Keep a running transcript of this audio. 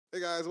Hey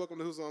guys, welcome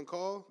to Who's on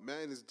Call.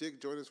 Matt and his dick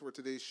join us for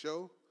today's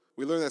show.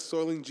 We learn that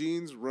soiling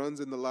jeans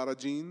runs in the lot of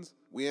jeans.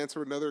 We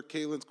answer another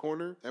Kaylin's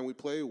Corner, and we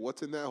play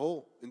What's in That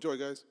Hole. Enjoy,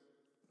 guys.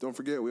 Don't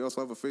forget, we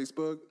also have a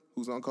Facebook,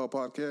 Who's on Call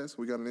Podcast.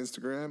 We got an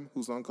Instagram,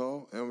 Who's on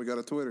Call, and we got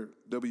a Twitter,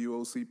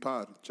 WOC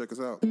Pod. Check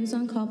us out. Who's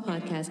on Call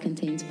podcast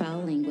contains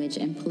foul language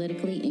and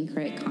politically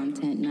incorrect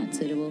content not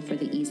suitable for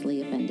the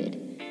easily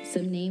offended.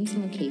 Some names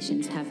and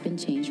locations have been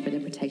changed for the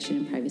protection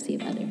and privacy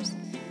of others.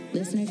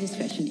 Listener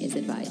discretion is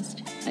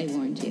advised. I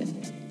warned you.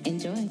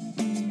 Enjoy.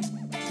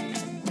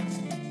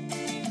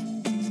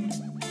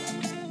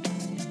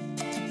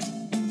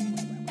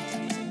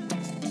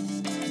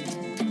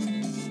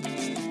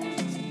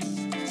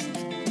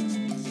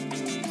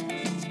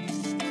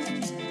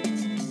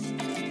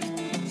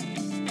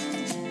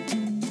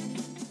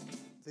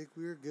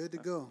 We're good to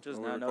go. Just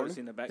Are we now recording?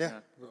 noticing the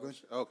background. We're good.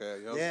 Okay.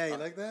 Yo. Yeah, you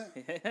like that?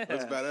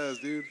 That's badass,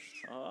 dude.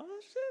 Oh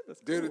shit,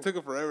 that's Dude, cool. it took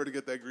him forever to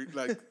get that green,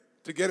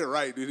 to get it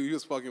right, dude. He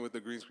was fucking with the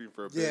green screen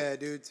for a bit. Yeah,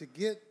 dude. To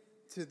get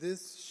to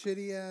this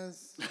shitty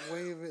ass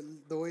way of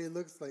it, the way it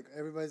looks, like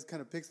everybody's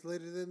kind of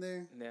pixelated in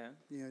there. Yeah.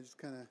 You know, just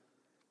kind of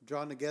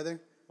drawn together.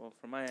 Well,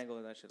 from my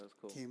angle, that shit looks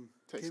cool. Came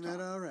Takes out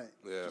time. all right.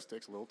 Yeah. Just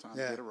takes a little time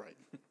Yeah. to get it right.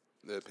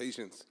 The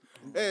patience.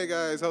 Hey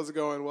guys, how's it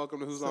going? Welcome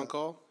to Who's on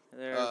Call. Hey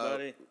there,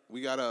 everybody.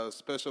 We got a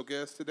special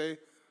guest today,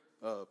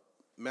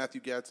 Matthew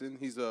Gatson.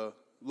 He's a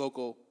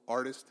local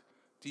artist,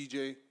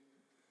 DJ,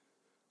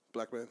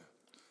 black man.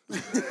 True.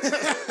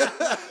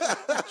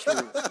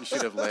 You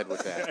should have led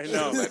with that. I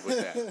know. Led with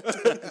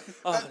that.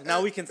 Oh,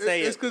 now we can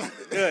say It's it. 'cause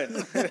Good.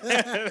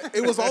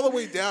 it was all the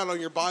way down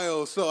on your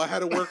bio, so I had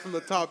to work from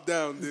the top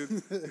down,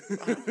 dude.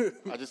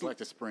 I just like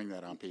to spring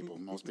that on people.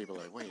 Most people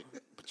are like, wait,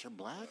 but you're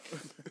black?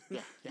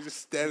 Yeah. You just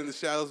stand in the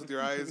shadows with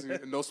your eyes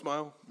and no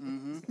smile,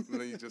 and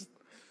then you just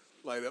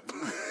light up.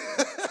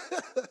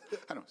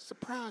 I know.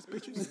 Surprise,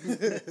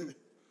 bitches.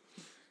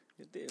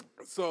 You do.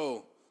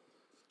 So,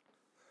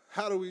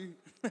 how do we?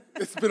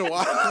 It's been a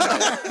while.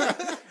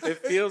 It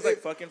feels like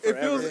fucking It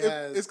forever. feels.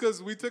 Yeah. It's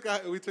because we took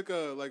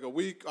a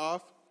week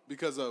off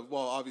because of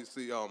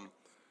obviously Yeah.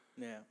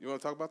 You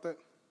want to talk about that?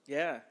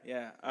 Yeah.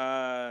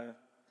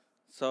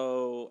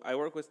 So I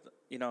work with,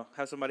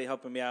 have somebody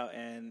helping me out,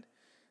 and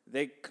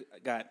they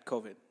got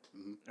COVID,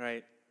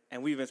 right?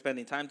 And we've been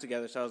spending time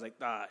together, so I was like,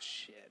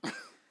 shit.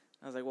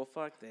 I was like, well,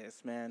 fuck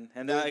this, man.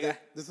 And then I got,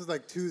 This was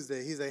like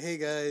Tuesday. He's like, hey,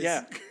 guys.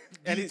 yeah.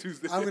 And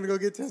Tuesday. I'm going to go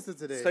get tested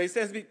today. so he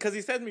sends me, because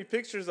he sends me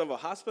pictures of a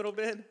hospital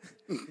bed,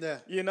 Yeah.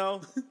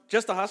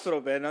 just a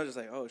hospital bed. And I was just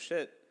like, oh,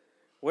 shit.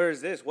 Where is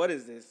this? What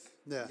is this?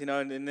 Yeah.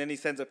 And then he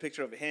sends a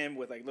picture of him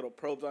with like little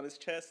probes on his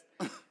chest.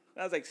 And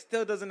I was like,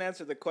 still doesn't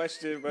answer the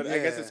question, but I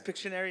guess Yeah. it's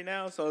Pictionary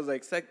now. So I was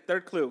like,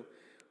 third clue.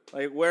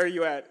 Like, where are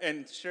you at?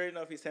 And sure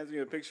enough, he sends me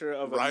a picture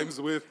of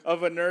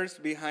a nurse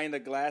behind a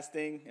glass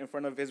thing in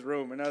front of his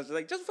room. And I was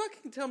like, just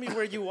fucking tell me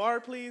where you are,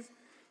 please.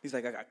 He's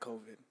like, I got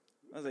COVID.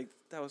 I was like,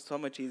 that was so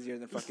much easier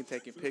than fucking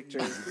taking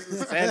pictures,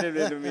 sending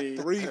it to me.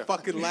 3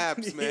 fucking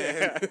laps,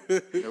 man. Yeah.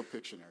 No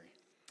Pictionary.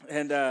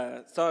 And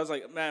so I was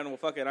like, man, well,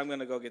 fuck it. I'm going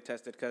to go get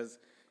tested because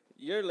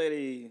your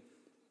lady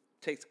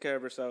takes care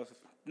of herself,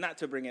 not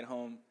to bring it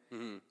home.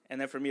 And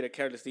then for me to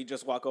carelessly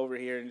just walk over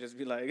here and just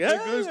be like, hey,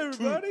 guys.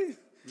 everybody.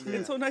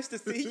 It's so nice to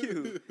see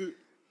you.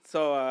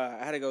 So I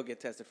had to go get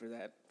tested for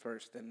that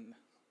first. And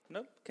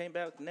nope, came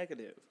back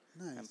negative.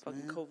 Nice, I'm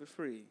fucking man.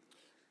 COVID-free.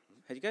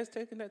 Have you guys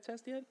taken that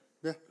test yet?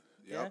 Yeah.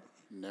 Yep.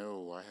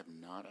 No, I have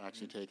not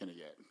actually taken it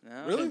yet.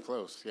 No? Really? Came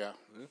close, yeah.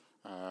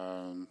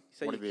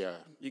 So One of the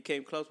you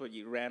came close, but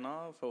you ran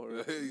off? Or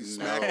You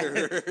smacked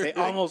her. they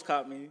almost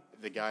caught me.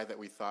 the guy that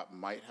we thought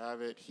might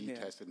have it, he Yeah.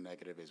 tested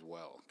negative as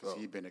well because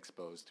he'd been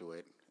exposed to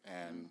it.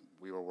 And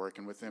we were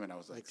working with him, and I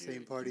was like, Like dude,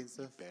 same party you and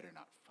stuff? better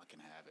not fucking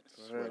have it.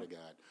 I swear to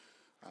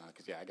God.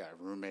 Because, I got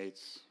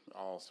roommates,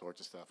 all sorts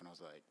of stuff. And I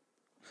was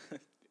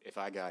like, if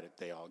I got it,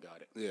 they all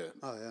got it. Yeah.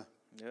 Oh, yeah.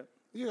 Yep.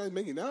 You guys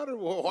making out, or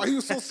why are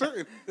you so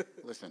certain?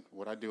 Listen,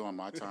 what I do on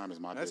my time is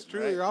my That's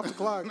business. true. You're off the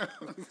clock.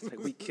 It's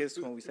like we kiss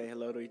when we say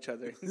hello to each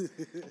other.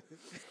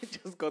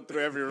 Just go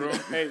through every room.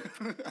 Hey,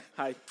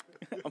 hi,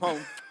 I'm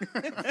home.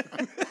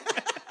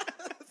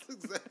 That's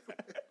exactly.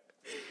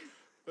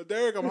 But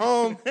Derek, I'm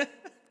home.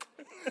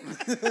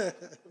 I've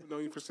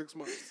known you for 6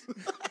 months.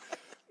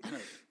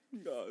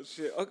 Oh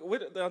shit!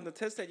 Okay, on the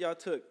test that y'all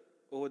took,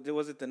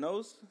 was it the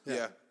nose?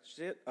 Yeah.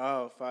 Shit.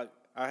 Oh fuck!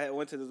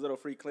 went to this little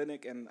free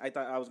clinic, and I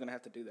thought I was gonna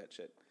have to do that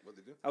shit.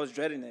 What'd they do? I was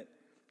dreading it.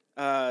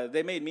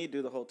 They made me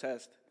do the whole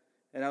test,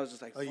 and I was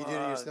just like, Oh, you did it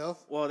 "Fuck."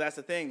 yourself? Well, that's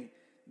the thing.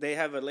 They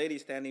have a lady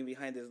standing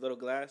behind this little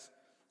glass,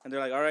 and they're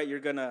like, "All right, you're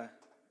gonna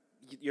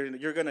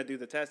do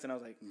the test." And I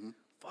was like,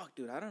 "Fuck,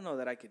 dude, I don't know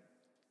that I could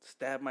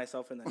stab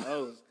myself in the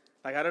nose.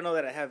 Like, I don't know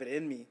that I have it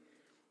in me."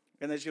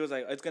 And then she was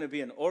like, "It's gonna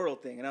be an oral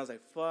thing," and I was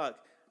like, "Fuck."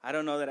 I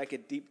don't know that I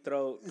could deep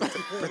throat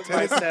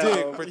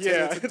myself.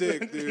 Pretend it's a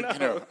dick, dude. You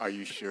know, are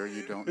you sure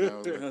you don't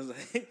know? I was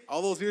like,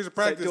 All those years of it's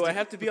like, practice. do I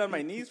have to be on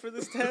my knees for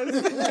this test?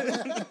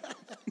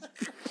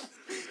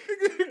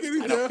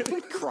 Getting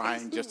down.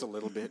 Crying just a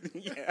little bit.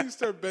 Yeah. You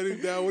start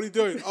bending down. What are you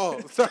doing? Oh,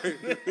 sorry.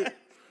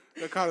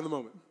 Got caught in the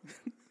moment.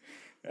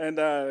 And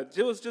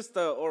it was just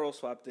the oral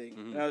swab thing.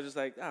 And I was just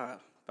like,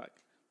 fuck.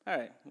 All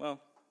right, well,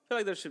 I feel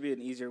like there should be an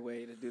easier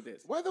way to do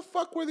this. Why the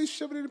fuck were they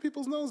shoving it in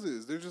people's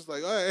noses? They're just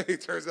like, oh, hey,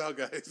 turns out,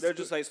 guys. They're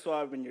just like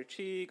swabbing your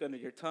cheek, under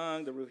your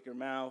tongue, the roof of your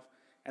mouth.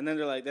 And then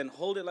they're like, then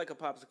hold it like a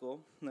popsicle.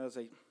 And I was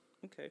like,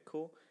 okay,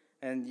 cool.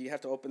 And you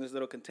have to open this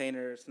little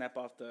container, snap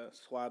off the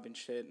swab and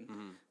shit. And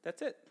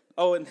that's it.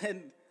 Oh, and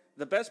then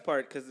the best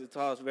part, because it's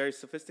all very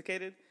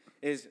sophisticated,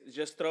 is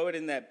just throw it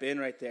in that bin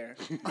right there.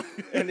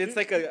 And it's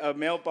like a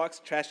mailbox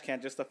trash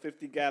can, just a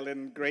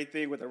 50-gallon gray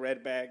thing with a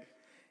red bag.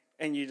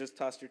 And you just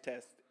toss your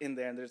test in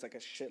there, and there's like a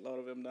shitload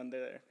of them under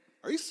there.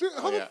 Are you serious?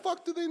 How the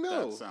fuck do they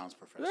know? That sounds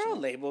professional. They're all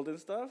labeled and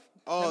stuff.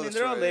 Oh, I mean, that's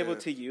they're all right, labeled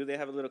yeah. to you. They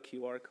have a little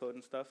QR code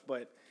and stuff,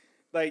 but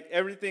like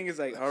everything is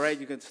like, all right,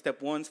 you can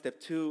step 1, step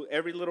 2.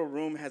 Every little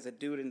room has a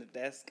dude in the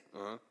desk,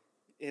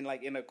 in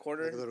a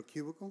corner. Like a little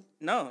cubicle?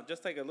 No,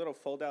 just like a little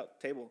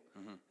fold-out table.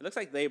 It looks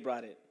like they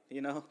brought it,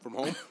 you know, From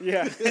home?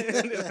 yeah,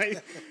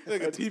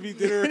 Like a TV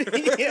dinner?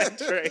 yeah,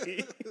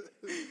 tray.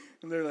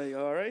 And they're like,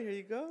 all right, here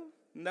you go,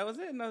 and that was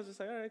it. And I was just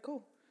like, all right,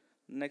 cool.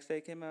 The next day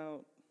it came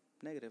out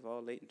negative,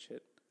 all late and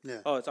shit. Yeah.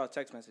 Oh, it's all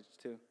text messages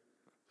too.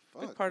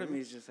 Like Fuck, part of man.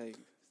 me is just like,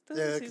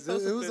 Yeah, because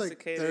because it was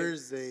like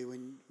Thursday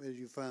when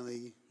you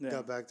finally Yeah.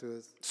 got back to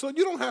us. So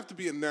you don't have to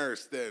be a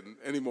nurse then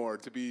anymore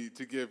to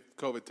give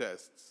COVID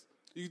tests.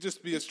 You can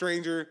just be a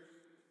stranger.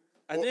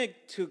 I think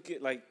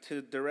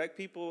to direct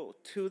people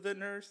to the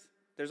nurse,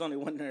 there's only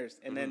one nurse,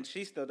 and then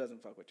she still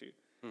doesn't fuck with you.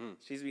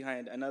 She's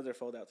behind another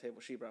fold-out table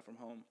she brought from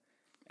home,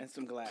 and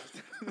some glass.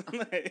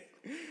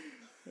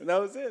 And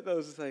that was it. I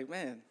was just like,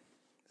 man,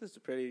 this is a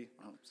pretty.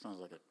 Well, sounds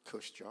like a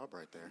cush job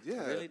right there.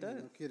 Yeah. It really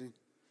does. No kidding.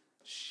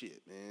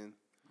 Shit, man.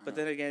 But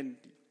then again,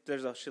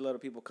 there's a shitload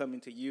of people coming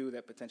to you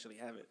that potentially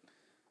have it.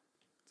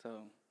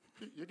 So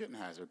You're getting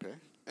hazard pay.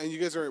 And you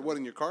guys are what,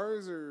 in your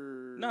cars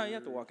or? no, you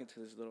have to walk into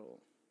this little.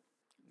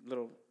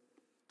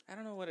 I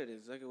don't know what it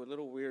is. Like a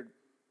little weird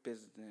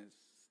business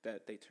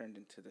that they turned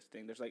into this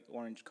thing. There's like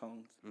orange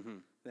cones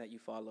that you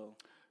follow.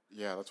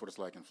 Yeah, that's what it's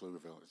like in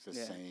Pflugerville. It's the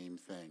Yeah. same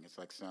thing. It's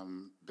like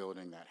some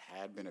building that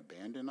had been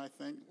abandoned, I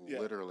think. Yeah.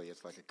 Literally,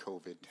 it's like a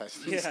COVID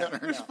testing Yeah. center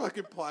There's now.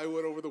 fucking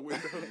plywood over the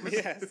window.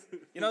 Yes.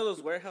 You know those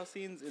warehouse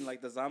scenes in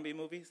like the zombie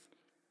movies?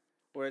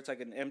 Where it's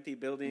like an empty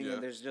building Yeah.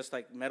 and there's just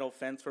like metal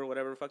fence for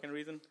whatever fucking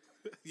reason?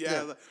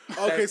 Yeah.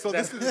 Okay, so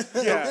this is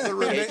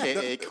the,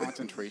 AKA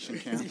concentration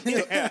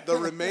camp. the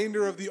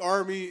remainder of the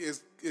army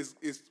is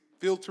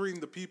filtering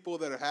the people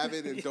that have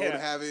it and don't Yeah.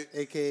 have it.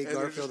 AKA And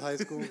they're Garfield High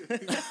School.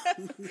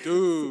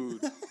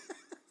 Dude.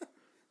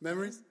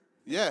 Memories?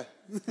 Yeah.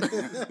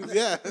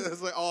 Yeah.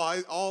 It's like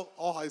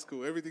all high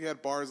school. Everything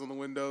had bars on the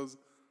windows.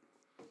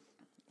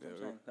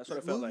 That's what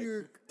it felt Move like.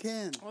 your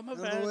can Oh, my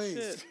out bad, of the way.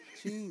 shit.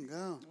 Ching,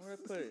 go. Where'd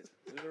I put it?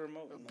 There's a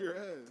remote. Your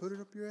ass. Put it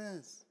up your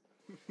ass.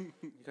 You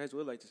guys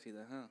would like to see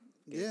that, huh?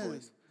 Gay Yeah,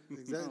 boys.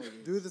 exactly.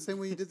 Do it the same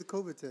way you did the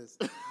COVID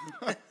test.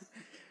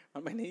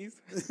 On my knees?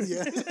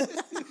 Yeah.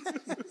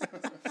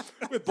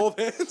 With both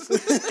hands.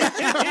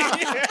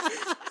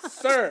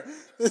 Sir,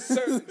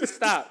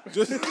 stop.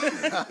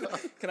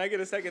 Can I get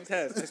a second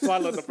test? I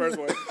swallowed the first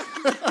one.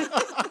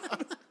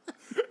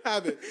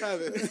 Have it.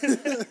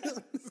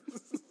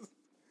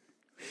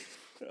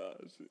 Oh,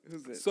 shit.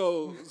 Who's it?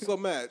 So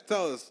Matt,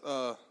 tell us,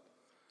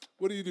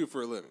 what do you do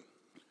for a living?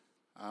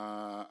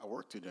 I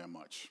work too damn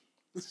much.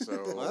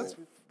 So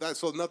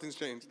So nothing's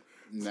changed.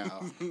 no,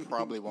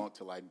 probably won't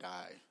till I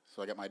die.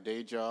 So I got my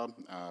day job.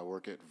 I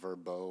work at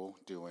Verbo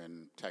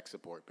doing tech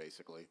support,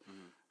 basically.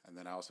 And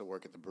then I also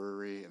work at the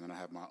brewery, and then I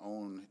have my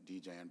own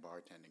DJ and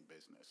bartending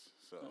business.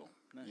 So,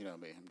 you know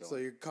me, I'm going So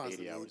you're 80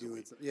 constantly hours a doing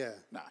week. something. Yeah.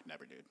 Nah,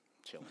 never, dude.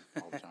 Chilling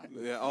all the time.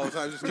 Yeah, all the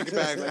time, just kicking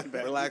back,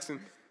 relaxing.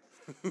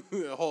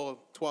 A whole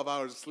 12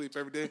 hours of sleep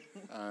every day.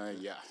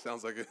 Yeah.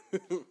 Sounds like it.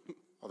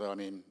 Although, I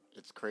mean,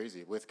 it's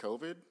crazy. With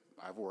COVID,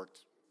 I've worked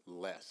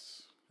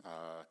less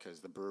because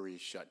the brewery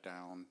shut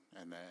down,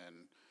 and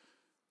then,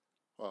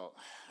 well,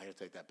 I gotta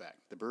take that back.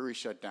 The brewery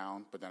shut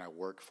down, but then I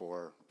work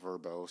for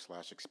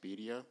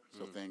Verbo/Expedia,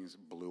 so things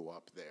blew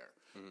up there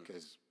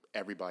because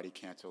everybody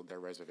canceled their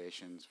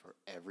reservations for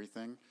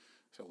everything.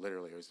 So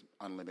literally, it was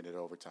unlimited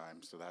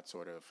overtime. So that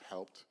sort of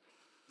helped.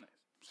 Nice.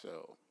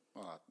 So,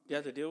 You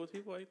have to deal with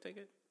people while you take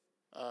it?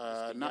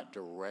 not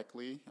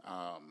directly,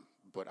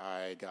 but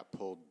I got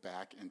pulled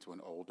back into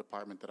an old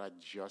department that I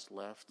just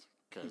left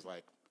because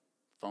like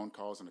phone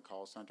calls in the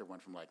call center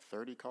went from like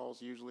 30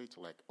 calls usually to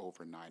like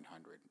over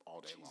 900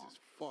 all day long.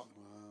 Fuck.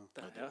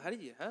 The hell? How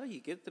do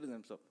you get through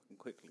them so fucking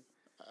quickly?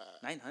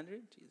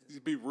 900? Jesus.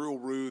 You'd be real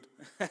rude.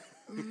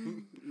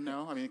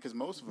 No, I mean because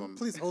most of them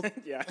Please hold.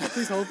 Yeah.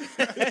 Please hold.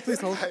 Please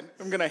hold.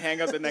 I'm going to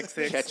hang up the next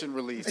 6. catch and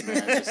release, man,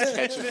 just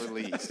catch and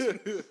release.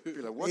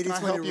 You're like, what can I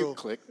 80-20 help you? rule.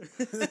 Click.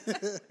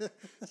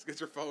 Just get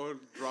your phone,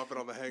 drop it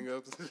on the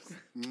hang-ups.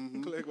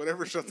 Click,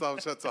 whatever shuts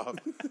off, shuts off.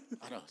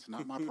 I know it's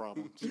not my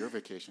problem. It's your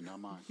vacation, not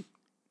mine.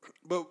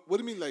 But what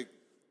do you mean, like,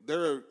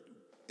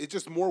 it's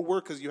just more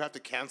work because you have to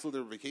cancel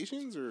their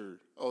vacations, or?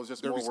 Oh, it was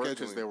just They're more work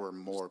because rescheduling. there were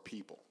more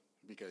people.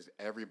 because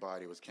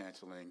everybody was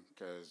canceling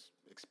because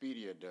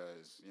Expedia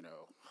does,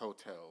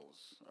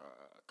 hotels,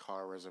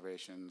 car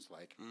reservations,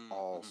 like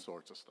all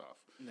sorts of stuff.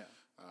 Yeah.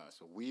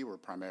 So we were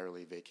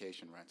primarily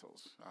vacation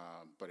rentals,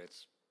 but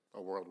it's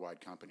a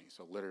worldwide company.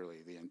 So literally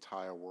the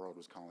entire world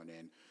was calling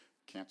in,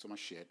 cancel my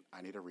shit.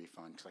 I need a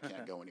refund because I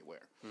can't go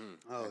anywhere.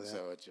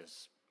 So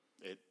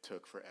it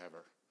took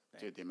forever.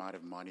 Dude, the amount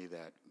of money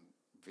that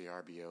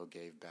VRBO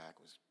gave back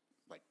was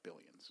like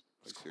billions.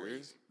 It was crazy.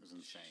 serious? It was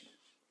insane.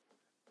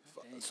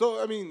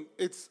 So I mean,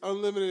 it's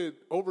unlimited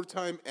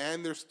overtime,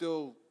 and they're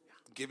still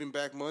giving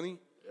back money.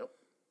 Yep.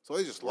 So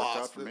they just Worked lost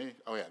out for me.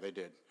 Oh yeah, they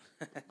did.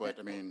 But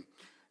I mean,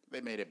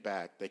 they made it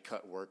back. They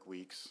cut work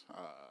weeks.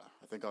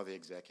 I think all the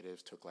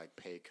executives took like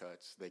pay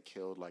cuts. They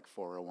killed like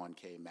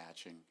 401k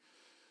matching.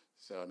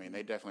 So I mean,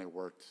 they definitely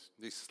worked.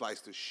 They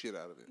sliced the shit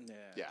out of it. Yeah.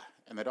 Yeah,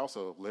 and they'd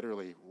also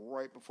literally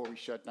right before we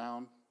shut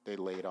down, they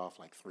laid off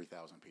like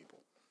 3,000 people.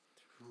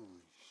 Holy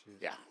shit.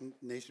 Yeah.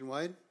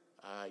 Nationwide?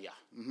 Yeah.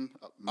 Mm-hmm.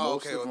 Oh,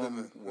 Most okay, of well, then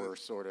them were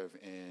sort of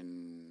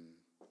in,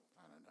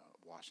 I don't know,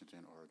 Washington,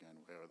 Oregon,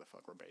 wherever the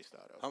fuck we're based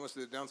out of. How much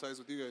did it downsize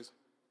with you guys?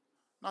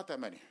 Not that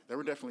many. There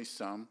were definitely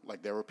some.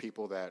 Like, there were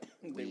people that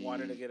They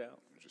wanted to get out.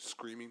 Just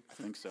screaming. I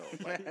think so.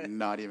 Like,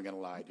 not even going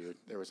to lie, dude.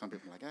 There were some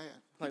people like, yeah,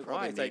 Like,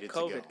 why? It's like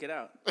COVID. Get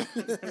out.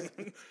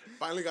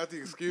 Finally got the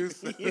excuse.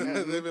 They've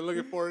been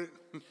looking for it.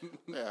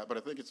 Yeah, but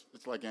I think it's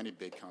like any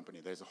big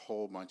company. There's a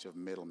whole bunch of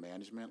middle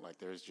management. Like,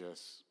 there's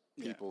just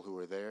people who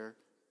are there,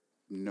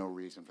 no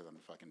reason for them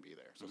to fucking be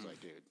there. So it's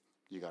like, dude,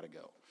 you got to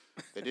go.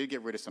 They did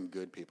get rid of some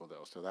good people,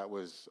 though, so that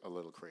was a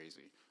little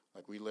crazy.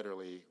 Like, we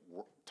literally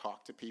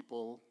talked to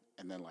people,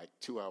 and then, like,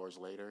 2 hours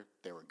later,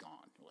 they were gone.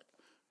 We're like,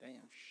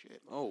 Damn.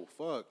 shit. Oh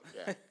fuck.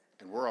 Yeah.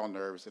 And we're all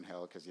nervous in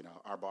hell because,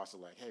 our boss is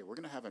like, hey, we're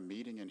going to have a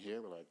meeting in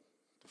here. We're like,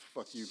 the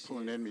fuck you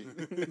pulling in me?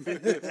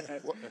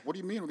 What do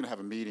you mean we're going to have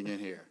a meeting in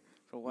here?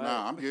 For what?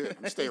 Nah, I'm good.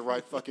 I'm staying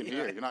right fucking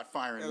here. You're not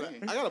firing me.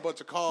 I got a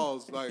bunch of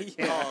calls. Like,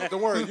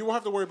 don't worry, you won't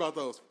have to worry about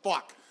those.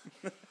 Fuck.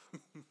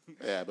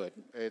 Yeah, but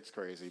it's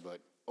crazy. But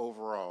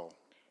overall,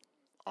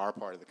 our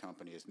part of the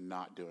company is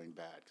not doing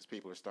bad because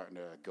people are starting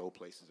to go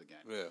places again.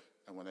 Yeah.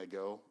 And when they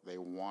go, they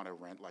want to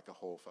rent like a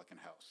whole fucking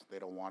house. They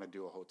don't want to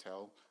do a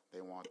hotel.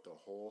 They want the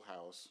whole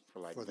house for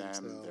like For them,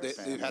 themselves. their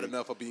family. They've had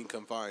enough of being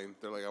confined.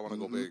 They're like, I want to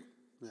go big.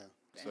 Yeah.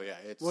 So yeah,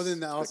 it's Well,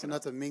 then also picking not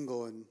up. to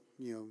mingle and,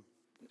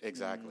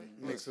 Exactly.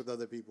 mix with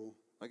other people.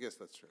 I guess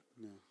that's true.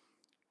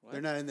 They're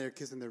not in there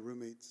kissing their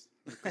roommates.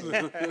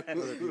 Like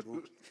other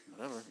people.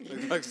 Whatever.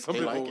 Like some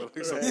They people. like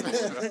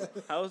it.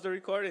 How was the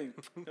recording?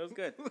 It was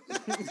good.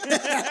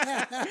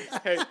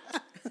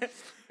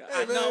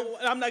 Hey, no,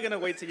 I'm not gonna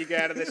wait till you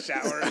get out of the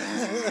shower.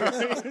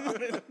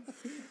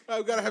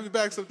 I've got to have you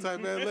back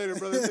sometime, man. Later,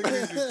 brother. Take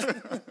it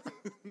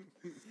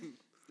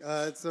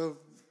easy. So,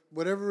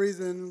 whatever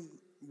reason,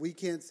 we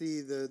can't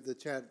see the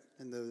chat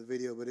and the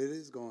video, but it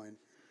is going.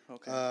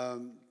 Okay.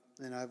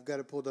 And I've got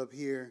it pulled up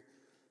here.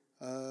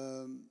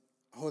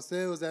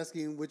 Jose was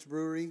asking which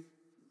brewery.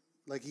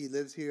 Like, he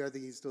lives here. I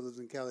think he still lives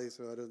in Cali,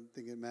 so I don't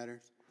think it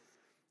matters.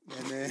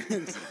 And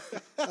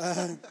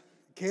then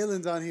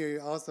Kalen's on here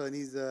also, and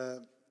he's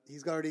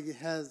already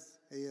has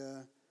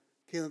a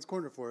Kalen's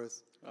Corner for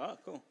us. Oh,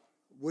 cool.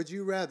 Would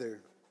you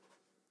rather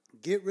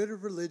get rid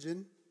of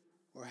religion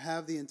or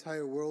have the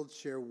entire world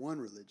share one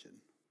religion?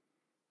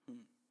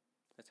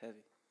 That's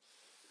heavy.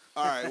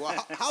 All right.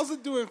 Well, how's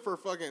it doing for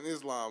fucking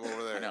Islam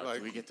over there? I know. Like,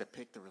 Do we get to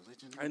pick the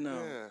religion? I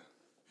know.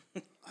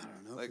 yeah, I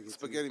don't know. if like we get to-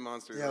 spaghetti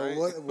monsters. Yeah, right?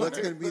 what's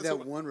going to be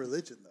that one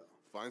religion, though?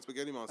 Fine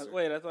spaghetti monster.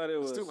 Wait, I thought it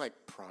was. Let's do like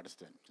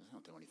Protestant. Just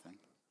don't do anything.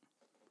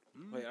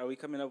 Wait, are we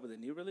coming up with a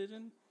new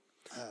religion?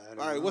 I don't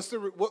All right. know. What's the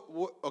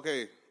what?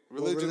 Okay.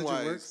 What Religion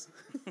wise,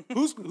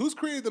 who's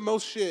created the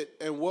most shit,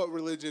 and what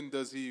religion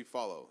does he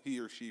follow? He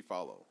or she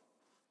follow?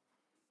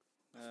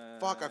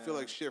 Fuck, I feel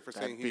like shit for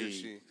saying he or be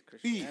she.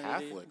 Christianity.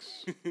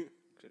 Catholics.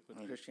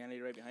 With Christianity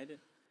right behind it.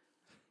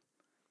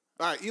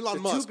 All right, Elon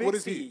The Musk. two What big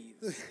is he?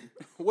 C's.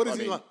 What is I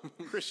mean, Elon?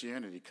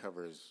 Christianity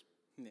covers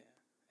Yeah.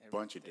 a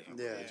bunch of different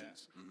Yeah.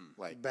 religions.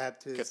 Like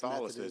Baptist,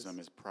 Catholicism Methodist.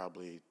 is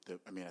probably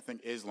I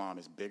think Islam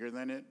is bigger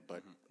than it,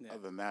 but other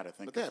than that, I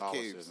think But they have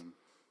caves. Catholicism.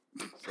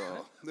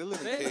 So they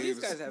live in These caves.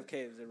 guys have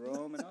caves in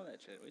Rome and all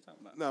that shit. What are you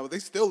talking about? No, but they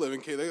still live in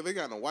caves. They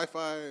got no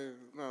Wi-Fi.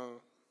 No.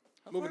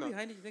 How moving far on.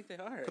 behind do you think they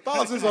are?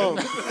 Catholicism.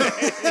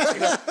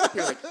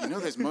 You're like,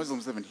 there's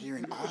Muslims living here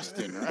in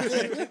Austin,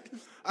 right?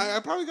 I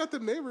probably got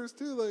them neighbors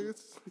too. Like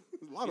it's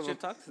a lot You of them. should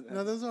talk to them.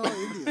 No, those are all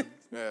Indians.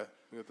 Yeah,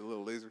 you got the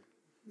little laser.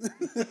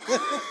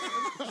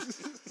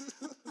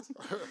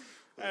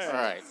 All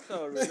right.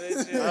 So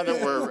religion. Now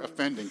that we're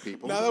offending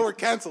people, Now that we're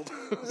canceled.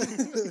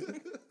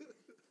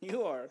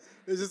 You are.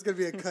 It's just going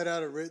to be a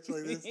cutout of Rich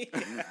like this. Green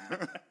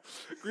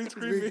Green,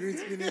 screen. green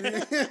screen in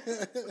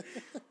there.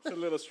 A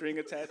little string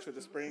attached with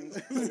a spring.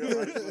 So your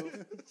arms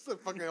move. It's a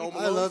fucking Home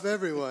I Alone. love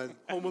everyone.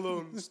 Home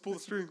Alone. Just pull the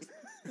strings.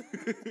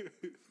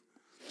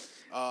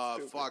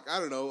 Fuck. I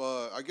don't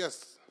know. I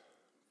guess.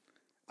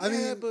 I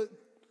Yeah, mean, but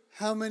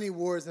how many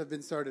wars have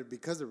been started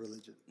because of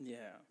religion? Yeah.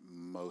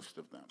 most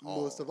of them.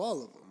 Most of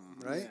all of them,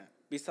 right? Yeah.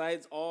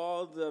 Besides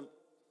all the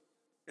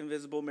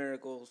invisible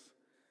miracles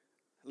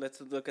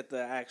let's look at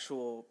the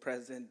actual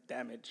present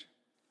damage.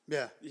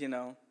 Yeah. You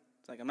know,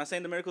 it's like I'm not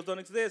saying the miracles don't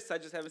exist. I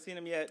just haven't seen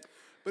them yet.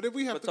 But if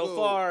we have But to so go,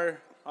 far,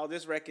 all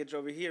this wreckage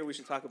over here, we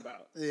should talk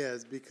about. Yeah,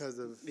 it's because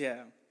of.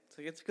 Yeah.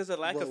 It's because of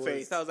lack What of faith.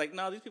 was- I was like,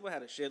 no, these people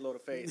had a shitload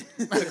of faith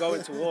to go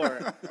into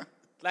war.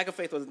 Lack of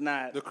faith was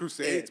not the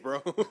Crusades, it.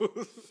 bro.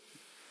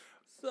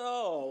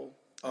 So,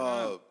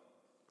 Look,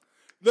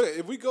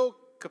 if we go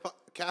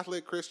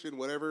Catholic, Christian,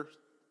 whatever,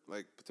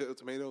 like potato,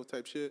 tomato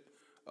type shit,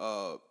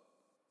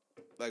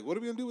 like what are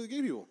we gonna do with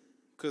gay people?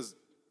 Because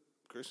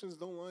Christians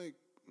don't like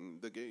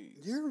the gays.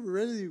 You're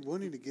really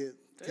wanting to get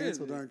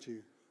canceled, aren't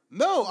you?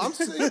 No, I'm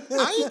saying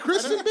I ain't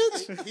Christian,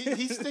 bitch.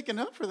 He's sticking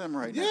up for them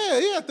right now.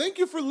 Yeah. Thank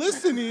you for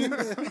listening.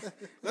 That's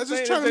just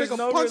saying, trying to if make a there's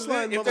no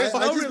punchline, reli- if there's motherfucker.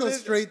 I no just go religion-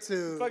 straight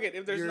to. fuck it.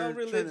 If there's no you're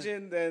trying to-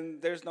 religion, then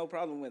there's no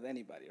problem with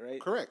anybody, right?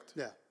 Correct.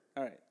 Yeah.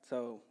 All right.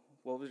 So,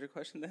 what was your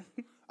question then?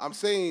 I'm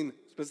saying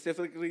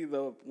Specifically,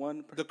 the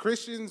one. the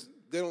Christians,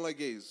 they don't like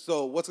gays.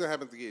 So what's gonna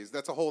happen to gays?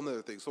 That's a whole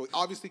nother thing. So it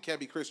obviously can't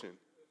be Christian.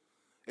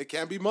 It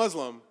can't be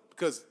Muslim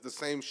because the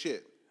same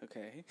shit.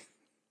 Okay.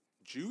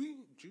 Jewism?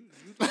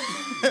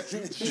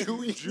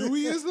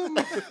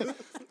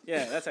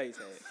 Yeah, that's how you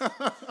say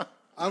it.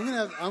 I'm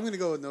gonna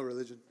go with no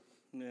religion.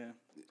 Yeah.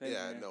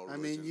 Yeah, no. I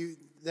mean,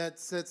 that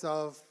sets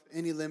off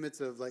any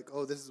limits of like,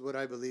 oh, this is what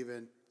I believe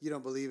in. You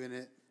don't believe in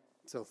it,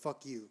 so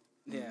fuck you.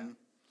 Yeah.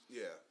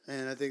 Yeah.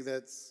 And I think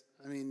that's.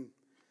 I mean,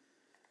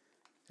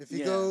 if you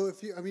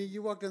Yeah.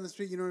 you walk down the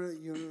street, you don't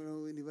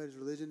know anybody's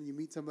religion. You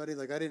meet somebody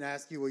like I didn't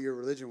ask you what your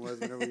religion was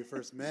whenever we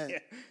first met. Yeah.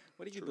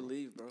 What do you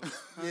believe, bro? Huh?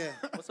 Yeah.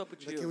 What's up with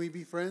Like, you? can we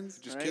be friends?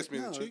 Just Right? kiss me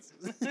in No, the cheek.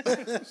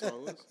 it's- That's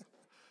all it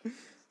was.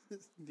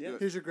 Yeah.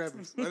 Here's your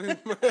grabbers.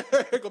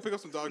 Go pick up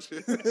some dog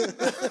shit.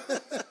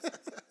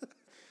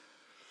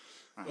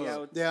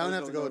 Yeah, Yeah, I'm gonna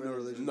have to go with no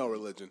religion. No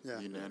religion. Yeah.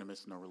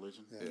 Unanimous, no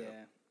religion.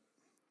 Yeah.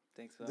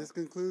 Think so. This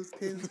concludes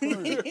Caden's Corner.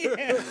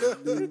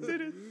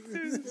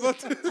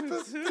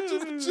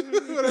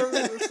 Whatever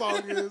the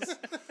song is.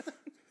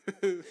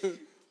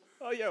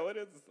 Oh yeah, what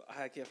is?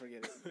 I can't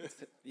forget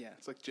it. Yeah.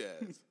 It's like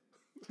jazz.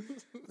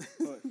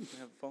 What, you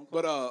have a phone call?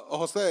 But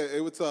Jose,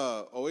 it was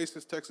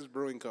Oasis Texas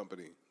Brewing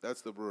Company.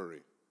 That's the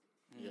brewery.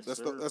 Yes, That's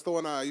sir. the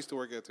one I used to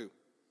work at too.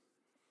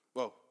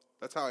 Well,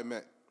 that's how I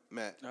met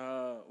Matt.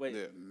 Wait.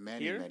 Yeah.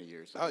 many, Here? many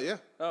years. Oh yeah.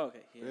 Oh,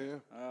 okay. Here. Yeah, yeah.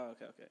 Oh,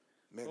 okay, okay.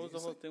 Man, what was the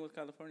he's whole like- thing with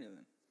California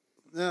then?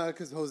 No,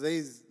 because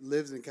Jose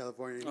lives in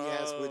California. And he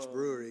asked which Oh.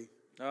 brewery,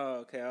 Oh,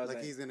 okay. I was like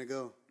like, he's gonna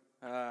go.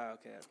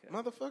 okay.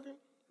 Motherfucker.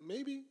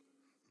 Maybe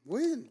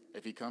When?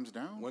 If he comes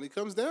down, when he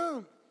comes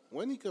down.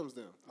 When he comes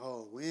down.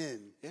 Oh,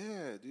 when?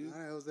 Yeah, dude. All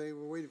right, Jose,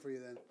 we're waiting for you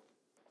then.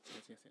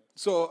 Yes.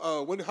 So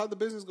how'd the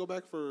business go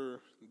back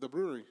for the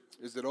brewery?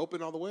 Is it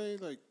open all the way?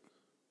 Like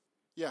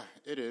yeah,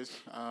 it is.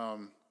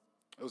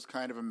 It was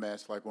kind of a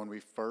mess. Like when we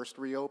first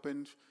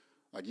reopened,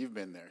 like you've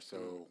been there,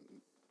 so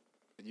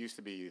it used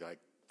to be like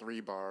 3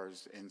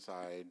 bars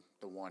inside,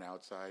 the one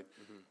outside.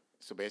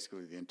 So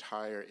basically, the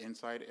entire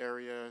inside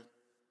area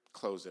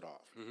closed it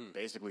off.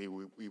 Basically,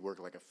 we worked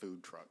like a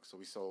food truck. So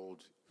we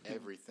sold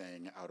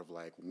everything out of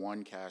like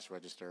one cash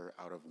register,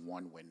 out of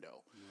one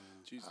window.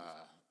 Jesus.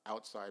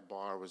 Outside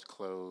bar was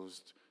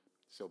closed.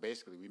 So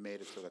basically, we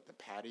made it so that the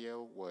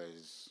patio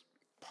was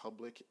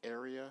public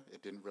area.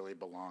 It didn't really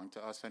belong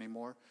to us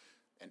anymore.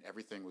 And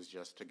everything was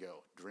just to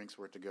go. Drinks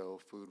were to go.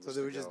 Food was So they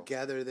to would go. just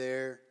gather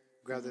there,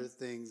 grab their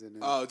things, and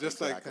then Oh, just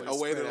Exactly. like a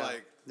way to spread out.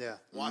 like Yeah.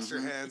 wash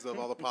your hands of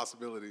all the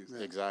possibilities.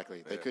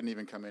 Exactly. They couldn't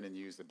even come in and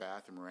use the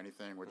bathroom or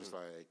anything. We're just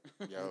like,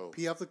 yo,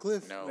 Pee off the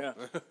cliff. no. Yeah.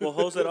 We'll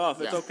hose it off.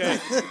 It's Yeah. okay.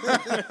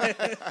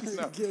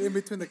 Get in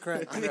between the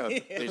cracks. No,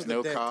 there's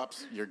no Deck.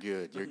 cops. You're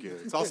good. You're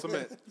good. It's all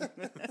cement.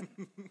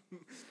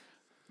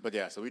 But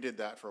yeah, so we did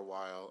that for a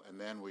while, and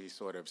then we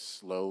sort of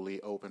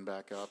slowly opened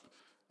back up,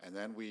 and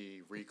then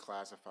we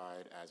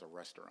reclassified as a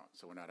restaurant.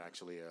 So we're not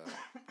actually a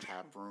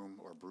tap room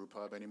or brew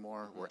pub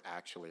anymore. We're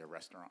actually a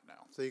restaurant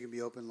now. So you can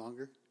be open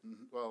longer.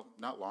 Well,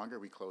 not longer.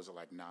 We close at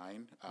like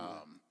 9,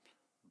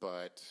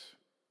 but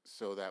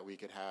so that we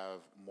could have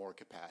more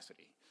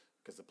capacity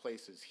because the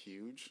place is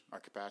huge. Our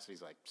capacity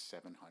is like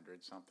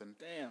 700 something.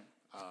 Damn.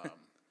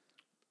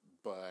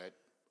 But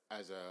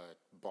as a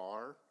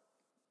bar,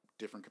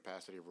 different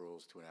capacity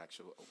rules to an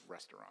actual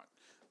restaurant.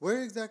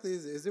 Where exactly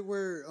is it? Is it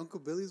where Uncle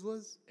Billy's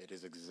was? It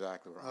is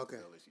exactly where Uncle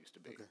Okay. Billy's used to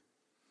be. Okay.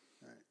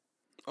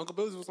 Uncle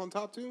Billy's was on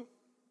top too?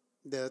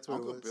 Yeah, that's what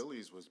Uncle it was.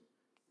 Billy's was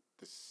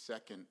the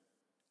second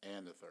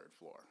and the third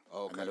floor.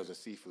 Oh, And then okay. there was a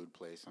seafood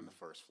place on the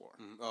first floor.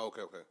 Oh,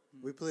 okay.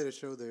 We played a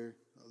show there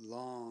a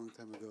long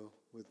time ago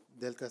with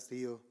Del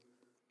Castillo.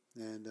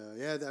 And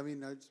yeah, I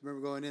mean, I just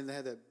remember going in, they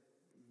had that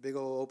big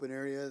old open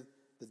area,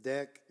 the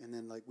deck, and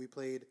then like we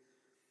played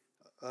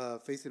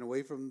facing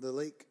away from the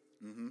lake,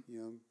 you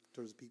know,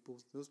 towards the people.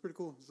 It was pretty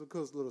cool. It was a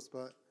cool little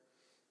spot.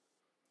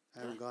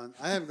 I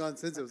haven't gone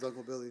since it was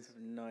Uncle Billy's.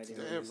 No idea.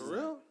 Damn, for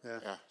real? Yeah.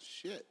 Yeah,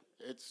 Shit.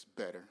 it's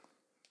better.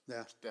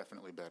 Yeah. It's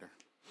definitely better.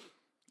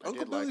 I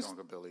Uncle did like Billy's-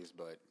 Uncle Billy's,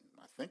 but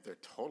I think they're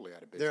totally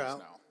out of business They're out.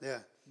 now. Yeah.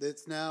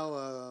 It's now,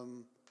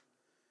 oh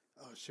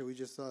shit, we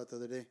just saw it the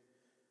other day.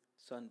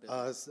 Sun Bill.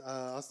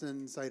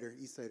 Austin Cider,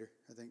 East Cider,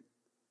 I think.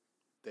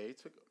 They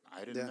took. I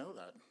didn't Yeah. know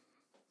that.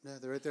 Yeah,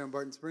 they're right there in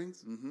Barton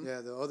Springs. Mm-hmm. Yeah,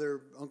 the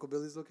other Uncle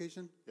Billy's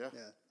location. Yeah,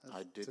 that's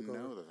I didn't took over.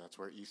 know that. That's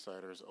where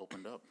Eastsiders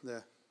opened up. Yeah,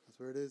 that's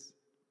where it is.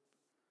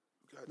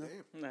 God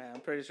damn. Nah, I'm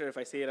pretty sure if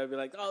I see it, I'd be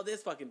like, "Oh,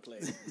 this fucking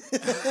place."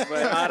 But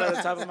out of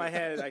the top of my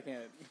head, I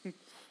can't.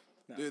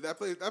 Dude, that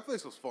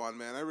place was fun,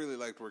 man. I really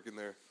liked working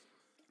there.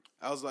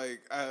 I was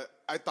like,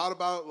 I thought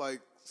about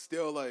like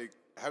still like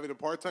having a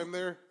part time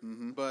there,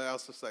 but I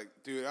was just like,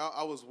 dude,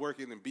 I was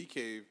working in Bee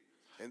Cave,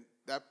 and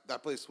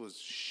that place was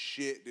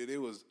shit, dude. It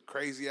was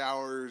crazy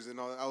hours and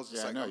all. I was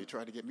just Yeah, like, I know. You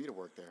tried to get me to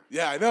work there.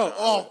 yeah, I know.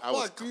 Oh, I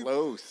was fuck, dude.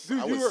 close. Dude,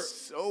 I you was were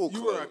so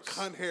You were a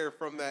close. cunt hair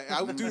from that.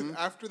 Dude,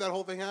 after that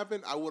whole thing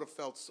happened, I would have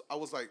felt. I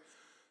was like,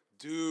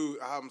 dude,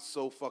 I'm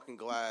so fucking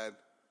glad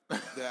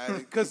that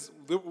because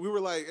we were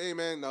like, hey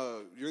man,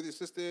 you're the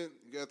assistant,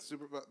 you got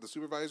the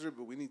supervisor,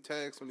 but we need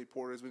techs, we need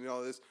porters, we need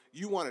all this.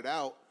 You wanted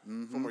out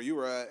from where you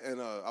were at,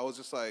 and I was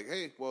just like,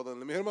 hey, well then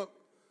let me hit him up,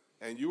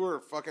 and you were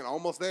fucking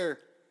almost there.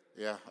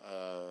 Yeah,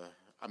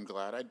 I'm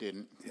glad I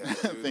didn't. Yeah,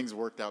 Things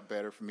worked out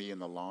better for me in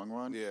the long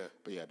run. Yeah.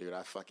 But yeah, dude,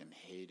 I fucking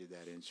hated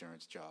that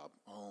insurance job.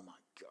 Oh my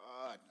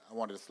God. I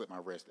wanted to slip my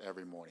wrist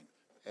every morning.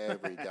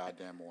 Every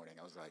goddamn morning.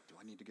 I was like, do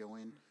I need to go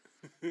in?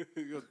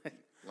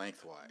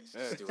 Lengthwise.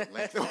 Just do it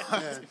lengthwise.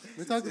 Yeah,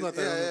 we talked about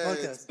that on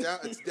the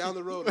podcast. It's down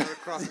the road, not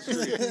across the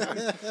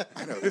street.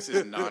 I know, this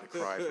is not a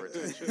cry for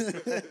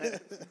attention.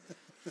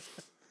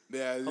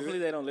 Yeah, Hopefully,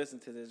 they don't listen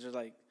to this. They're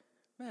like,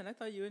 "Man, I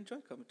thought you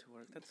enjoyed coming to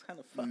work. That's kind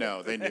of fun."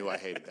 No, they knew I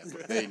hated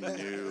that. They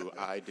knew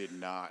I did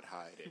not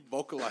hide it.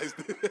 vocalized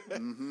it.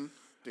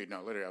 Dude,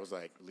 no, literally, I was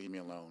like, leave me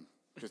alone.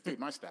 Just, dude,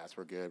 my stats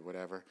were good,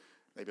 whatever.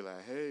 They'd be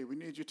like, hey, we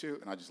need you to.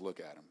 And I just look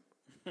at them.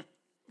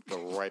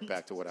 Go right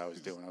back to what I was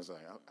doing. I was like,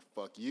 oh,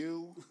 fuck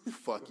you,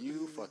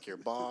 fuck your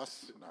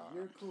boss. Nah.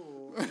 You're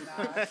cool.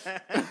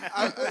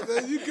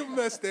 You give them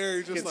that stare,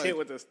 you're just Gets like, hit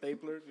with a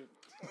stapler.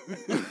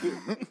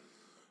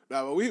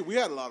 nah, but we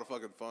had a lot of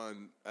fucking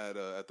fun at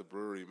the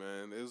brewery,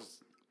 man. It was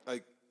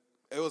like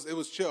it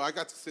was chill. I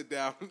got to sit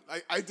down.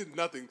 I did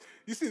nothing.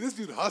 You see this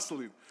dude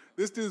hustling.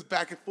 This dude's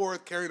back and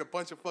forth carrying a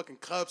bunch of fucking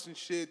cups and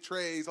shit,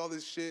 trays, all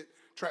this shit,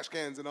 trash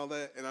cans and all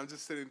that, and I'm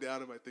just sitting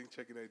down at my thing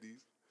checking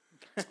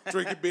IDs,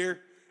 drinking beer.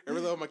 Every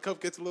time my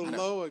cup gets a little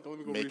low, I go, let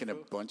me go Making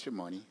refill. a bunch of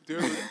money.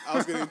 Dude, I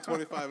was getting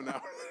 $25 an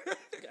hour.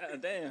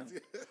 God damn.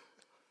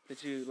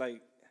 Did you like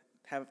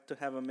have to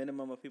have a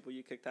minimum of people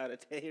you kicked out a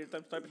day or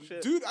type of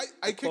shit? Dude,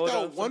 I kicked quota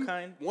out of some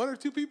kind? one or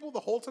two people the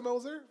whole time I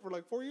was there for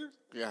like 4 years.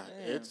 Yeah,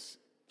 it's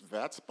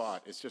that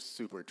spot. It's just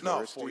super touristy.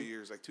 No, 4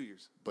 years, like 2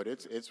 years. But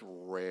it's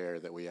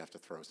rare that we have to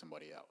throw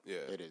somebody out. Yeah.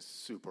 It is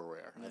super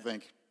rare. I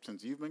think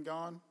since you've been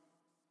gone,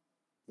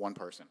 one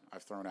person.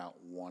 I've thrown out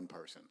one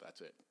person.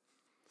 That's it.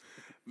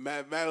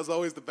 Matt was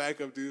always the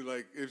backup dude.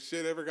 Like if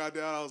shit ever got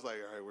down, I was like,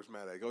 all right, where's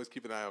Matt at? I always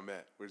keep an eye on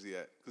Matt. Where's he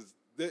at?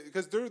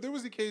 Because there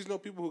was occasional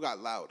people who got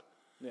loud.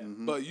 Yeah.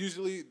 But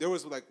usually there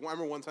was like I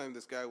remember one time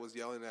this guy was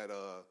yelling at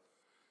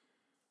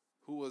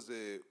who was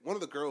it? One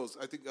of the girls,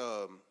 I think.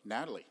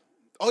 Natalie.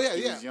 Oh yeah,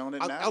 He yeah. was yelling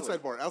at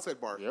outside Natalie.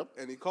 bar. Yep.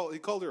 And he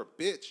called her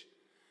a bitch,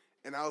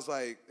 and I was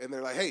like, and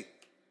they're like, hey.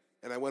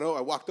 And I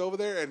walked over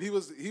there, and he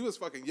was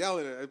fucking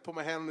yelling. And I put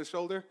my hand on his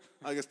shoulder,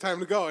 like it's time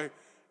to go.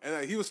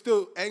 And he was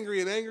still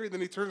angry. Then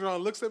he turns around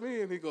and looks at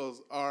me, and he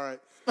goes, all right.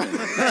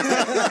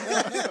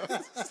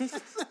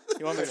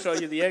 You want me to show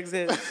you the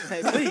exit?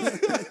 Hey,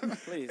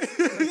 please.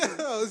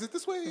 Yeah, is it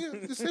this way? Yeah,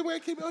 the same way I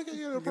came. Okay,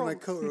 yeah, no Get my problem.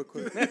 coat real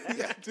quick.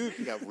 Yeah, dude.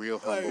 You got real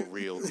humble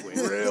real quick.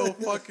 Real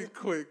fucking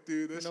quick,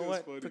 dude. That You know shit was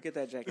what? funny. Forget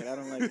that jacket. I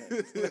don't like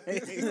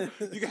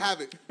it. You can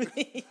have it.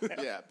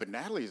 Yeah, but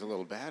Natalie's a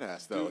little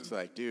badass, though. It's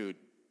like, dude,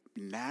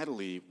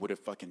 Natalie would have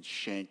fucking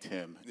shanked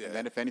him. Yeah. And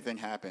then if anything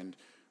happened,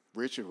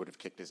 Richard would have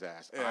kicked his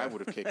ass. Yeah. I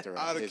would have kicked her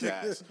I'd have his kicked-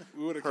 ass.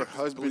 we would have Her kicked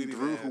his husband, bleeding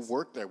Drew, ass. who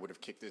worked there, would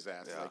have kicked his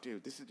ass. It's Yeah. like,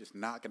 dude, this is just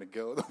not going to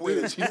go the way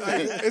that you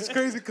think. It's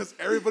crazy because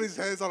everybody's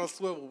head's on a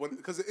swivel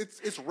because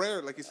it's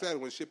rare, like you said,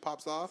 when shit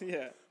pops off.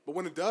 Yeah. But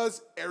when it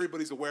does,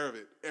 everybody's aware of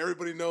it.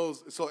 Everybody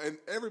knows. So and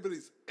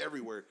everybody's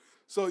everywhere.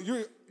 So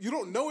you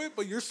don't know it,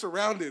 but you're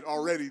surrounded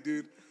already,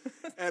 dude.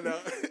 And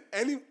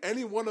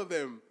any one of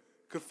them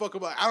could fuck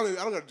about. I don't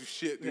gotta do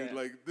shit, dude. Yeah.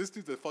 Like this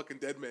dude's a fucking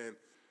dead man.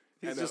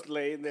 He's And, just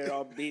laying there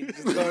all beat.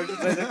 Just going,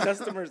 just like, the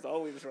customer's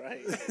always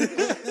right.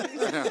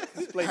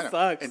 This place I know.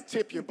 sucks. And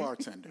tip your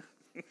bartender.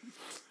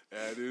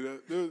 Yeah, dude.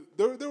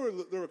 There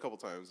were a couple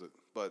times,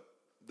 but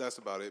that's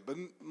about it. But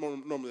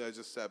normally I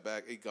just sat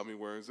back, ate gummy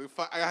worms.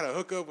 I had a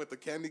hookup with the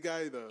candy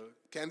guy, the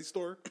candy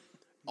store,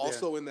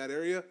 also in that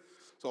area.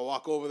 So I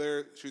walk over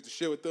there, shoot the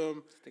shit with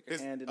them. Stick your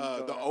hand in the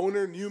The jar.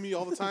 owner knew me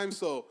all the time,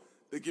 so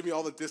they give me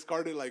all the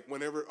discarded, like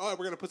whenever, oh, we're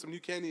going to put some new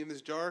candy in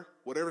this jar.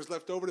 Whatever's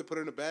left over, they put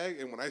it in a bag.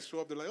 And when I show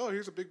up, they're like, oh,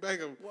 here's a big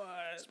bag of What?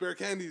 spare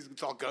candies.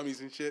 It's all gummies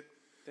and shit.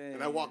 And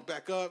I Dang. walk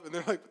back up, and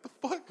they're like, what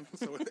the fuck?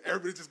 So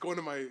everybody's just going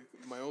to my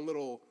own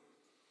little,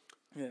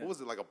 Yeah. what was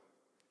it, like a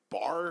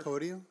bar?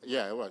 Podium?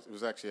 Yeah, it was. It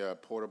was actually a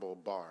portable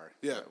bar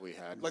that we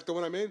had. Like the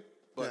one I made,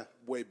 but Yeah.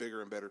 way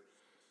bigger and better.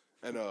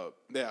 And I'll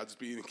just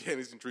be eating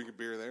candies and drinking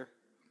beer there.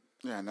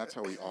 Yeah, and that's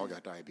how we all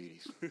got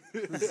diabetes.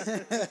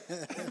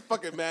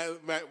 Fucking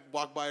Matt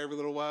walked by every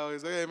little while.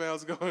 He's like, "Hey man,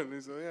 how's it going?"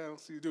 He's like, "Yeah, I don't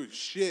see you doing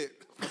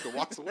shit." Fucking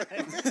walks away.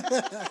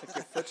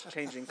 Your foot's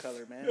changing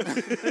color, man.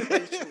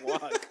 You should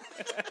walk.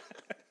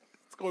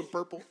 It's going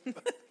purple.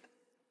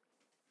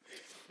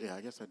 Yeah,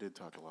 I guess I did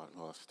talk a lot.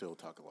 Well, I still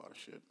talk a lot of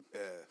shit.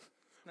 Yeah,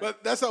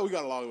 but that's how we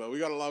got along though. We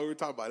got along. We were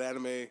talking about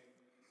anime,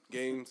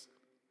 games,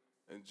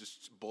 and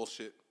just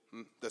bullshit.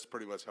 That's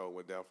pretty much how it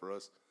went down for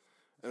us.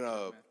 And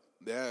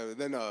yeah, and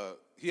then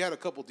he had a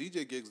couple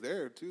DJ gigs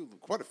there too.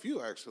 Quite a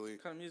few actually.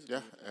 What kind of music?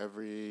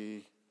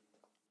 Yeah,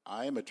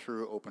 I am a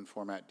true open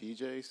format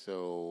DJ,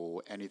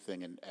 so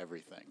anything and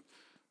everything.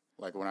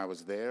 Like when I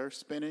was there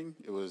spinning,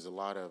 it was a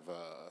lot of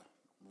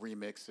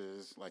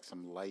remixes, like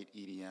some light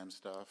EDM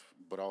stuff,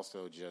 but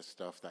also just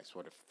stuff that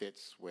sort of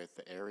fits with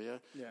the area.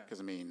 Yeah. Because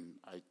I mean,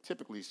 I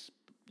typically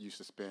used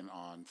to spin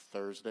on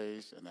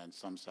Thursdays and then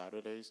some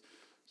Saturdays.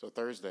 So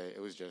Thursday, it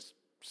was just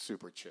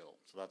super chill.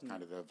 So that's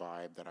kind of the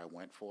vibe that I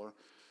went for.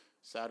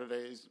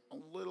 Saturdays, a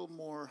little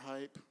more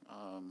hype.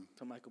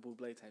 Some Michael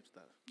Bublé type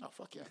stuff. Oh,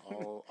 fuck yeah.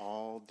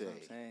 All day.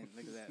 I'm saying,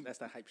 look at that. That's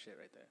the hype shit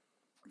right there.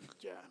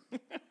 Yeah.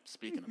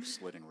 Speaking of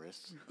slitting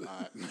wrists.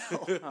 No.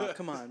 Oh,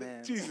 come on,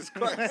 man. Jesus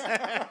Christ.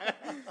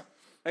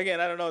 Again,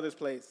 I don't know this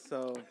place,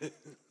 so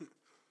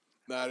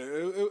Nah,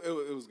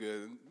 it was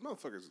good.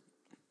 Motherfucker's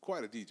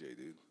quite a DJ,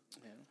 dude.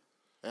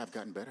 Yeah, I've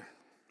gotten better.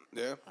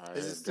 Yeah.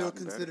 Is it still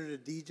considered a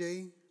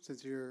DJ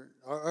since you're?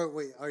 Or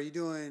wait, are you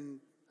doing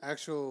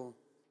actual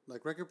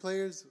like record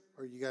players,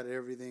 or you got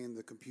everything in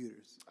the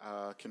computers?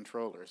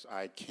 Controllers.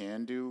 I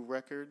can do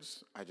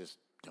records. I just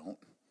don't.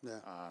 Yeah.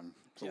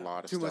 It's a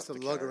lot of Too stuff much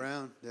to lug carry.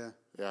 around. Yeah.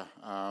 Yeah.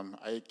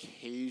 I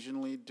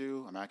occasionally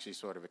do. I'm actually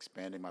sort of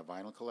expanding my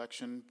vinyl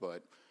collection,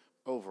 but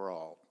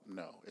overall,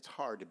 no. It's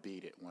hard to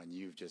beat it when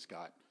you've just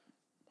got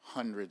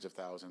hundreds of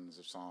thousands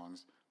of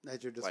songs.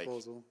 At your Like,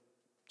 disposal.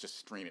 just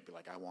stream it. Be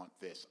like, I want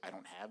this. I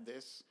don't have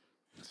this.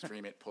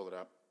 Stream it. Pull it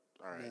up.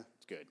 All right. Yeah.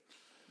 It's good.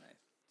 nice.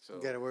 So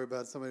You got to worry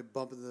about somebody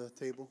bumping the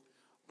table.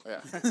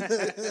 yeah.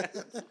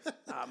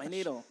 Ah, my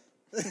needle.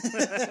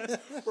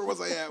 Where was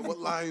I at? What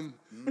line?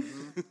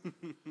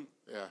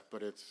 Yeah,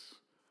 but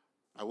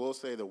I will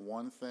say the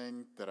one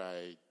thing that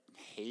I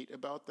hate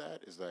about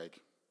that is like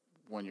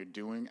when you're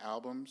doing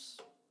albums,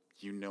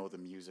 you know the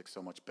music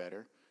so much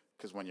better.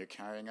 Because when you're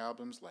carrying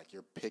albums, like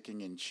you're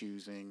picking and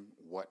choosing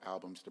what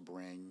albums to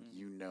bring,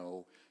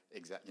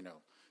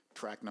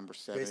 track number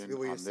 7 Basically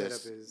what your on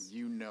this, setup is.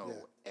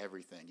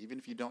 everything. Even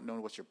if you don't know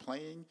what you're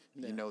playing,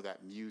 you know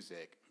that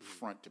music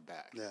front to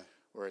back. Yeah.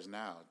 Whereas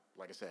now,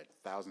 like I said,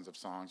 thousands of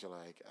songs, you're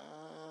like,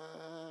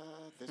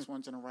 this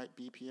one's in the right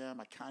BPM.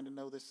 I kind of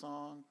know this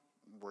song.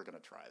 We're going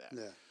to try that.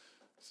 Yeah.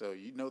 So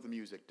you know the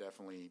music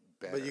definitely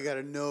better. But you got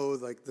to know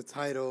like the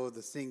title,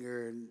 the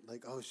singer, and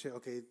like, oh shit,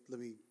 okay, let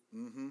me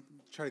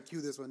try to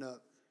cue this one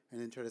up, and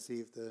then try to see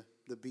if the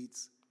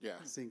beats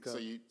sync up. So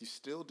you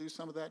still do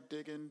some of that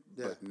digging,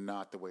 Yeah. but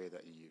not the way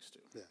that you used to.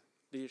 Yeah.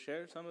 Do you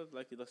share some of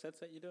like the sets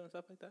that you do and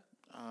stuff like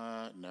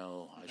that?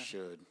 No, I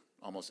should.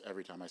 Almost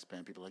every time I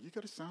spam, people are like, you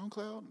got a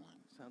SoundCloud? I'm like,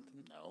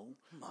 Something. no.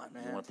 Come on,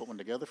 You man. want to put one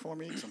together for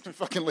me? Because I'm too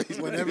fucking lazy.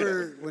 to do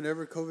that.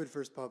 Whenever COVID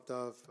first popped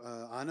off,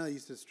 Anna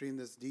used to stream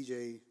this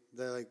DJ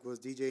that like was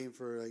DJing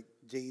for like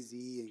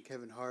Jay-Z and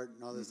Kevin Hart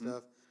and all this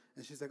stuff,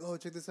 and she's like, "Oh,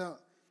 check this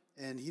out,"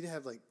 and he'd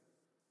have like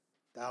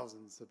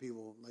thousands of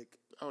people like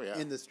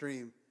in the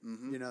stream.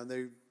 You know,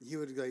 he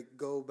would like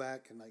go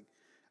back and like,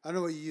 I don't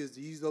know what you use.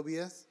 Do you use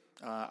OBS?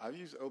 I've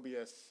used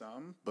OBS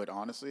some, but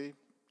honestly,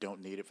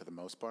 don't need it for the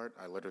most part.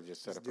 I literally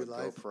just set up a do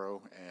live?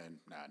 GoPro and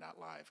not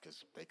live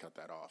because they cut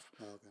that off.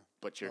 Oh, okay.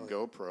 But your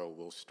GoPro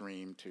will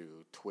stream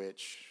to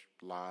Twitch,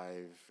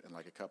 Live, and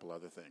like a couple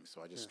other things.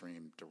 So I just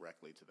stream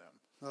directly to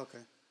them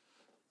Okay.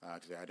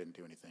 because I didn't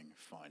do anything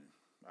fun,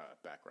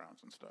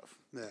 backgrounds and stuff.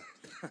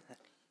 Yeah.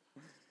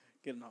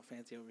 Getting all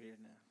fancy over here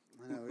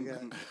now. I know we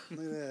got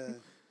look at that.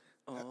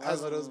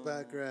 Has, Alvaro's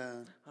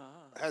background.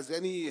 has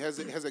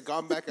it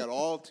gone back at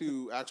all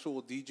to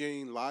actual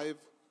DJing live?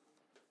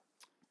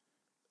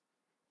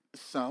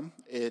 Some.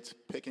 It's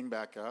picking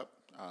back up.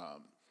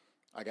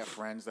 I got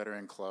friends that are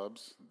in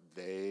clubs.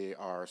 They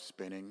are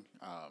spinning,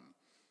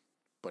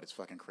 but it's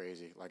fucking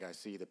crazy. Like, I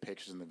see the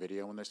pictures in the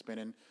video when they're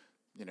spinning.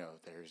 You know,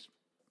 there's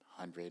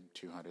 100,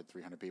 200,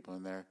 300 people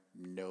in there.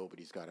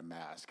 Nobody's got a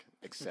mask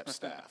except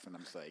staff. And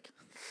I'm just like,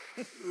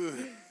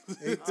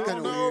 It's I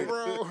kind don't of know, weird.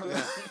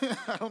 bro.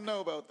 I don't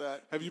know about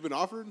that. Have you been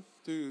offered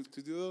to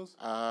do those?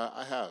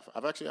 I have.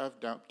 I've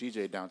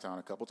DJed downtown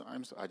a couple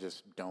times. I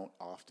just don't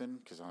often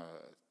because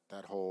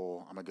that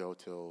whole I'm going to go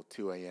till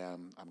 2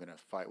 a.m. I'm going to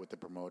fight with the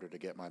promoter to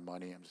get my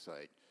money. I'm just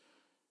like,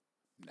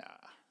 nah.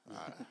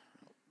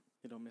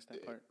 You don't miss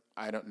that part.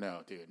 I don't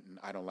know, dude.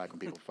 I don't like when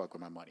people fuck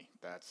with my money.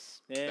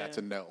 That's Yeah.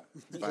 a no.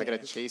 If I got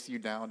to chase you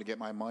down to get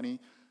my money,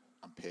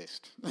 I'm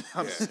pissed.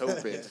 I'm so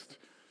pissed.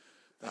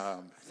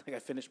 It's like I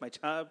finished my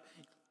job.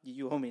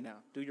 You owe me now.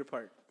 Do your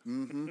part. Like,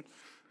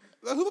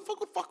 who the fuck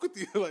would fuck with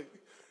you? Like,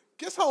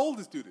 guess how old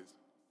this dude is?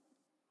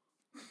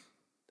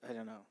 I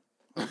don't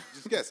know.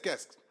 Just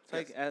guess.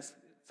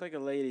 It's like a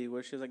lady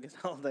where she's like, "Guess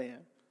how old I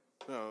am."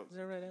 No. Is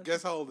that right answer?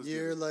 Guess how old is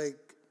You're Gibby?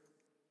 like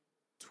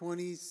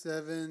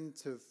 27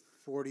 to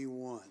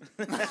 41.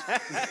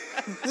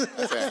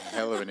 That's a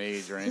hell of an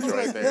age range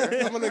right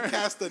there. I'm gonna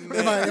cast a Am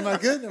net. I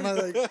good? Am I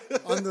like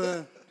on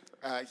the?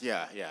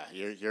 Yeah,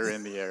 you're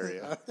in the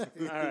area. All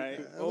right.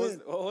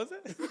 What was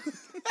it?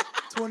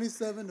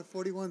 27 to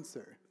 41,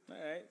 sir. All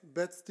right.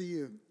 Bets to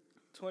you.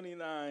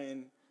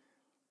 29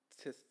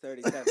 to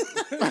 37.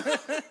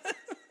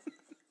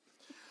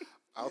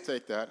 I'll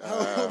take that.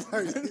 How old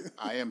are you?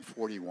 I am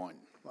 41.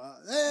 Wow.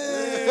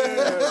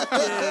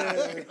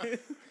 Hey!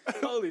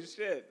 Holy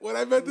shit. When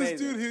I met this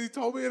Amazing. dude, he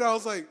told me, and I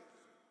was like,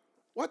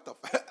 "What the?"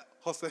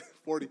 I'll say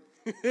 40.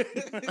 All right,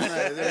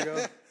 there you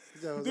go.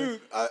 That was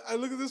Dude, I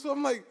look at this one,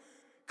 I'm like,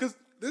 because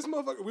this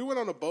motherfucker, we went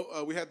on a boat.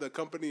 We had the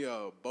company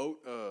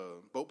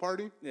boat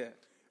party. Yeah.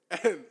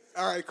 And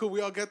all right, cool.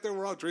 We all get there.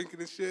 We're all drinking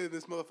and shit. And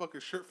this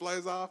motherfucker's shirt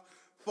flies off.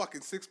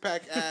 Fucking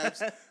 6-pack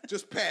abs,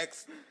 just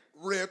packs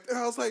ripped. And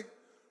I was like,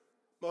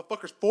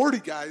 motherfucker's 40,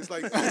 guys.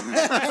 Like,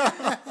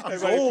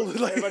 he's old.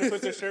 Like, Everybody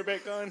puts their shirt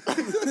back on. he's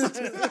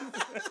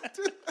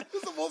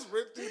the most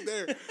ripped dude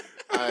there.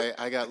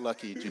 I got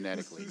lucky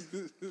genetically.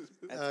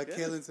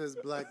 Kalen says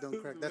black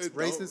don't crack. That's It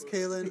don't. racist,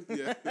 Kalen.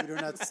 Yeah. You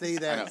do not say I know,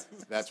 that.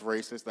 that's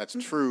racist. That's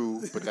true,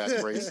 but that's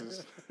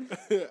racist.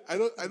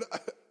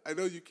 I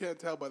know you can't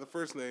tell by the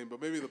first name, but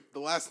maybe the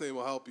last name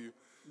will help you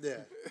Yeah.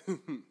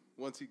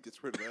 once he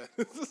gets rid of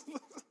that.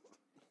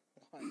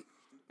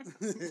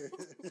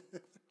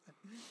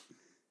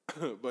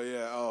 But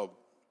yeah,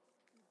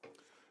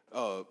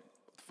 what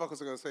the fuck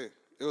was I gonna say?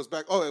 It was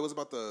back. Oh, it was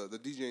about the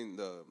DJing,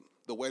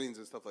 the weddings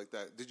and stuff like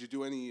that. Did you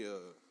do any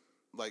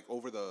like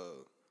over the?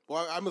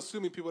 Well, I'm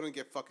assuming people didn't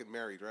get fucking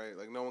married, right?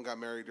 Like no one got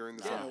married during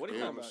the Yeah, what are you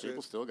talking Dude, about?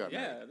 people still got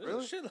Yeah, married.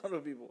 there's a shitload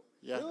of people.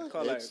 Yeah, They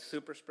call like it's-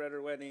 super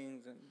spreader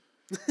weddings and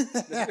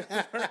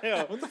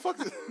What the fuck?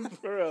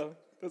 for real.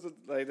 There's a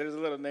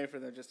little name for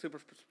them, just super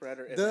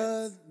spreader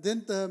events.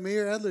 Didn't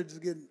Mayor Adler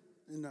just got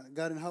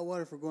in hot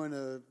water for going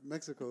to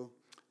Mexico?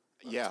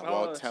 Yeah, Oh,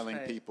 while that's telling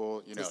right.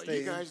 people, you know, stay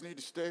you in. guys need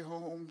to stay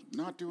home,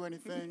 not do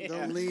anything.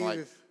 Don't leave. Like,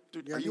 if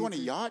dude, y'all are you on a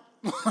need to. yacht?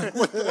 What?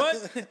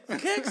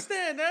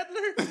 Kickstand,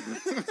 Adler.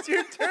 It's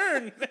your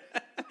turn.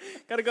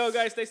 Gotta go,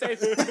 guys. Stay safe.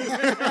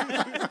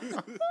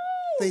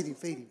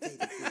 Fading.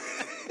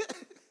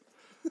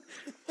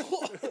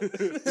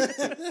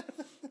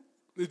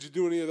 Did you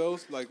do any of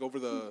those like over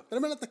the?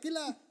 Tráeme la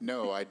tequila.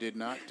 No, I did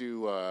not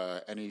do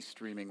any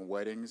streaming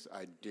weddings.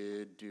 I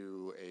did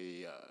do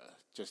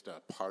just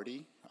a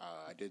party.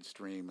 I did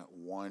stream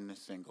one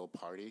single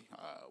party,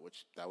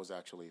 which that was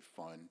actually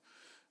fun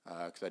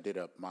because I did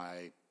up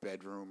my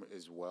bedroom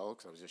as well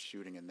because I was just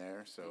shooting in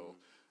there. So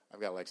I've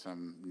got like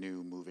some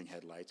new moving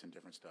headlights and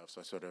different stuff.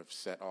 So I sort of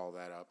set all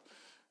that up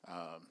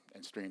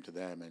and streamed to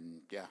them, and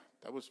yeah,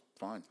 that was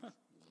fun.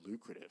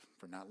 Lucrative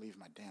for not leaving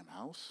my damn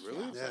house. Really?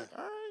 Yeah, I was Yeah. like,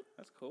 all right.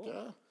 That's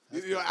cool. Yeah.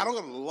 You know, I don't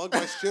gotta lug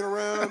my shit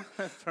around.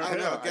 I don't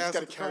Yeah, have I gas just got to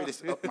in the carry car.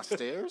 this up my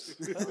stairs.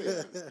 Hell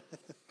yeah.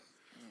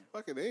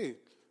 Fucking A.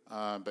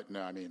 But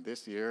no, I mean,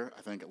 this year,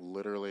 I think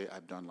literally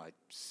I've done like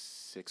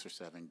 6 or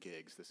 7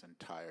 gigs this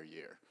entire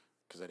year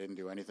because I didn't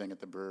do anything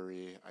at the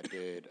brewery. I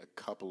did a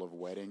couple of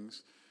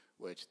weddings,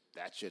 which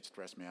that shit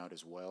stressed me out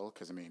as well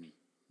because, I mean,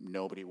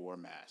 nobody wore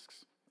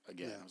masks.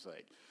 Again, I was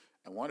like,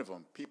 and one of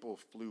them, people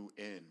flew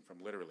in from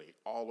literally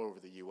all over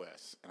the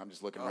U.S. And I'm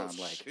just looking around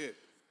like, Shit.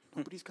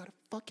 nobody's got a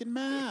fucking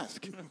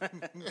mask.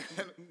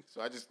 So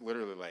I just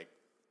literally like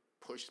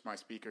pushed my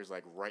speakers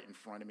like right in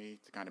front of me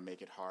to kind of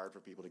make it hard for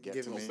people to get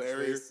Give to him me.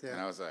 barrier. space, And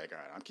yeah. I was like, all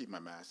right, I'm keeping my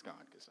mask on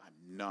because I'm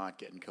not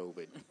getting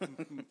COVID.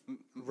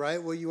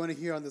 Right what you want to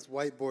hear on this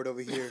whiteboard over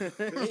here.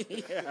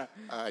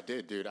 I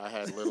did, dude. I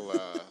had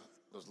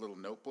those little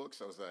notebooks.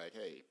 I was like,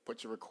 hey,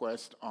 put your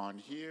request on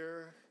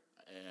here.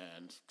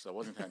 And because I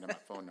wasn't handing my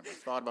phone number. I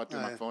thought about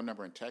doing my phone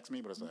number and text me,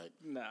 but I was like,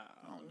 Nah. I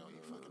don't know you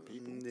fucking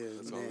people. Yeah,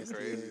 That's all nasty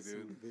crazy, ass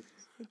dude.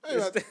 bitches.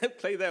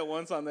 Play that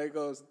one song that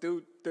goes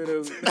do do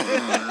do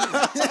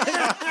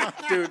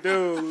do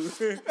do.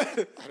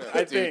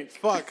 I think.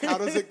 Fuck. How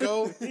does it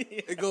go?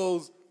 It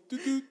goes do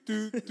do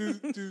do do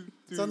do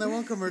It's on that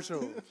one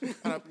commercial.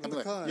 I'm the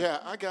like, car. yeah,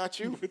 I got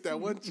you. with that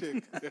one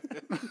chick.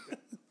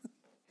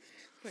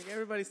 Like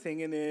everybody's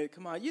singing it.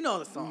 Come on, you know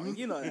the song.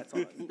 You know that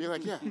song. Be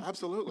like, yeah,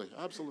 absolutely,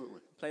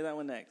 absolutely. Play that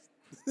one next.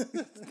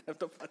 Step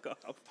the fuck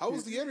off. How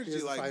was the energy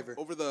Here's a like fiver.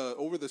 over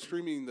the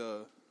streaming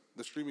the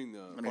streaming?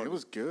 I mean, it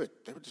was good.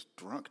 They were just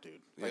drunk, dude.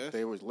 Like Yeah?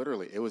 they was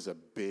literally, it was a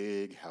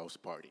big house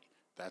party.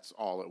 That's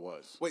all it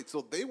was. Wait,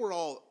 so they were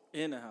all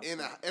In a house.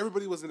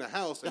 everybody was in a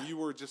house and you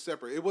were just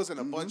separate. It wasn't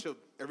a bunch of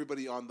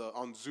everybody on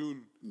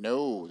Zoom.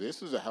 No,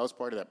 this was a house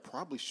party that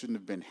probably shouldn't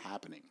have been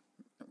happening.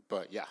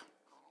 But yeah,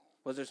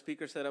 Was their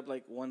speaker set up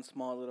like one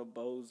small little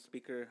Bose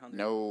speaker? On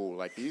no,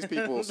 like these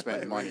people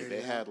spent money.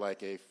 They had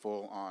like a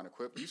full on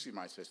equipment. You see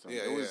my system.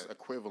 Yeah, it was yeah.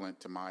 equivalent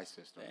to my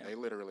system. Damn. They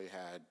literally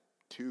had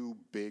 2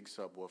 big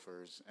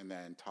subwoofers and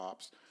then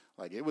tops.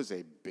 Like it was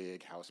a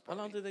big house How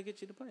party. long did they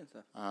get you to play and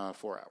stuff?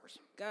 4 hours.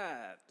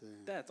 God,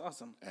 that's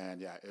awesome.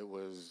 And yeah, it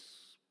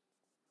was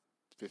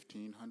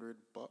 $1,500.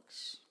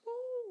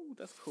 Ooh,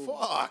 that's cool.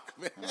 Fuck,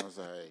 man. And I was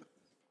like,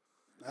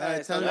 All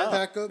right, so time to now-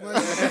 pack up my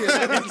shit.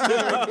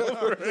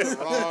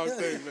 Wrong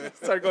thing, man.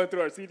 Start going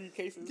through our CD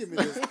cases. Give me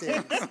this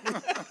thing.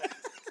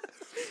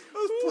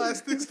 Those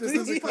plastics, This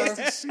is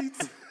plastic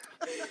sheets.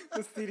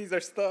 The CDs are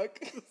stuck.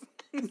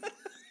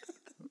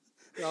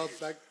 All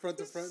back front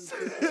to front.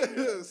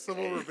 Some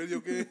over video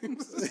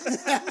games.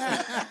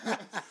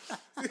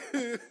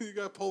 You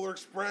got Polar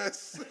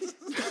Express.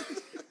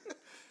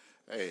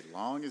 Hey,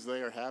 long as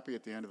they are happy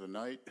at the end of the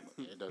night,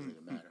 it doesn't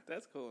even matter.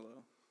 That's cool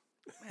though.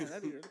 Man,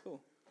 that'd be really cool.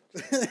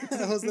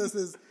 Jose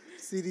says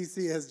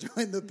CDC has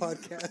joined the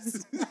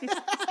podcast.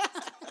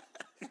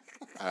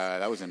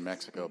 That was in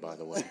Mexico, by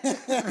the way.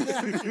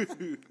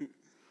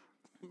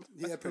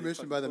 He had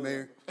permission by the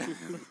mayor.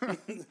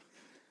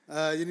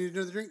 You need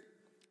another drink?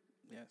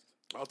 Yes.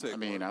 I'll take I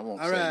mean, one. I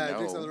won't All say right, no.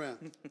 drinks all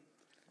around.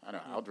 I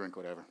don't know. I'll drink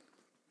whatever.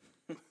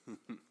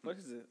 What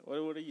is it?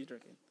 What are you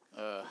drinking?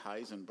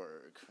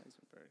 Heisenberg.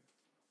 Heisenberg.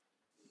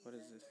 What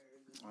is this?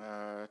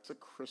 It's a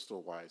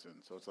crystal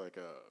Weizen, so it's like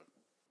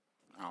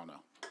I don't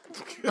know.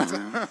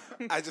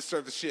 I just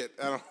served the shit.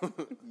 I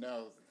don't.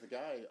 No, the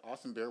guy,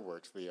 Austin Beer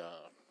Works,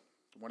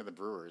 one of the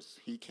brewers,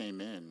 he came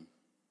in,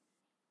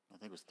 I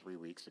think it was 3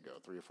 or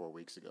 4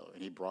 weeks ago,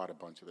 and he brought a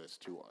bunch of this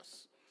to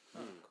us.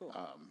 Oh, cool.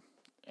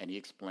 And he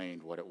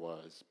explained what it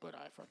was, but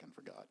I fucking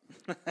forgot.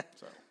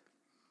 So,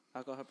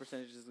 Alcohol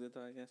percentage is good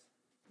though, I guess.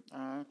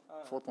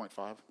 4.5,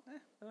 All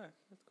right,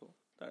 that's cool.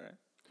 All right.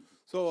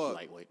 So,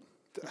 lightweight.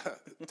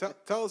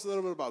 tell us a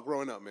little bit about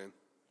growing up, man.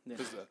 Yeah.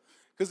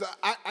 Because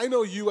I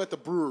know you at the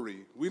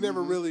brewery. We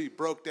never really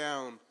broke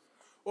down.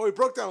 Well, we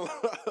broke down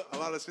a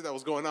lot of shit that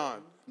was going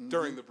on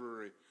during the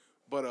brewery.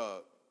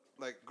 But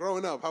like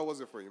growing up, how was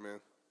it for you, man?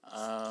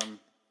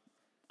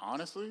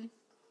 Honestly,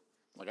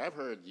 like I've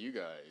heard you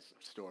guys'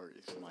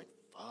 stories. I'm like,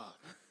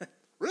 fuck.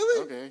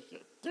 Really? Okay,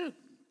 dude,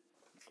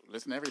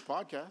 listen to every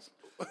podcast.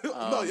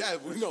 No, yeah,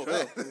 we know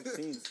that.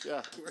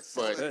 Yeah,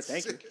 But but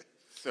Thank you.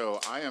 so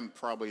I am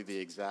probably the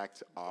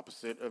exact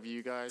opposite of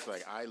you guys.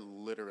 Like I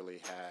literally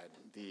had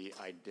the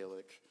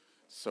idyllic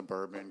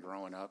suburban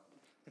growing up.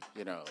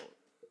 You know,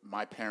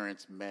 my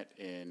parents met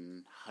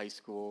in high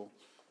school,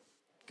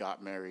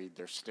 got married.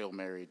 They're still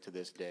married to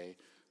this day.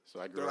 So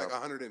I grew They're like up.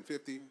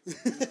 150.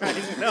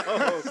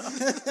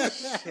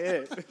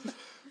 Shit.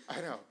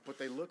 I know, but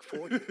they look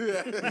 40.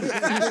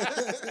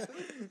 It's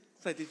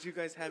like, did you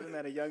guys have him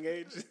at a young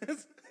age?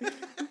 It's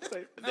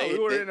like, no, They- we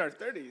were they- in our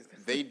 30s.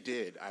 They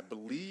did. I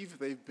believe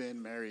they've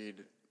been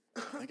married, I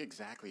think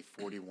exactly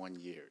 41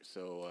 years.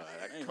 So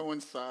that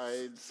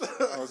coincides.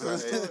 I was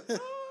like,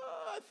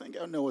 I think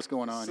I know what's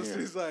going on So here.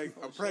 she's like,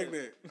 I'm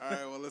pregnant. All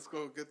right, well, let's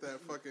go get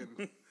that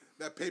fucking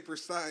that paper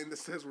signed that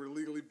says we're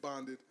legally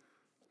bonded.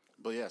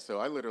 But yeah, so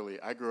I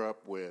grew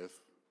up with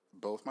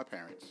both my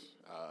parents,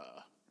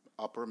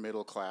 upper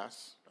middle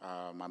class.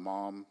 My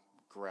mom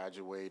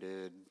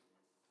graduated.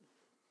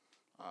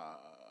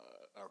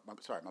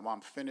 My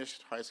mom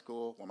finished high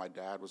school while my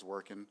dad was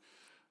working,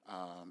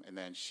 and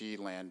then she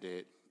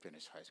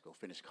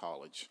finished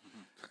college,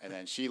 and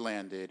then she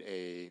landed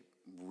a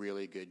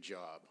really good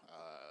job. I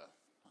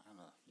don't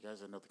know, you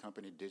guys know the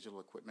company Digital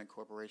Equipment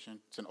Corporation?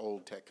 It's an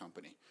old tech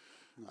company.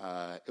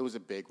 It was a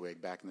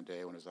bigwig back in the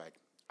day when it was like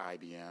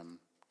IBM,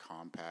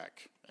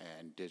 Compaq,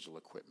 and Digital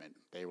Equipment.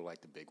 They were like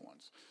the big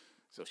ones.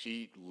 So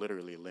she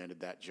literally landed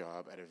that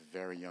job at a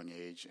very young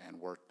age and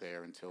worked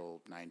there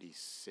until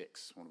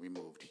 96 when we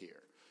moved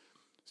here.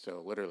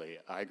 So literally,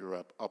 I grew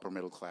up upper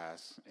middle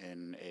class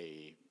in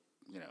a,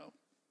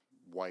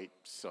 white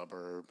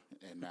suburb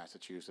in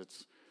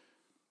Massachusetts.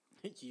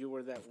 You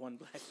were that one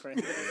black friend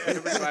that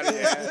everybody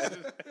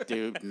had.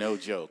 Dude, no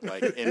joke.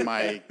 Like in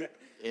my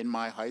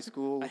high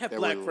school, I have there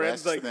black were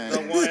friends less like than,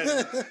 the one.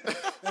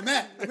 Hey,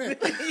 Matt, come here.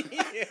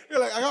 You're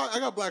like, I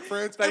got black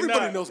friends. Like,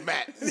 Everybody nah. knows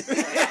Matt. It's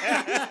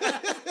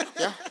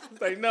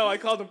like, no, I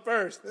called him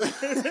first.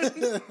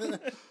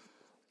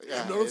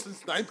 Yeah, Known him it's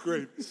since 9th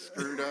grade.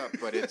 screwed up,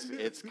 but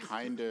it's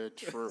kind of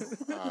true.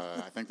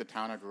 I think the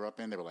town I grew up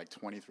in, there were like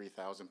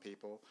 23,000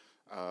 people.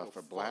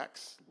 For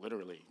blacks,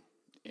 literally,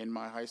 in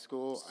my high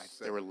school,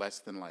 there were less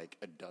than like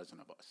a dozen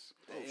of us.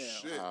 Oh,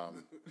 shit.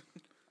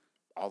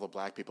 All the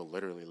black people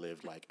literally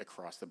lived like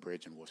across the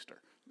bridge in Worcester.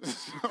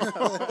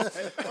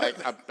 Like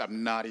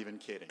I'm not even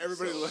kidding.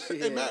 Everybody So- like,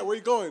 hey, Matt, where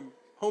you going?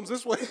 Home's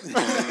this way.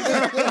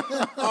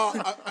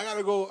 I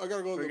gotta go. I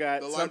gotta go to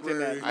Forgot the something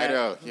library. that- I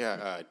know.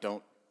 Yeah.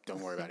 Don't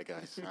worry about it,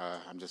 guys.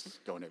 I'm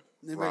just going to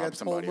Anybody rob got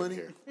somebody toll over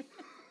money?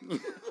 here.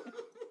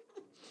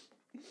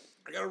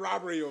 I got a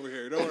robbery over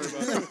here. Don't worry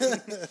about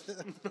it.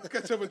 I'll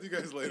catch up with you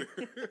guys later.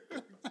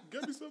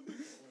 Get me something.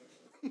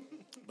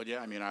 But yeah,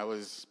 I mean, I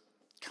was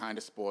kind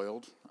of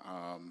spoiled.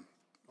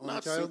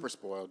 Not child? super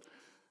spoiled.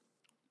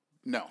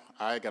 No,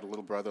 I got a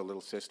little brother, a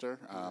little sister,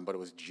 but it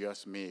was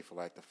just me for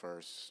like the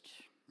first,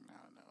 I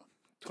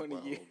don't know,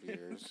 20 12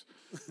 years.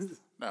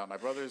 No, my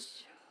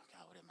brother's,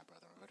 God, what is my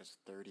brother? My brother's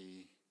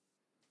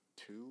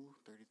 32,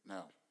 30,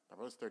 no, my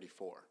brother's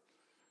 34.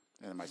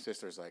 And then my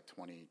sister's like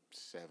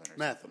 27 or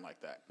Math. something like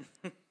that.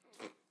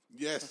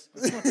 Yes.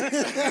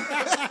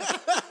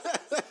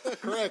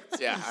 Correct.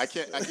 Yeah, I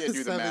can't do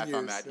the 7 math on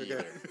years, that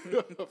okay.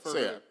 either. So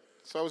yeah,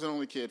 So I was an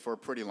only kid for a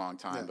pretty long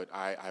time, Yeah. but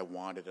I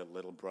wanted a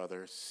little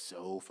brother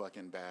so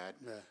fucking bad.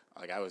 Yeah.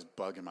 Like I was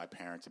bugging my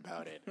parents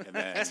about it, and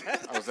then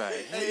I was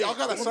like, Hey, y'all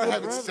gotta start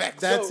having sex.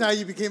 That's how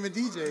you became a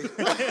DJ.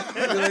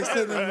 You're like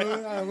sitting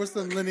there, we're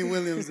some Lenny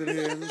Williams in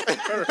here.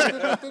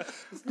 I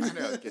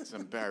know, get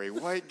some Barry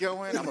White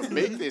going. I'm gonna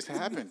make this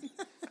happen.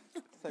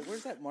 It's like,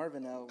 where's that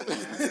Marvin album?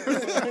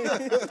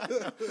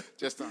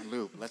 Just on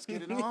loop. Let's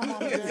get it on,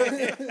 Mom and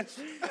Dad.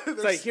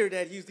 It's like, here,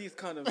 Dad, use these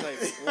condoms. Like,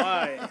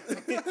 why?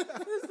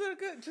 They're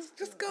good.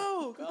 Just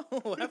go,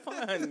 have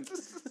fun.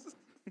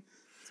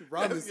 Ramen You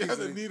have the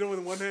seasoning. needle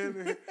in one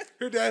hand.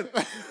 Here, Dad.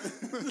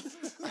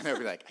 And I'd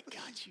be like, I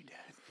got you,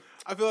 Dad.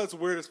 I feel that's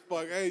weird as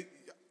fuck. Hey,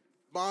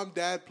 Mom,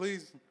 Dad,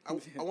 please. I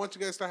want you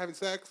guys to start having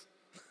sex.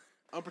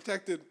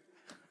 Unprotected.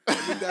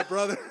 I need that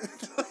brother.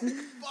 Fuck,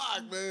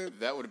 man.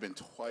 That would have been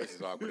twice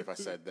as awkward if I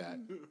said that.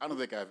 I don't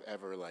think I've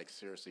ever like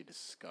seriously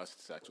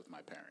discussed sex with my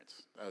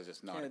parents. That was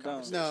just not Yeah, a don't.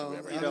 conversation No, we I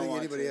ever don't had. don't think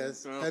want anybody to.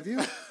 has. No. Have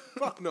you?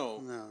 Fuck no.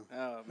 No. Oh,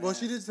 man. Well,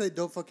 she did say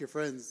don't fuck your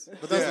friends,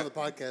 but that was Yeah. on the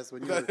podcast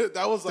when you were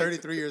That was like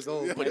 33 years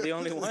old. Am I the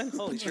only one?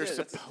 Holy But you're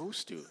shit.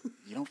 supposed to.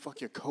 You don't fuck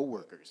your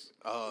coworkers.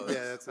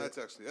 Yeah, that's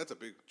actually a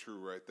big true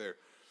right there.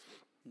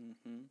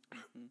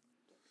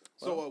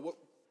 So what?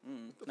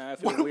 Now I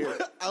feel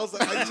weird. I was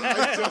like,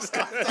 I just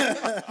got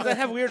I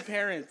have weird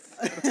parents.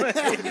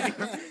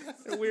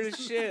 They're weird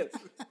as shit.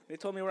 They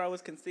told me where I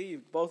was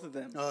conceived, both of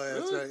them. Oh, yeah,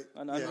 that's right.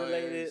 On Yeah.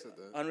 unrelated, you said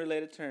that.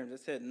 unrelated terms. They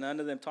said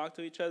none of them talked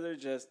to each other.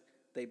 Just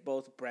they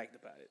both bragged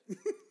about it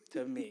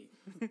to me.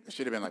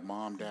 Should have been like,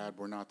 Mom, Dad,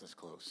 we're not this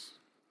close.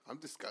 I'm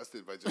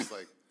disgusted by just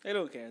like They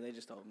don't care. They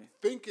just told me.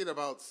 thinking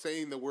about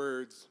saying the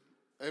words.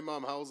 Hey,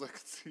 Mom, how was I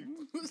conceived?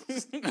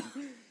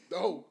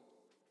 No.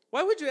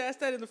 Why would you ask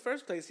that in the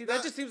first place? See,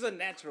 that just seems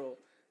unnatural.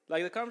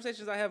 Like the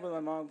conversations I have with my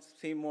mom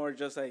seem more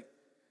just like.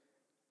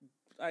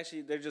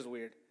 Actually, they're just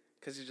weird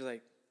because you're just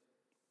like,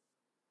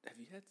 have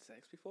you had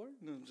sex before?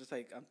 No, I'm just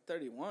like, I'm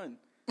 31.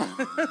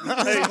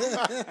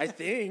 I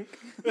think.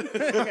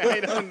 I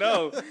don't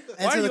know. Why are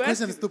Answer the you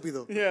question, asking?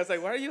 stupido. Yeah, it's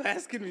like, why are you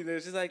asking me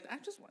this? She's like, I'm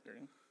just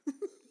wondering.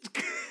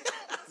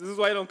 This is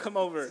why I don't come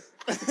over.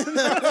 The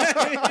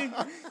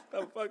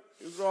fuck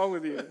is wrong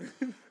with you?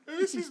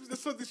 Maybe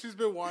that's something she's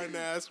been wanting to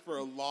ask for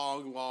a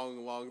long,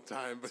 long, long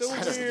time, but So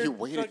she's weird You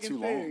waited fucking too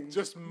long. thing.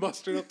 just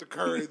mustered up the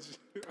courage.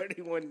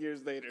 31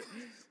 years later.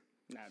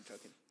 Nah, I'm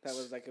joking. That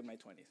was like in my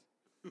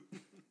 20s.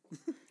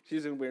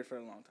 She's been weird for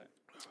a long time.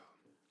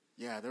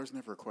 Yeah, there was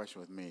never a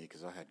question with me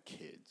because I had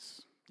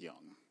kids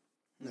young.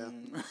 Yeah.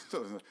 So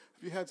it was like,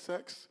 have you had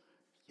sex?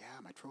 Yeah,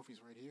 my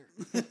trophy's right here.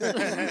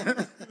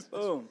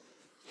 Boom.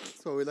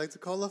 That's what we like to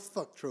call a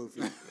fuck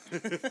trophy.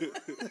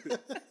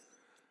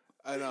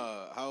 And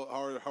how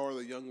are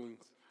the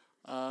younglings?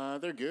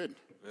 They're good.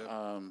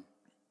 Yeah.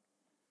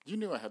 You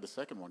knew I had the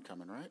second one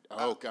coming, right?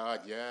 Oh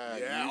God, yeah.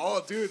 Yeah. you-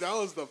 Oh, dude, that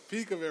was the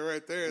peak of it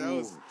right there. That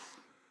was,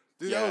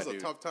 dude, Yeah, that was a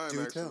dude. tough time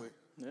Do actually. tell.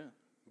 Yeah.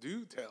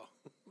 Do tell.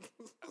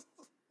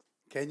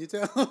 Can you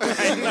tell?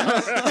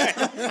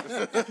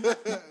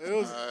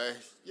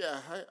 yeah,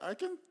 I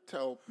can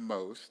tell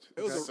most.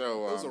 It was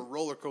so it was a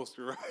roller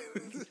coaster ride.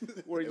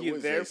 Were it you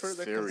was there a for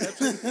the serious-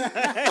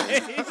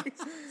 conception?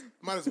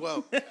 Might as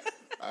well.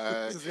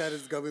 Just got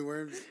his gummy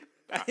worms.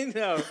 I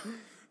know.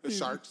 The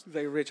sharks. He's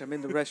like, Rich, I'm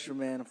in the restroom,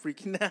 man. I'm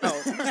freaking out.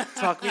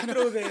 Talk me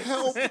through this.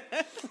 Help!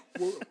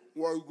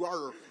 Where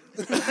water?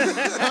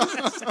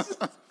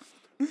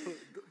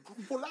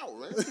 Pull out,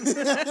 man.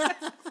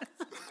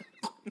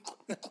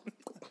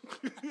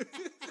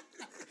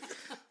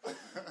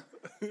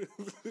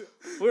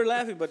 We're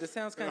laughing, but this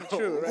sounds kind of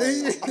true,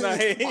 right?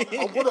 Like,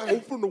 I'm gonna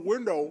open the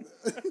window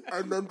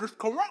and then just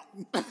come out.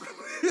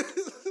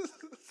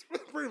 That's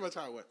pretty much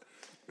how it went.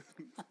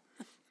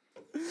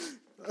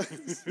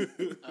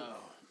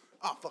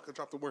 Oh, fuck! I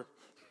dropped the word.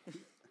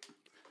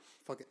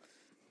 Fuck it.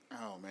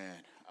 Oh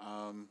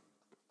man.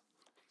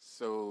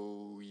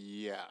 So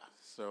yeah.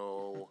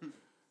 So I'm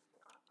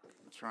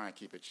trying to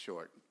keep it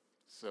short.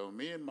 So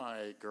me and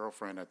my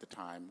girlfriend at the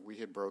time, we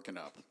had broken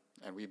up,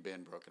 and we'd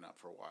been broken up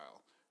for a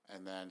while.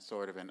 And then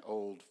sort of an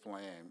old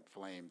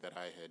flame that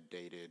I had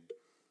dated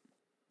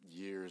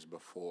years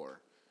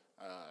before,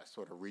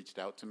 sort of reached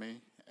out to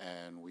me,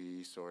 and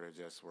we sort of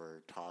just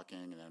were talking,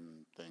 and then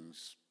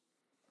things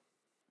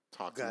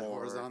talked Got more.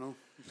 horizontal.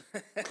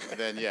 And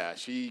then yeah,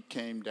 she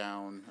came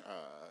down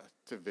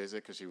to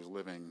visit because she was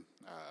living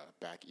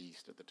back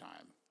east at the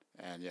time,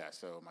 and yeah,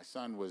 so my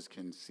son was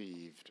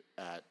conceived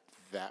at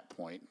that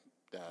point.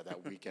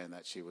 That weekend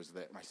that she was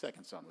there, my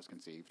second son was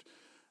conceived.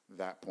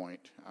 That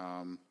point,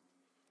 and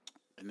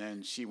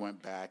then she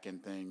went back,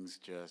 and things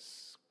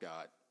just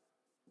got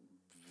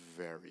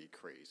very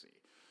crazy.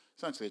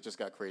 Essentially, it just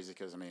got crazy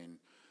because I mean,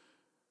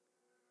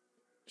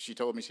 she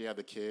told me she had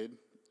the kid,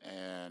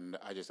 and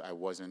I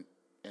wasn't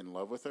in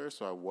love with her,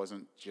 so I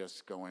wasn't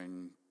just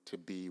going to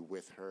be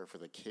with her for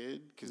the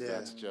kid because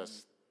Yeah.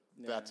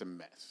 that's a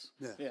mess.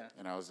 Yeah. yeah.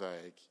 And I was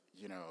like,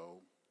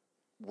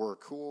 we're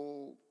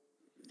cool.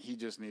 He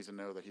just needs to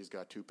know that he's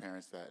got two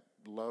parents that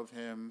love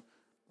him,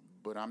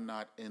 but I'm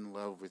not in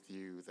love with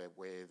you the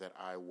way that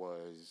I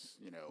was,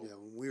 when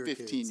we were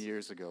 15 kids.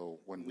 years ago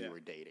when we were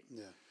dating.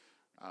 Yeah.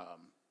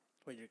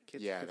 Wait, your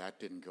kids? Yeah, that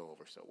didn't go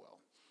over so well.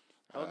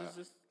 How old is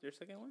this? Your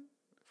second one?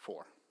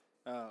 4.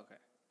 Oh, okay.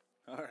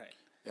 All right.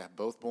 Yeah,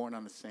 both born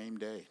on the same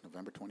day,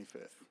 November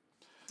 25th.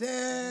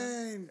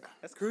 Dang.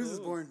 That's Cruz is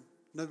cool. born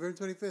November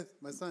 25th.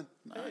 My son.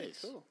 Nice.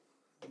 Cool.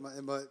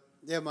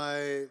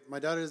 My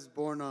daughter's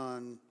born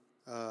on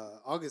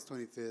August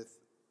 25th.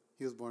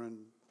 He was born on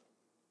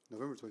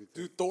November 25th.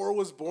 Dude, Thor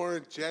was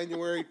born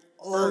January 1st.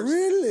 Oh,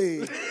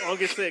 really?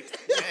 August 6th.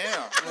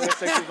 Yeah. August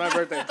 6th is my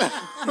birthday.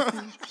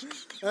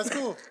 That's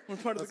cool. We're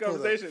part of the That's cool,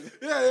 though. conversation.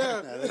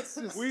 Yeah. That's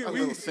just, We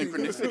little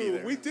synchronicity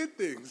there. We did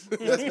things.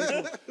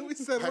 We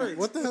said words.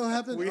 what the hell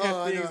happened? We Oh, had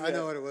I know, things I know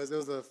that- what it was. It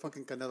was a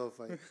fucking Canelo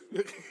fight.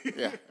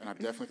 Yeah, and I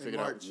definitely figured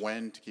out March.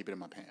 when to keep it in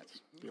my pants.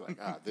 Be like,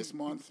 this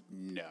month?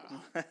 No.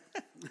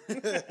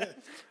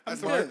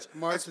 That's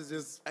March is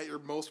just at your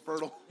most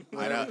fertile.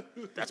 I know.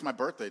 That's my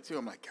birthday, too.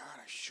 I'm like, God,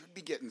 I should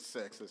be getting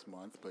sex this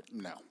month, but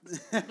no.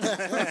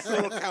 It's a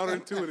little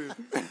counterintuitive.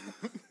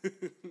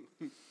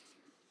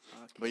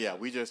 But yeah,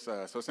 we just,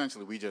 so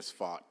essentially we just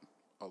fought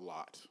a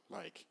lot.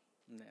 Like,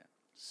 Yeah.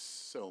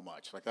 so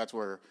much. Like, that's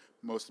where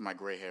most of my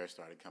gray hair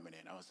started coming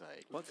in. I was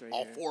like, What gray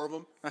All hair? 4 of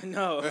them. I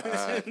know.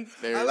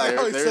 I like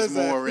how he there's says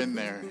that. more in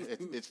there.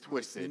 It's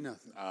twisted.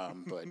 Nothing.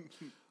 But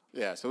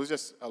yeah, so it was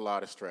just a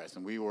lot of stress,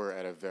 and we were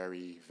at a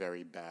very,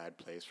 very bad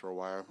place for a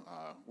while.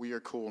 We are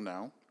cool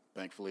now.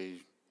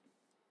 Thankfully,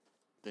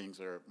 things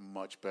are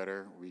much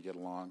better. We get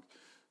along,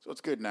 so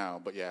it's good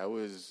now. But yeah, it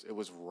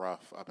was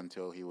rough up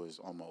until he was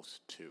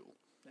almost 2.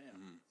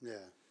 Damn. yeah.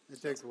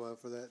 It takes a while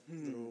for that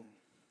little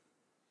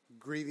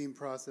grieving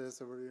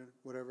process or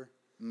whatever.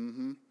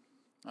 Mm-hmm.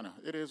 I know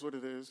it is what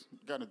it is.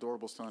 Got an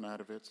adorable son out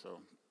of it, so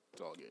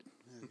it's all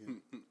good.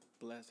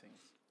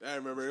 Blessings. I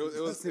remember it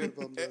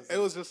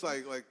was just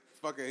like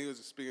fucking. He was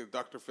just speaking to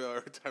Dr. Phil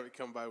every time we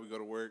come by. We go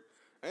to work.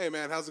 Hey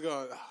man, how's it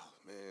going? Oh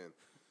man,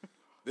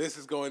 this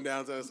is going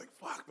down. So I was like,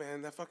 fuck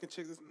man, that fucking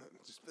chick. Just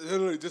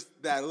literally just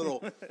that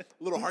little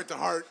heart to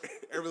heart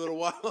every little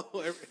while.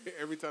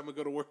 Every time I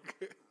go to work.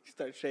 You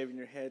start shaving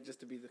your head just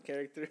to be the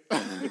character.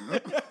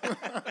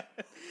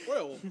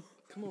 Well,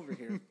 Come over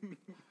here.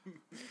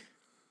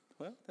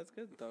 Well, that's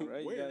good though,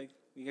 right? Weird.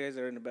 You guys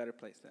are in a better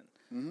place then.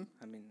 Mm-hmm.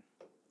 I mean,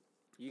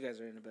 you guys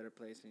are in a better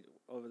place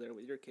over there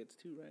with your kids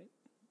too, right?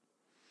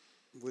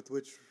 With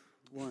which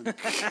one?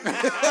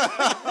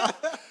 That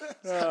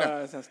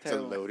sounds It's a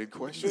terrible. loaded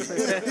question.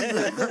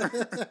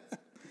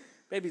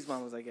 Baby's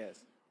mamas, I guess.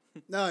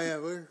 No, yeah,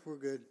 we're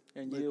good.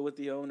 And you with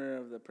the owner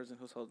of the person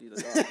who sold you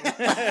the dog.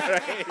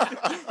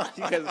 Right?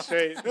 You guys are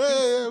straight.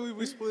 yeah,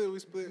 we split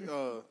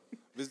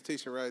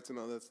visitation rights and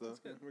all that stuff.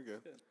 We're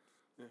good.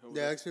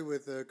 Yeah, actually,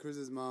 with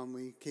Cruz's mom,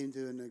 we came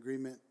to an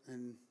agreement,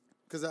 and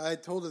because I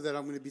told her that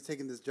I'm going to be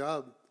taking this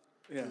job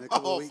Yeah. in a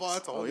couple Oh, of weeks. fuck,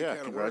 that's a whole Oh new yeah,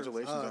 can of worms.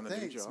 congratulations on the new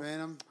Thanks, job.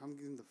 man. I'm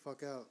getting the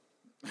fuck out.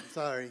 I'm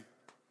sorry.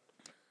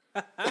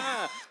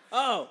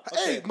 Oh,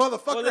 okay. Hey,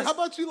 motherfucker! Well, this- how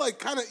about you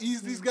kind of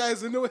ease these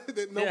guys into it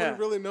that nobody Yeah.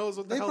 really knows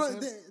what the They hell's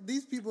probably, happening?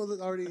 these people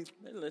that already.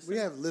 They listen. We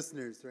have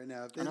listeners right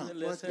now. If they know. watch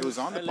Listen. It was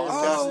on the I listen.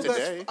 podcast Oh,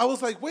 today. I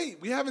was like, wait,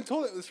 we haven't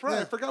told it. That's right. I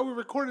Yeah. forgot we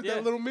recorded Yeah.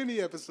 that little mini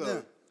episode.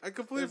 Yeah. I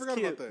completely That's forgot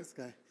cute. about that. this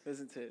guy.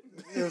 Listen to it.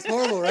 It was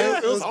horrible,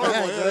 right? It was horrible,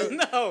 bad, yeah.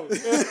 right? No.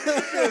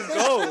 It was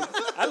gold.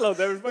 I love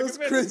every It fucking was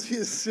minute. cringy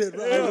as shit,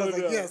 bro. I Hell was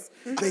like, no. yes,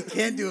 they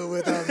can't do it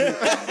without me.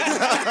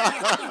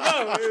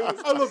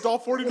 I loved all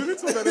 40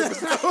 minutes of that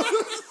episode.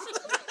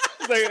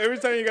 It's like every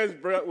time you guys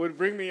would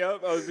bring me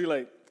up, I would be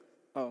like,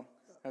 oh,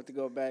 I have to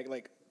go back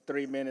like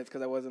 3 minutes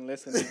because I wasn't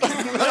listening.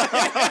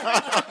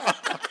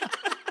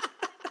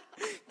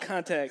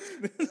 Contact.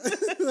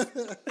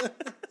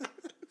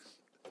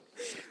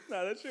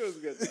 Nah, that shit was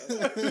good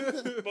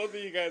though. Both of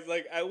you guys,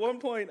 like, at one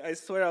point, I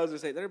swear I was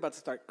just like, they're about to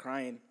start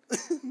crying.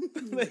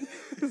 Like,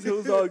 it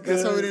was all good.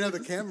 That's why we didn't have the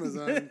cameras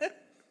on.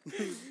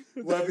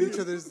 Wiping each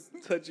other's.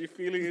 Touchy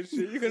feeling and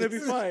shit. You're gonna be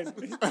fine.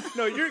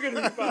 No, you're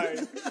gonna be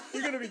fine.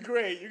 You're gonna be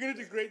great. You're gonna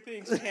do great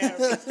things,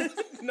 Cam.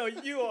 No,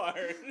 you are.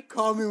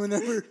 Call me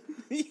whenever.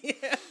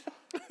 Yeah.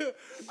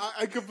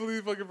 I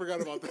completely fucking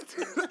forgot about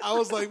that. I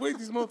was like, wait,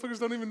 these motherfuckers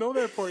don't even know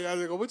that for you. I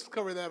was like, oh, we'll just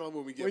cover that on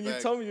when we get When back.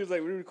 you told me, you was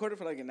like, we recorded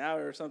for like an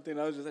hour or something.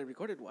 I was just like,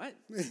 recorded what?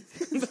 I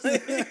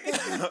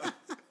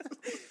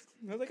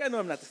was like, I know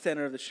I'm not the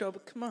center of the show,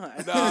 but come on.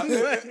 Nah,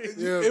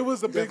 Yeah, it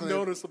was a big definitely.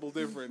 noticeable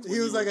difference. He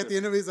was like at the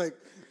end of it, he's like,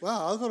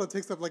 wow, I was going to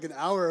take up like an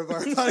hour of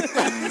our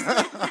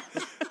podcast.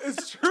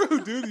 It's true,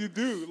 dude. You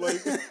do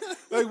like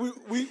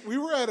we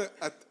were at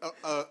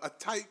a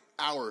tight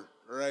hour,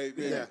 right?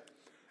 Yeah.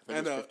 I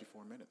think it was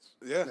 54 minutes.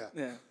 yeah.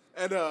 Yeah.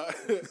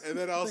 And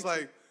then I was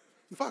like,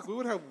 fuck, we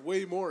would have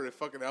way more if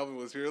fucking Alvin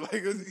was here.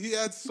 Like he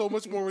adds so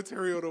much more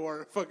material to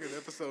our fucking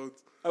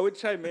episodes. I would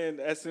chime in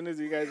as soon as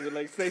you guys would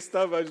like say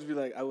stuff. I'd just be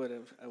like, I would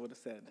have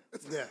said.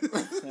 Yeah.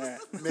 All right.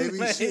 Maybe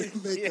you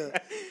should make, Yeah.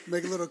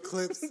 make little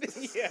clips.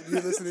 Yeah. You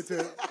listening to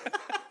it.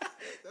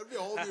 That'd be a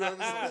whole new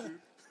episode,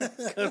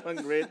 dude. Good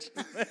one, Rich.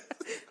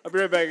 I'll be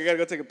right back. I gotta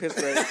go take a piss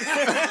break.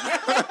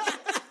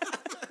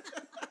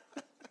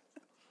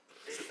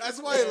 That's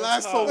That's why it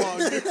lasts so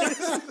long.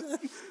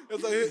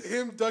 It's like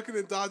him ducking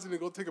and dodging and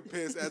go take a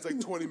piss adds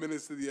like 20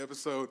 minutes to the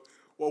episode.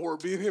 While we're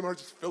being him are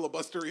just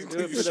filibustering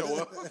until you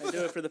show up. I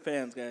do it for the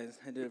fans, guys.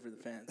 I do it for the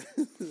fans.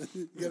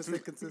 You gotta stay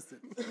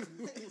consistent.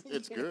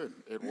 It's good.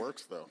 It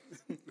works though.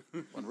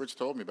 When Rich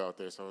told me about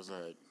this, I was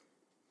like,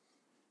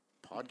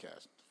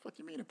 podcast? Fuck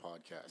you mean a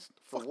podcast?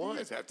 For Fuck what? you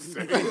guys have to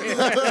say?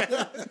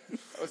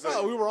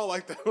 We were all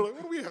like that. We're like,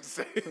 what do we have to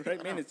say?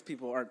 Right? Maintenance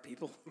people aren't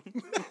people.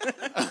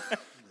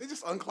 They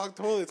just unclog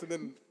toilets and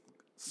then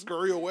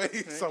scurry away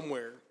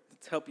somewhere.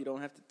 Let's help you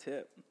don't have to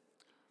tip.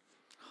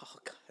 Oh,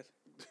 God.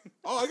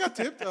 Oh, I got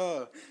tipped.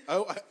 I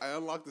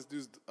unlocked this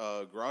dude's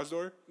garage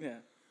door. Yeah.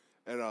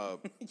 And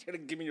You gotta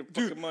give me your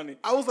fucking money.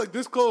 I was like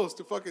this close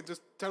to fucking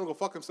just tell him to go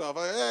fuck himself.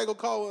 I go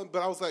call him,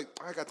 but I was like,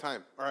 I got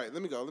time. All right,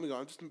 let me go. I'm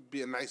just gonna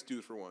be a nice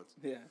dude for once.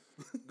 Yeah.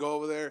 Go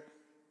over there,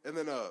 and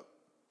then I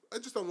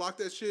just unlocked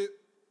that shit.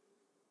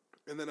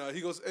 And then he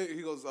goes,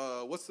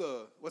 what's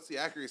the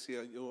accuracy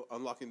on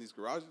unlocking these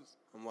garages?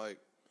 I'm like,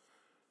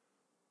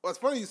 well, it's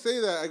funny you say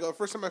that. I go,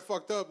 first time I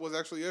fucked up was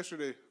actually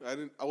yesterday.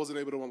 I wasn't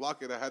able to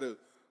unlock it. I had to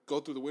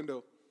go through the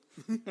window.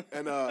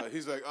 And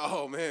he's like,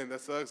 oh man, that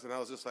sucks. And I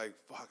was just like,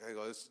 fuck. I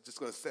go, it's just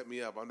gonna set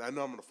me up. I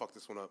know I'm gonna fuck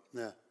this one up.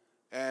 Yeah.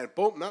 And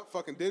boom, not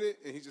fucking did it.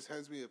 And he just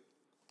hands me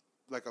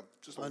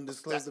just a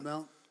Undisclosed stack.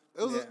 amount.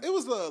 It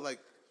was like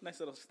Nice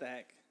little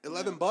stack.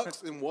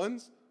 $11 in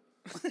ones.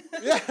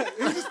 Yeah, it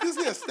was just this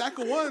a stack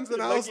of ones,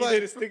 and I was You like,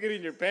 did to stick it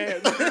in your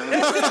pants.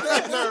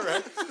 no,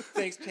 right?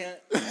 Thanks, Chant.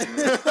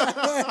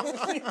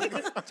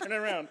 Turn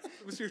around.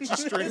 It was your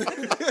G-string.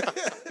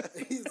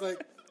 He's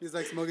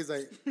like Smokey's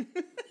like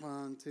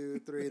 1, 2,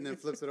 3, and then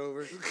flips it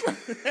over.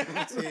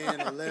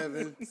 10,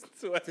 11,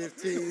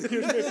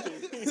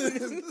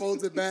 15.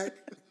 Folds it back.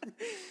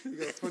 You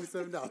got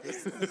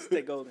 $27.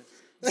 Stay golden.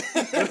 But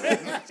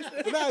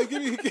nah, he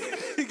gave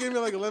me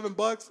like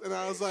 $11, and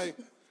I was like,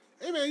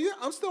 hey man,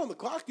 I'm still on the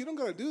clock. You don't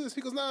gotta do this.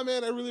 He goes, nah,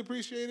 man, I really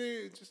appreciate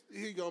it. Just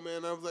here you go, man.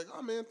 And I was like,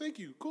 oh man, thank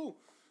you, cool.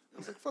 I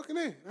was like, fucking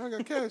hey, I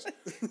got cash.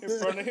 In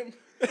front of him.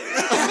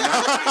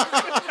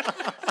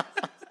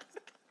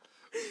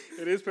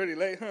 It is pretty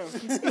late, huh?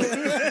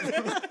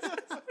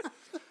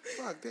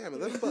 Fuck, damn,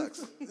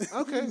 $11.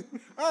 Okay,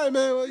 all right,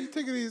 man. Well, you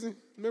take it easy.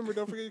 Remember,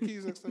 don't forget your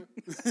keys next time.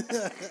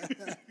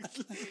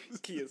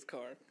 Kia's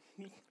car.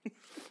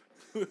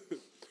 But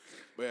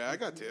yeah, I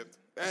got tipped.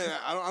 And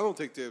I don't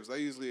take tips. I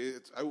usually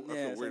I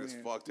feel weird as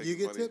same here. fuck Do taking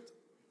you get money. tipped?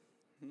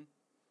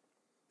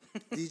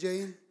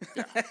 DJing?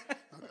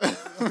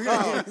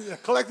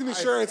 Collecting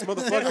insurance,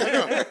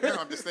 motherfucker. No,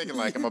 I'm just thinking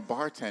like I'm a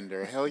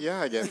bartender. Hell yeah,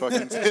 I get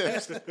fucking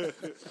tips.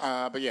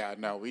 But yeah,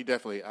 no, I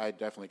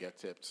definitely get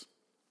tips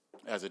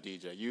as a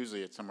DJ.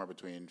 Usually it's somewhere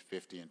between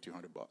 $50 and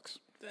 $200.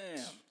 Damn.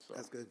 So.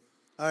 That's good.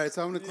 All right,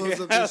 so I'm going to close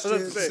up I this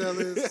was shit,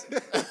 gonna fellas.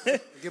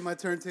 Get my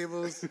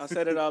turntables. I'll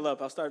set it all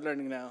up. I'll start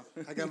learning now.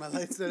 I got my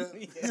lights set up.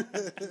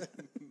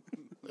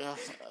 Yeah,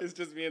 It's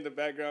just me in the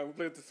background.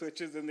 We put the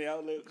switches in the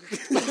outlet.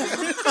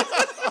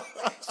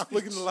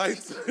 Flicking the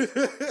lights.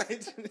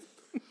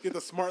 Get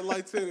the smart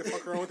lights in and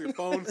fuck around with your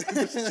phone.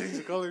 Just change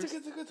the colors.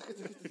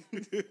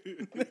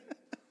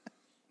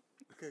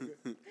 Okay,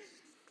 good.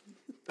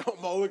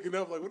 I'm all looking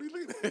up like, what are you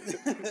looking at?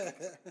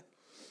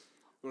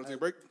 You want to take a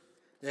break?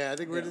 Yeah, I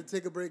think we're going to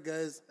take a break,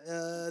 guys.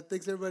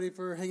 Thanks, everybody,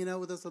 for hanging out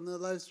with us on the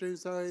live stream.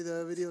 Sorry,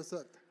 the video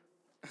sucked.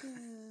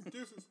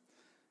 Deuces.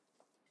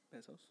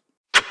 Pesos.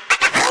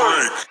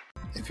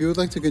 If you would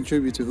like to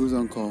contribute to Who's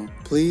on Call,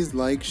 please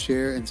like,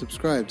 share, and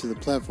subscribe to the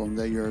platform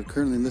that you are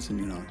currently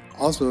listening on.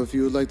 Also, if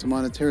you would like to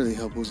monetarily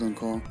help Who's on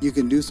Call, you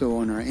can do so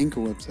on our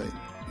Anchor website.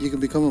 You can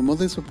become a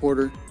monthly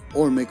supporter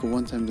or make a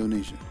one-time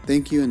donation.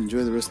 Thank you and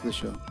enjoy the rest of the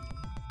show.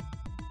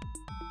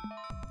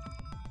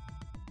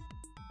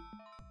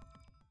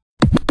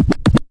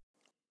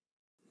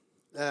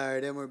 All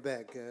right, and we're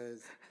back,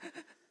 guys.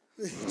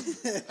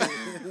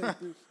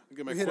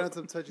 Get my We hit on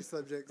some touchy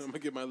subjects. I'm going to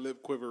get my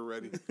lip quiver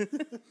ready.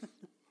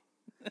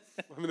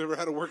 I've never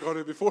had to work on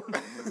it before.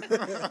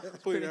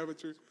 Playing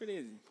amateurs. Pretty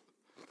easy.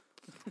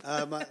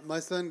 My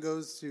son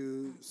goes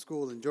to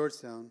school in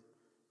Georgetown.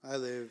 I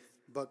live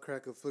butt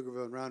crack of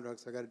Pflugerville and Round Rock,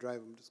 so I got to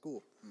drive him to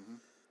school. Mm-hmm.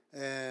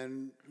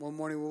 And one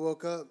morning we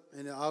woke up,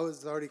 and I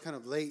was already kind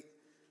of late.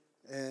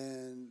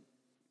 And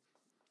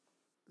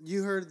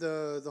you heard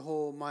the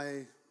whole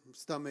my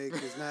stomach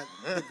is not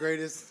the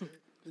greatest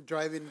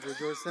driving to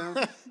Georgetown.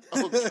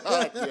 Oh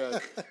God, yeah,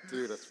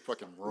 dude, that's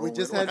fucking wrong. We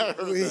just had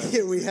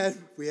we had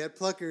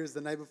Pluckers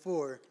the night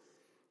before,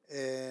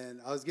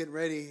 and I was getting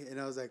ready, and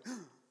I was like,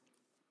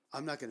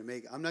 I'm not gonna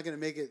make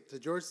it to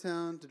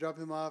Georgetown to drop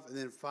him off, and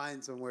then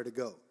find somewhere to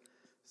go.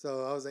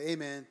 So I was like, hey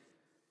man,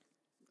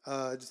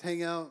 just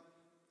hang out.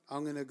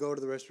 I'm gonna go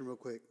to the restroom real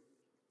quick.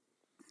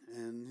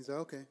 And he's like,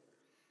 okay.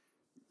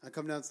 I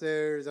come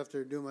downstairs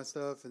after doing my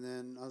stuff, and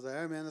then I was like,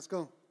 all right man, let's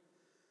go.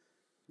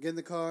 Get in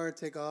the car,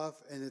 take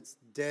off, and it's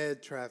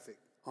dead traffic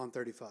on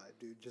 35,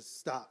 dude. Just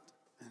stopped.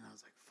 And I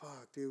was like,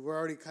 fuck, dude, we're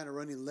already kind of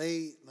running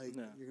late. Like,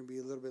 Yeah. You're going to be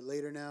a little bit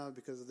later now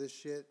because of this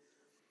shit.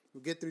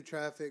 We get through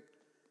traffic,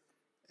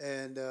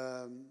 and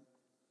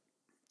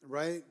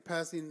right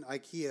passing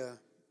IKEA,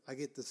 I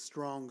get the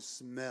strong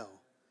smell,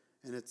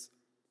 and it's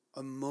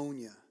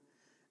ammonia.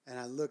 And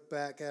I look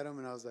back at him,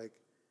 and I was like,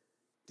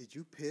 did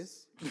you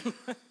piss?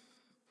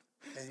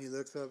 And he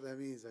looks up at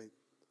me, he's like,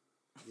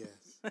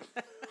 yes.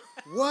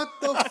 What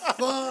the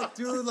fuck,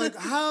 dude? Like,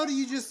 how do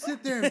you just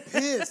sit there and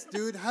piss,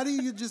 dude? How do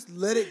you just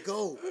let it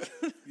go?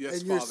 Yes,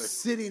 and you're Father.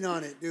 sitting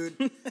on it,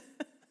 dude.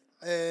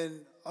 And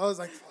I was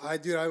like,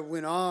 I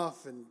went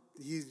off, and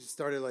he just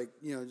started, like,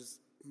 you know, just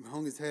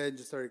hung his head,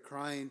 just started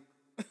crying.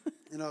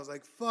 And I was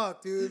like,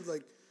 fuck, dude.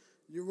 Like,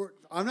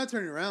 I'm not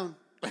turning around.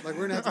 Like, we're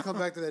going to have to come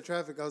back to that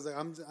traffic. I was like,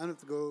 I have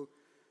to go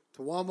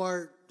to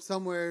Walmart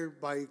somewhere,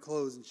 buy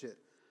clothes and shit.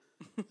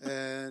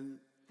 And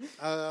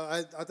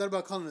I thought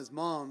about calling his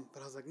mom,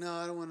 but I was like, no,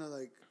 I don't want to,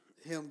 like,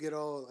 him get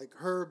all, like,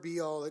 her be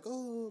all, like,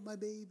 oh, my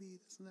baby,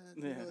 this and that.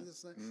 You know,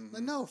 this and that.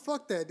 Like, no,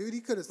 fuck that, dude.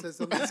 He could have said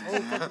something this whole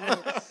fucking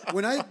way.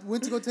 When I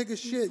went to go take a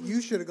shit,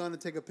 you should have gone to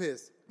take a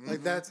piss.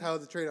 Like, that's how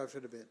the trade-off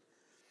should have been.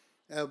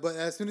 But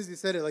as soon as he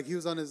said it, like, he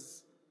was on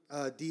his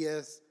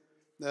DS.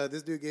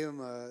 This dude gave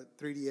him a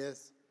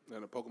 3DS.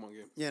 And a Pokemon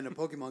game. Yeah, in a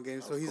Pokemon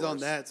game. So he's on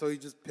that. So he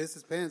just pissed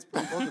his pants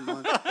playing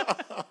Pokemon.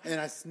 And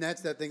I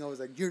snatched that thing. I was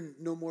like, you're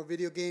no more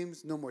video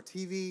games, no more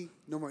TV,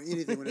 no more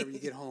anything whenever you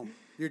get home.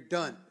 You're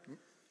done.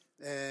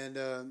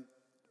 And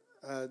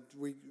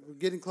we're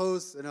getting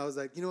close. And I was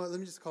like, you know what? Let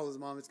me just call his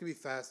mom. It's going to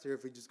be faster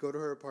if we just go to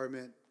her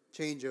apartment,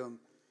 change him,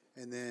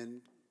 and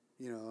then,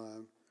 you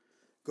know,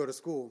 go to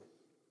school.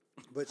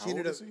 But she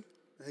ended up.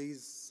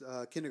 He's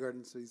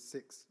kindergarten, so he's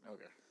 6.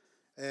 Okay.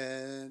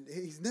 And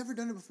he's never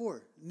done it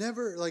before.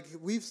 Never, like,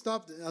 we've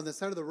stopped on the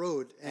side of the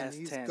road, and Ass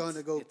he's tense. going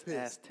to go It's piss.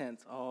 ass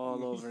tense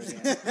all over again.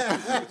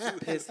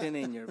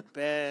 Pissing in your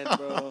bed,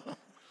 bro.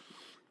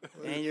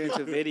 And you're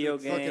into video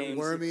games. Fucking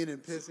worming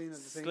and pissing at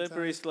the same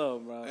Slippery time.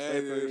 slope, bro.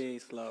 Hey, Slippery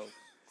slope.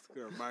 It's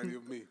going to remind you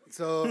of me.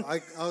 So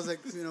I was like,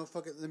 you know,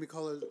 fuck it, let me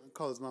call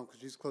his mom because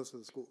she's close to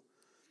the school.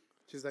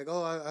 She's like,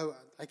 oh,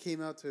 I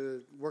came out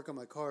to work on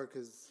my car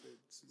because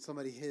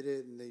somebody hit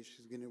it and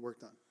she's getting it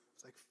worked on.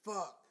 It's like,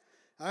 fuck.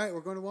 All right,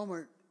 we're going to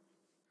Walmart.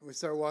 And we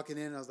started walking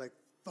in, and I was like,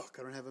 fuck,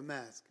 I don't have a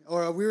mask.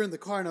 Or we were in the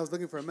car, and I was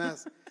looking for a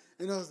mask.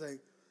 And I was like,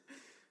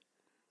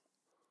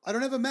 I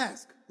don't have a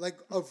mask. Like,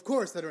 of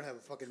course I don't have a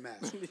fucking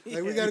mask.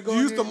 Like, we got to go You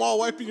in used here. them all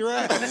wiping your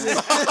ass.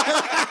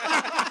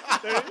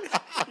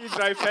 You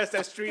drive past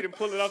that street and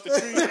pull it off the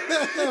tree.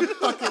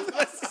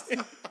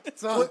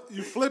 So,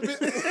 You flip it.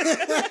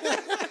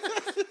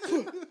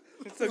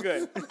 It's so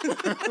good.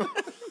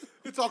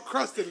 It's all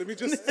crusted. Let me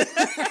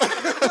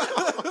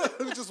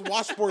just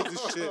washboard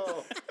this shit.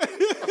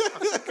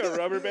 A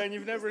rubber band.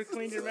 You've never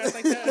cleaned your mask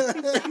like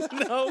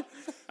that? No?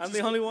 I'm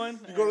the only one?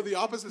 You go to the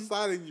opposite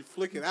side and you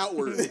flick it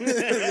outward.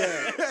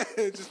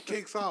 It just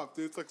cakes off,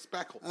 dude. It's like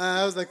spackle.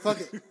 I was like,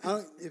 fuck it.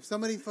 If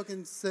somebody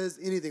fucking says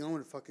anything, I'm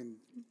going to fucking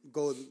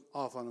go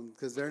off on them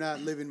because they're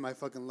not living my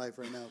fucking life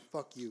right now.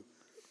 Fuck you.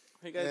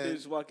 All you gotta do is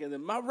just walk in there.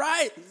 My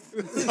right!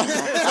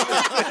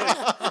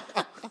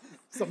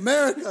 It's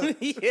America.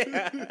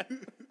 Yeah.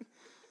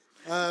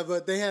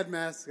 But they had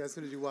masks as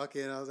soon as you walk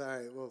in. I was like, all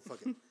right, well,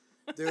 fuck it.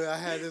 Dude, I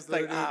had this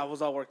little Like, I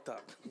was all worked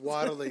up.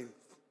 waddling.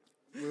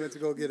 We went to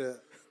go get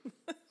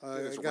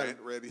It's got rant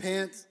ready.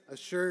 pants, a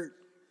shirt,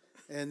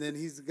 and then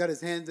he's got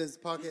his hands in his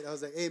pocket. I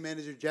was like, hey, man,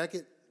 is your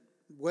jacket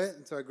wet?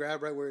 And so I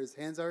grabbed right where his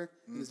hands are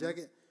in his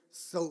jacket.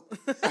 Soap.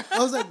 I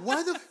was like,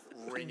 why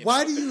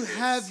do you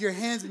have your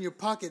hands in your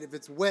pocket if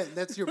it's wet?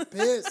 That's your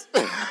piss.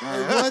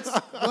 Like,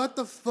 what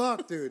the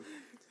fuck, dude?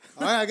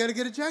 All right, I got to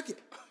get a jacket.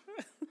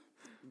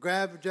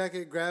 Grab a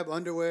jacket, grab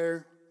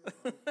underwear.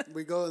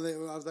 We go,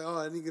 and I was like, oh,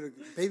 I need to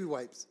get baby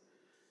wipes.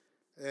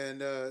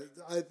 And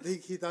I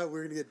think he thought we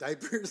were going to get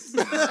diapers.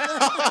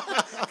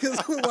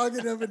 Because we're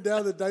walking up and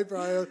down the diaper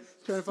aisle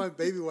trying to find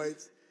baby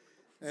wipes.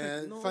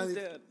 And No, finally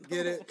Dad,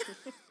 get it.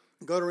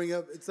 Go to ring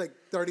up. It's like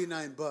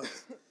 $39.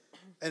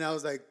 And I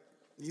was like,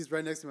 he's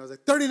right next to me. I was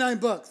like, $39.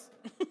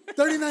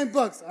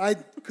 $39 I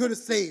could have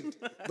saved.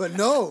 But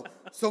no,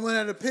 someone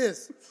had to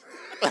piss.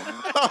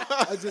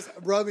 I just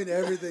rubbing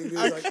everything, dude.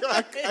 Like,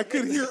 I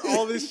could hear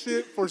all this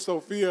shit for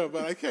Sophia,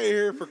 but I can't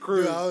hear it for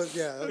Cruz. dude,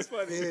 I was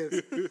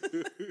pissed.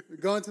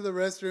 Going to the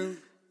restroom,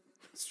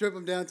 strip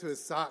him down to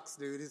his socks,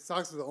 dude. His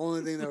socks were the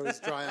only thing that was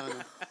dry on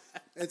him.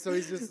 And so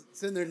he's just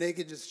sitting there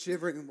naked, just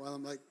shivering while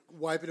I'm like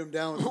wiping him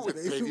down with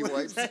his baby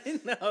wipes. I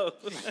know.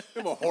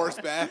 I'm a horse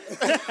bath.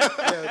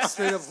 Yeah,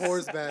 straight up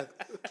horse bath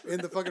in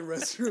the fucking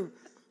restroom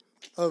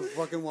of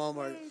fucking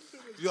Walmart.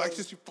 You like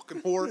this, you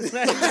fucking whore?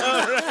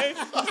 Right?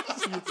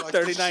 Like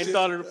this shit.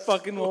 $39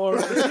 fucking war.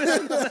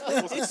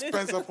 Most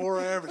expensive whore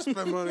I ever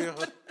spent money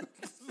on.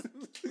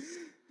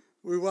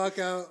 We walk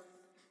out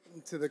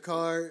to the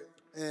car,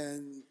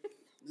 and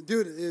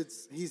dude,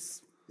 he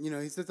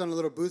sits on a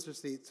little booster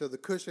seat, so the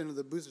cushion of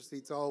the booster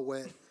seat's all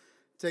wet.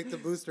 Take the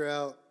booster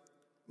out,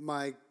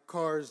 my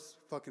car's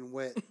fucking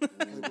wet.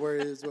 Like where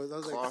it is, I was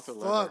Cloth or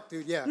like, leather? fuck,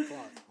 dude, yeah,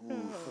 cloth.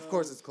 Of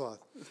course it's cloth.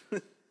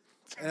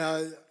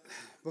 And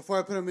before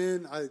I put him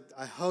in,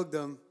 I hugged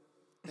him,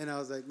 and I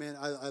was like, man,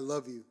 I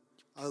love you.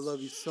 I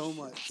love you so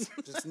much.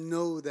 Just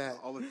know that.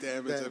 All the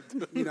damage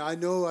I've done. I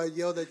know I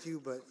yelled at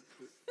you, but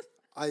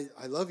I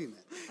love you,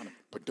 man.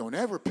 But don't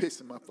ever piss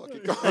in my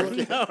fucking car.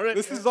 No, right?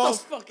 This is all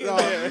fucking no,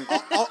 there.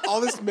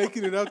 all this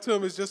making it up to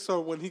him is just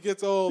so when he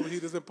gets old, he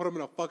doesn't put him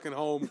in a fucking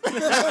home.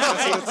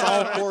 That's what it's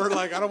all for.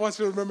 Like, I don't want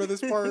you to remember this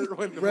part.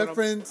 When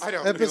Reference I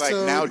don't episode. be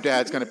like, now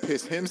Dad's going to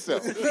piss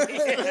himself.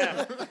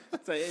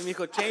 It's like, hey,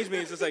 Miko, change me.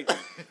 It's just like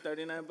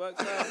 $39.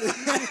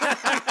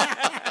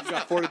 you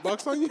got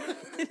 $40 on you.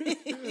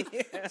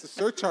 It's a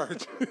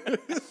surcharge.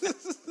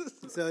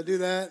 So I do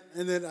that,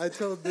 and then I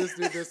told this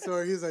dude this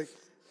story. He's like,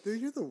 dude,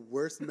 you're the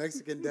worst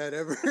Mexican dad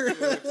ever.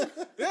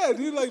 Yeah,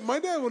 dude. Like, my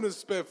dad wouldn't have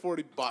spent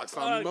 $40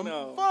 on me. Fuck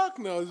no. Fuck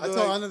no. I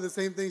told Anna the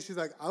same thing. She's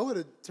like, I would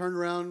have turned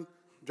around,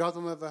 dropped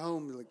him off at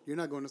home. Like, you're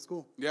not going to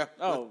school. Yeah.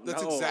 Oh,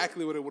 that's no.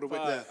 exactly what it would have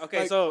been. Fuck. Okay,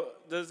 Like, so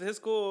does his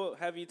school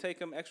have you take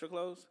him extra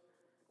clothes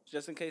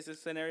just in case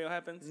this scenario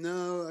happens?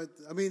 No,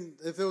 I mean,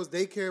 if it was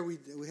daycare, we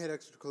had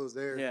extra clothes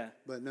there. Yeah.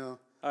 But no.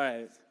 All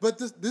right. But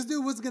this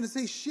dude wasn't going to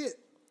say shit.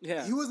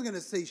 Yeah. He wasn't going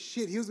to say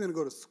shit. He was going to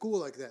go to school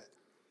like that.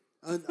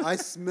 And I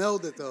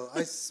smelled it, though.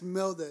 I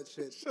smelled that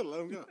shit. Should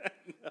let him go.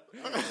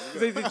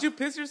 He's like, did you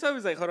piss yourself?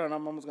 He's like, hold on,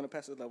 I'm almost going to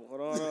pass this level.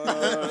 Hold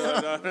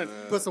on.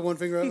 Puts the one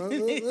finger out.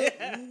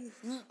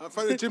 I'm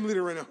fighting a gym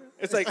leader right now.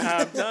 It's like,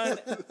 I'm done,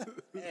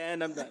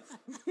 and I'm done.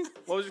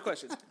 What was your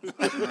question? All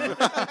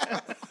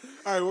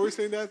right, what were we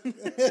saying, Dad?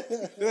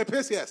 Did I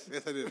piss? Yes.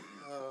 Yes, I did.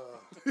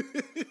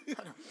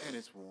 And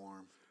it's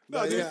warm.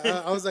 No,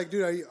 yeah, I was like,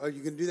 dude, are you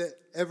going to do that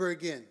ever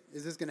again?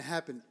 Is this going to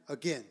happen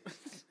again?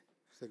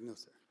 He's like, no,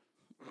 sir.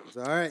 I was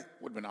all right.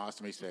 Would have been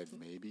awesome. He said,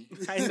 maybe.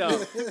 I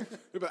know.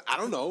 But I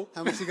don't know.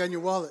 How much you got in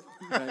your wallet?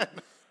 Right.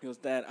 He goes,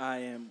 Dad, I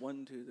am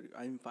 1, 2, 3.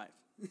 I'm 5.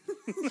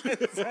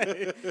 It's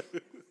like,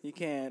 you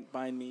can't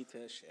bind me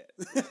to shit.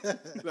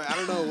 Like, I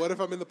don't know. What if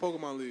I'm in the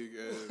Pokemon League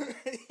and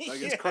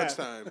like it's crunch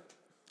time?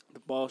 The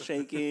ball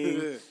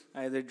shaking.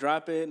 I either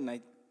drop it and I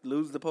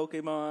lose the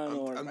Pokemon,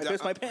 or I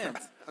piss my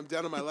pants. I'm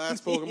down to my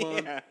last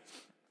Pokemon. Yeah.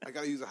 I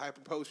gotta use a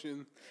hyper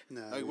potion.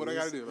 Nah, Like, dude, what I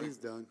gotta do? He's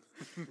done.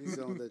 He's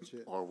done with that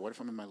shit. Or what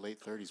if I'm in my late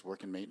 30s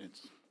working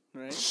maintenance?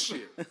 Right?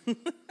 Shit. Hey,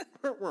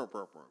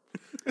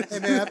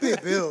 man, I pay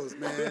bills,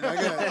 man. I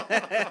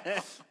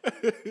got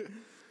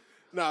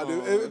Nah,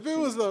 dude. If it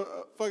was a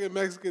fucking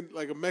Mexican,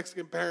 like a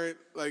Mexican parent,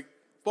 like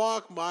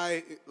fuck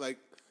my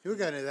he would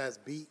got his ass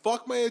beat.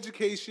 fuck my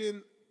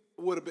education.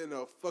 Would have been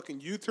a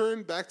fucking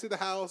U-turn back to the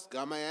house.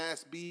 Got my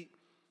ass beat,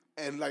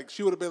 and like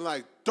she would have been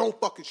like, "Don't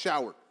fucking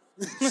shower,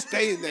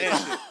 stay in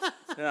that shit."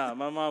 Yeah,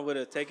 my mom would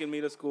have taken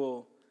me to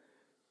school,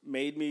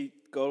 made me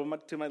go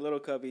to my little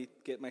cubby,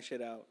 get my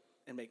shit out,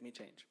 and make me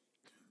change.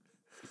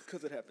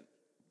 Because it happened.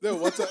 No,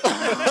 what's up?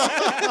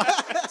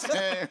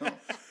 Damn.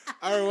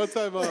 All right, one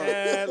time.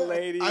 That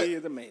lady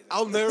is amazing.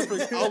 I'll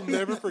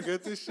never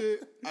forget this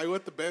shit. I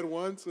went to bed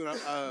once, and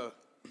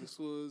this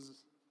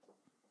was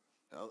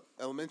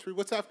elementary.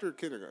 What's after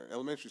kindergarten?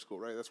 Elementary school,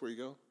 right? That's where you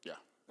go. Yeah.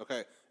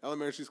 Okay,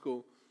 elementary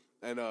school,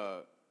 and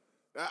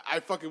I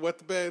fucking went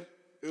to bed.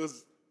 It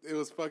was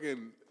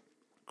fucking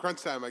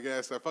crunch time, I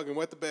guess. I fucking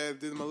went to bed,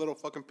 did my little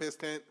fucking piss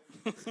tent,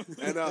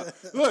 and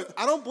look,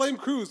 I don't blame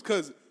Cruz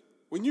because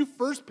when you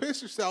first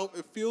piss yourself,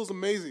 it feels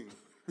amazing.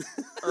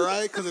 All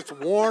right, because it's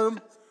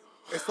warm.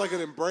 It's like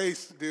an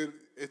embrace, dude.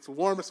 It's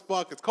warm as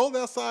fuck. It's cold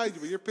outside,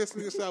 but you're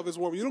pissing yourself. It's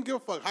warm. You don't give a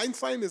fuck.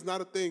 Hindsight is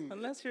not a thing.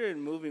 Unless you're in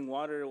moving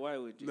water, why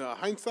would you? No,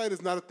 hindsight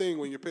is not a thing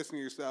when you're pissing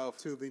yourself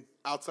Tubing.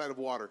 outside of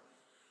water.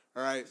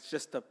 All right. It's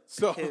just a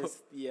So-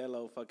 pissed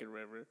yellow fucking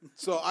river.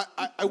 So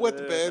I went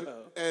to bed,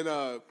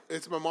 and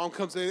it's my mom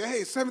comes in.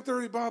 Hey, it's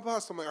 7:30, blah blah.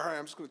 So I'm like, all right,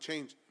 I'm just gonna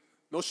change.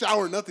 No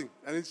shower, nothing.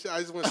 I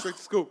just went straight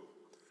to school.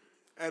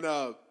 And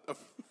a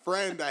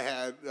friend I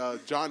had,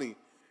 Johnny,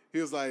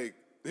 he was like,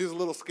 he was a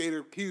little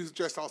skater. He was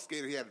dressed all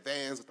skater. He had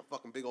Vans with the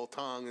fucking big old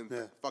tongue and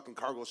fucking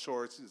cargo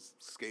shorts. He's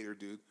a skater,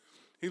 dude.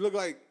 He looked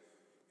like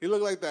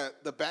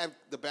that the bad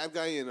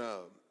guy in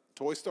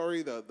Toy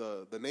Story,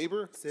 the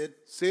neighbor. Sid.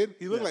 Sid.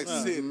 He looked like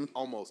Sid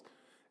almost.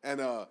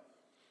 And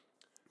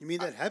You mean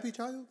that happy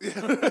child?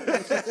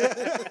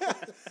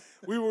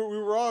 we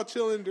were all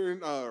chilling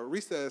during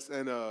recess,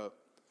 and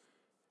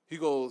he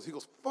goes,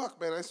 fuck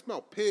man, I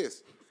smell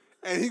piss,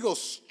 and he goes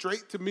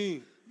straight to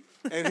me,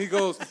 and he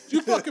goes, did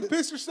you fucking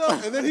piss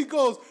yourself? And then he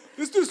goes,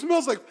 this dude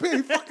smells like piss.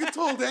 He fucking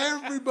told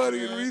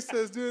everybody in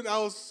recess, dude. I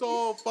was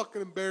so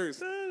fucking embarrassed,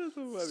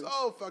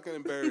 so fucking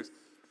embarrassed.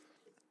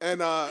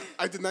 And I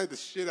denied the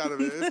shit out of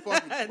it. It's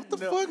fucking, what the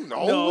fuck?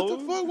 No, what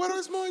the fuck? Why do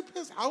I smell like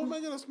piss? How am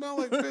I gonna smell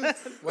like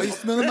piss? Why you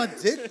smelling my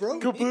dick, bro?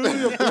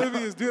 Completely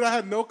oblivious, dude. I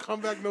had no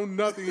comeback, no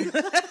nothing.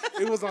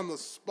 It was on the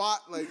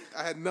spot. Like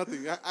I had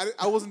nothing.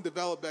 I wasn't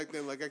developed back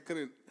then. Like I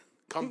couldn't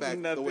come back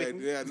the way I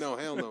did. Yeah, no,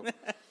 hell no.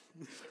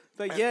 It's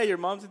like, yeah, your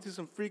mom's into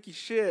some freaky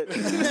shit.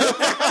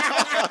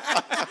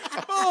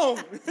 Boom.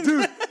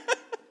 Dude,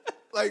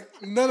 like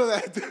none of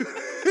that, dude.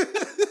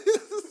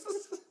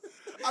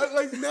 I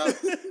like now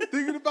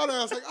thinking about it,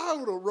 I was like, I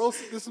would have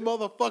roasted this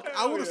motherfucker.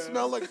 I would have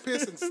smelled like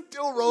piss and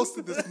still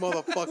roasted this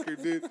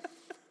motherfucker, dude.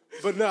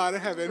 But no, I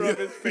didn't have any. Rub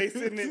his face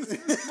in it.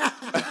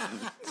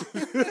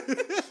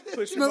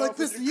 Push him Smell like off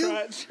piss with to your you?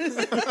 crotch.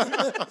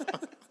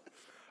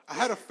 I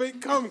had a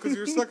fake cum because you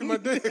were sucking my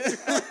dick.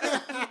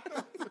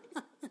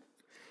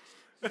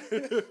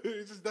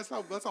 It's just, that's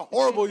how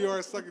horrible you are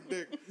at sucking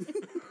dick.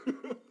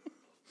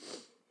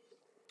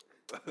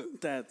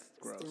 That's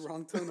gross. The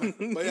wrong tone.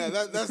 But yeah,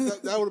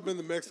 that would have been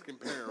the Mexican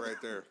parent right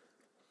there.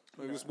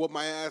 Like, just whooped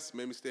my ass,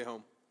 made me stay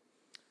home.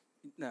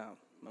 No,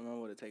 my mom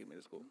would have taken me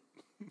to school.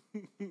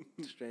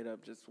 Straight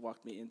up, just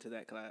walked me into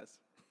that class.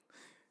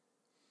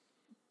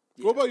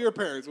 What about your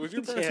parents? Was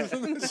your parents Yeah.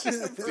 in this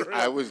shit?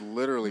 I was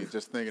literally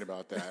just thinking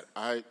about that.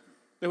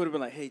 They would have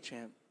been like, "Hey,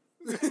 champ,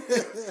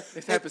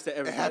 this happens to It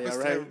everybody, happens all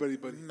to right?" everybody,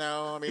 buddy.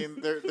 No, I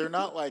mean they're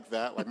not like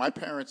that. Like my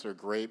parents are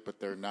great, but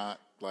they're not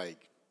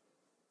like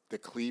the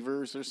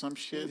Cleavers or some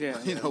shit. Yeah.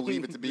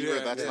 Leave it to Beaver.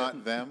 Yeah, That's yeah.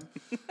 not them.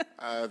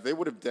 They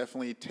would have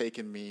definitely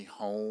taken me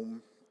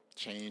home,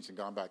 changed, and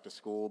gone back to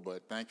school.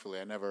 But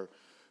thankfully, I'm not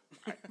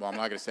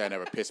gonna say I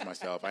never pissed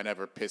myself. I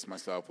never pissed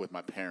myself with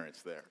my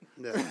parents there.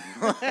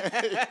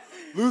 Yeah.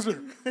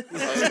 Loser.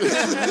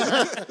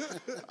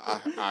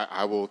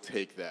 I will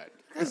take that.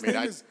 His name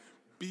is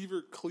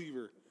Beaver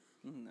Cleaver.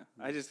 No,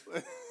 I just.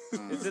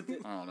 Is it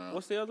I don't know.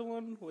 What's the other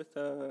one with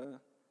the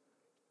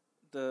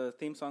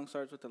theme song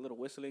starts with the little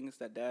whistling? It's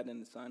that dad and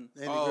his son.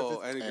 Andy Griffith.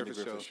 Andy Andy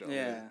Griffith Griffith Show. Show.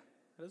 Yeah.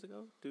 How does it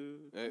go?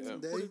 Dude.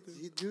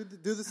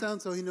 Do the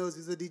sound so he knows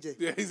he's a DJ.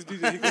 Yeah, he's a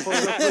DJ. He can pull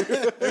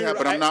it up. Yeah,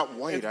 but I'm not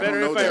white. It's I don't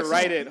better know if I that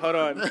write song. it. Hold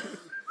on.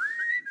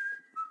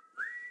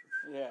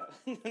 Yeah.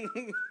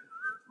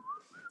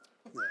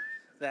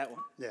 That one.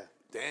 Yeah.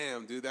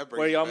 Damn, dude, that brings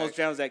Where he me almost back.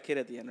 drowns that kid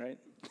at the end, right?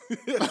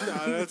 Nah,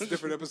 that's a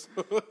different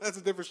episode. That's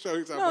a different show.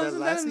 You're talking No,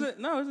 about.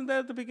 isn't that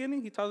at the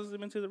beginning? He tosses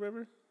him into the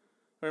river?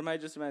 Or am I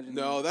just imagining?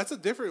 No, that's a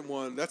different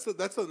one. That's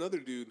another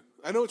dude.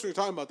 I know what you're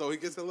talking about, though. He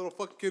gets that little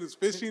fucking kid who's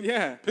fishing.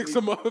 Yeah. Picks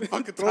him up and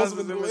fucking throws him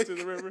tosses in him the, into lake.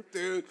 the river.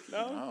 Dude. No?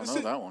 I don't This know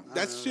shit- that one.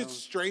 That's shit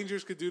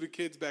strangers could do to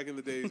kids back in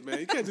the days, man.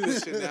 You can't do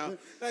this shit now.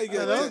 Now you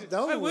Yeah, get that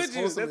Why one was would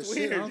you? wholesome That's as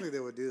shit. I weird. don't think they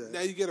would do that.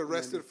 now you get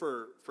arrested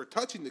for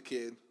touching the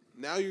kid.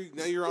 Now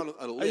you're on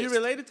a list. Are you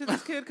related to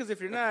this kid? Because if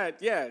you're not,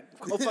 yeah,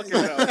 go fuck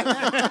yourself.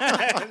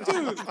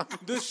 Dude,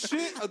 the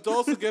shit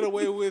adults would get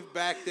away with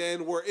back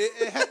then, where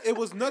it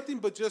was nothing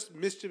but just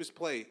mischievous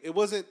play. It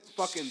wasn't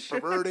fucking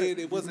perverted.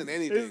 It wasn't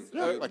anything.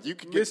 Like you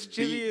could get beat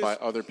Mischievous. by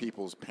other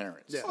people's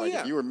parents. Yeah. Oh, Like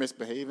yeah. if you were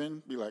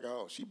misbehaving, be like,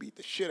 "Oh, she beat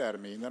the shit out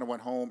of me," and then I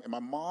went home and my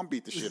mom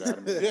beat the shit out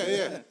of me.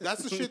 Yeah.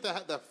 That's the shit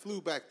that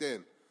flew back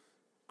then.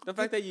 The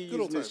fact that you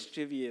Good old use times.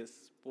 mischievous,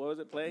 what was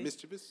it, play?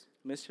 Mischievous.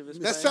 Mischievous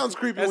That play? sounds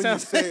creepy That when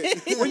sounds- you say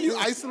it. When you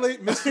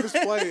isolate mischievous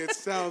play, it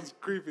sounds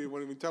creepy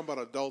when we talk about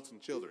adults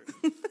and children.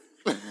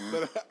 But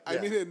I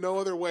mean it no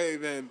other way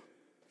than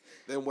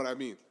what I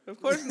mean. Of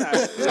course not.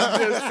 It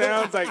just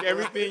sounds like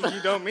everything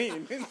you don't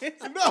mean.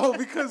 No,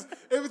 because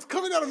if it's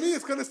coming out of me,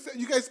 it's gonna say,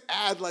 you guys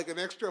add like an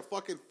extra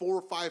fucking 4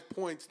 or 5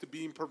 points to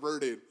being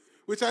perverted,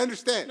 which I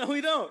understand. No, we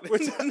don't.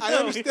 Which I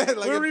understand,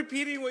 like, we're if-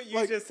 repeating what you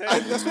Like, just said.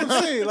 that's what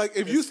I'm saying. Like,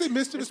 if you say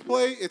mischievous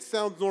play, it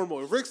sounds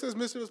normal. If Rick says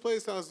mischievous play,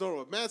 it sounds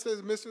normal. If Matt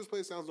says mischievous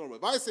play, it sounds normal.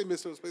 If I say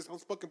mischievous play, it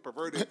sounds fucking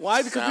perverted.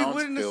 Why? Because we Sounds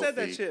wouldn't have said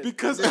that filthy. shit.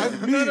 Because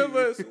I'm me. None of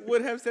us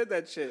would have said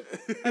that shit.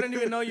 I don't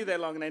even know you that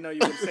long, and I know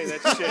you would say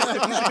that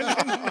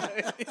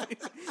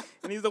shit.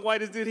 And he's the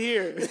whitest dude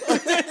here.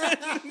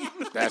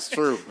 That's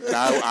true. And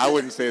I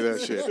wouldn't say that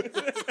shit.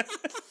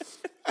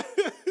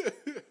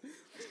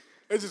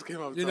 It just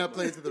came out. You're not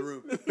playing to the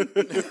room.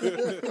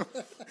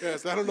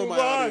 Yes, I don't know Move my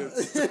on.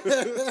 audience.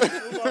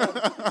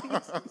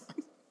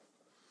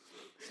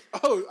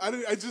 Oh,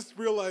 I just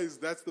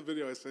realized that's the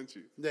video I sent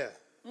you. Yeah.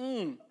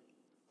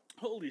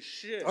 Holy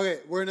shit. Okay,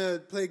 we're gonna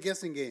play a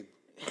guessing game.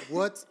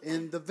 What's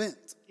in the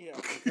vent? Yeah.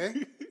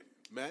 Okay.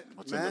 Matt?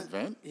 What's in the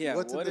vent? Yeah,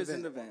 What's in what the is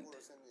in the vent? vent?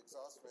 Force in the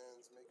exhaust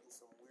fans making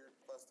some weird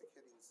plastic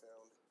hitting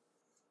sound.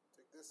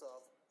 Take this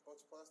off, a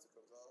bunch of plastic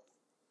comes off.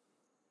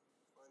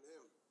 Find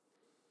him.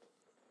 See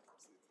if this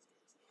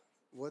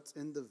guy's What's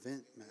in the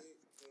vent, Matt?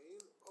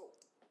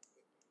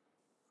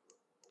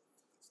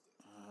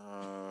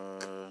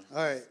 All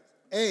right.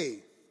 A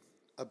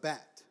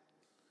bat.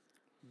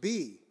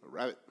 B, A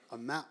rabbit. a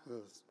mouse.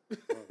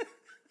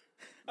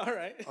 All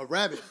right. A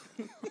rabbit.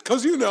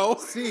 Because you know.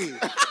 C,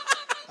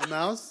 a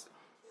mouse.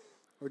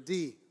 Or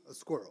D, a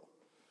squirrel.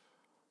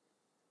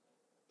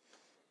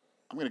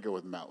 I'm gonna go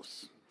with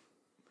mouse.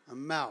 A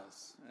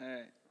mouse. All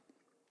right.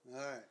 All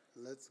right.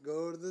 Let's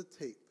go to the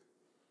tape.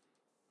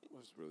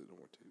 There's really no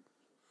more tape.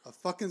 A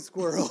fucking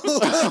squirrel.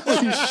 Dude,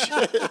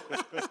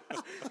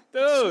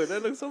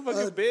 that looks so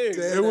fucking big.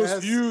 dead It was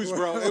ass huge, bro.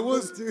 squirrel, It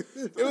was dude.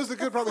 it was a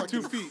good probably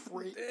 2 feet.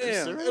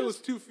 Damn. It was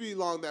 2 feet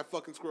long, that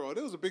fucking squirrel.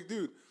 It was a big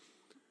dude.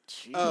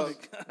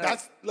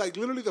 That's like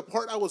literally the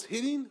part I was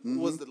hitting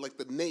was the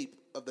nape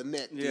of the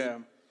neck. Dude. Yeah.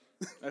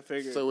 I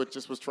figured. So it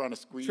just was trying to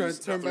squeeze Trying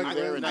to turn through back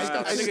there around. and just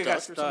got I think it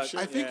got stuck or some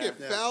stuck. I shit. think Yeah. it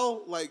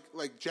fell like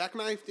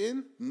jackknifed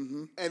in,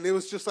 and it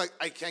was just like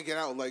I can't get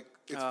out. Like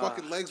its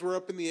fucking legs were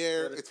up in the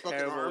air, what a its fucking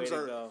terrible way arms to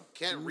are go.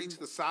 can't reach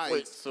the sides.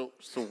 Wait, so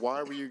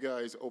why were you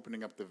guys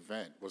opening up the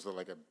vent? Was it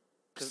like a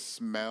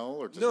smell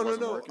or just No,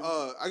 wasn't no. working?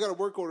 I got a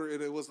work order,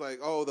 and it was like,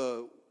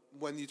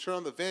 when you turn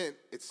on the vent,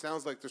 it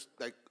sounds like there's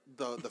like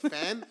the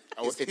fan.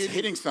 Oh, it's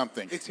hitting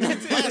something. It's hitting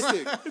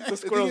plastic. the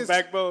squirrel's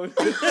backbone.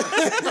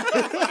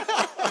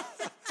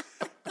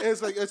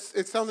 it's like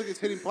it sounds like it's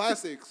hitting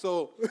plastic.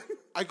 So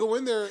I go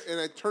in there and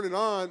I turn it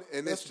on,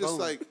 and That's it's just bone.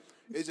 like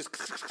it's just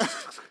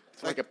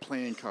It's like a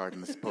playing card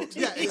in the spokes.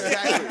 yeah,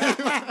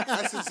 exactly.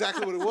 That's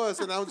exactly what it was.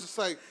 And I was just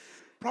like,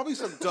 probably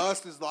some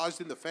dust is lodged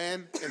in the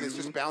fan, and it's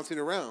just bouncing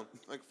around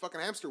like a fucking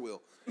hamster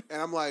wheel.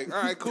 And I'm like,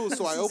 all right, cool.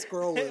 So I open.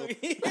 Squirrel wheel.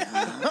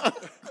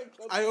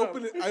 I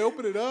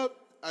open it up.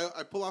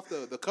 I pull off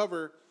the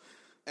cover,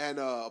 and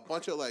a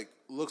bunch of like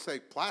looks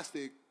like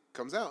plastic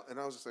comes out, and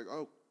I was just like,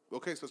 oh,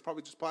 okay, so it's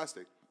probably just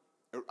plastic.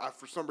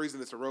 For some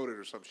reason, it's eroded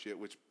or some shit,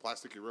 which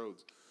plastic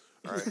erodes.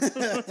 All right,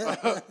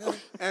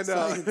 and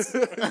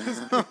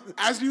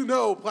as you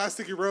know,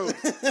 plastic erodes.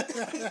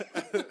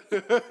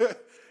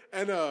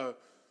 And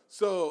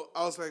so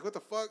I was like, what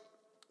the fuck?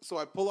 So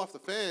I pull off the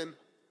fan,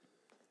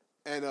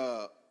 and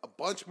a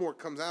bunch more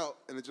comes out,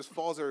 and it just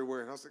falls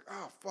everywhere. And I was like,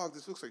 oh, fuck,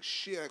 this looks like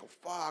shit. I go,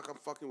 fuck, I'm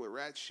fucking with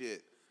rat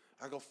shit.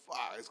 I go,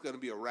 fuck, it's going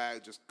to be a rat.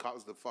 It just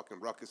caused the fucking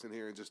ruckus in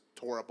here and just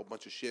tore up a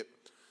bunch of shit.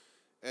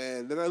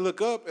 And then I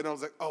look up, and I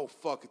was like, oh,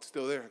 fuck, it's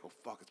still there. I go,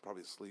 fuck, it's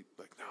probably asleep.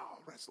 Like, no,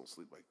 rats don't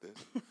sleep like this.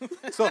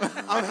 So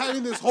I'm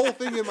having this whole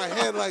thing in my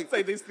head, like, It's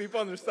like they sleep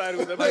on their side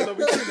with a pillow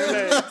between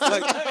their legs.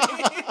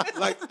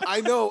 like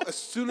I know as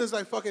soon as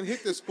I fucking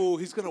hit this fool,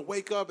 he's gonna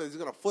wake up and he's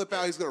gonna flip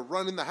out. He's gonna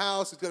run in the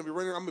house. He's gonna be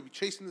running. I'm gonna be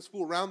chasing this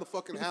fool around the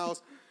fucking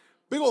house.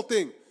 Big old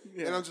thing.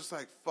 Yeah. And I'm just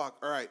like, fuck.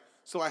 All right.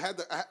 So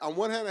on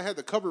one hand, I had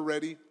the cover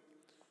ready,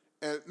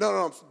 and no,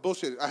 I'm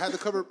bullshit. I had the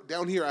cover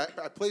down here. I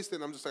placed it.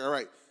 And I'm just like, all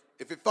right.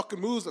 If it fucking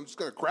moves, I'm just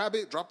gonna grab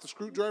it, drop the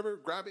screwdriver,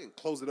 grab it, and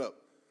close it up,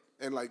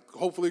 and like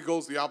hopefully it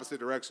goes the opposite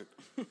direction.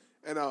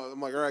 And I'm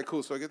like, all right,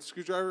 cool. So I get the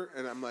screwdriver,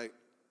 and I'm like,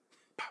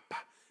 pop,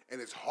 pop. And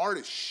it's hard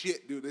as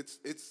shit, dude.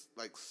 It's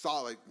like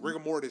solid, like rigor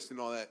mortis and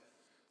all that.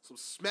 So I'm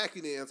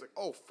smacking it, and it's like,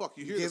 oh fuck,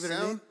 you hear Gave the it a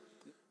sound? name?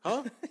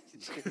 Huh?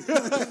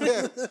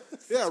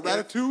 yeah,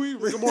 ratatouille,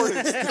 rigor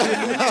mortis.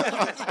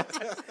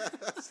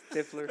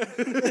 Stifler.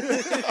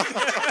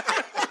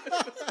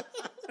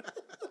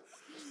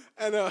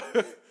 And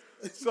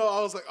so I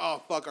was like, oh,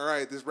 fuck, all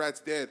right, this rat's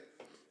dead.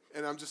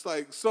 And I'm just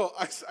like, so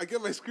I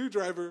get my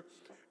screwdriver,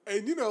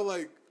 and, you know,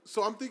 like,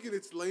 so I'm thinking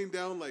it's laying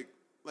down like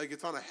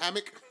it's on a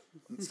hammock.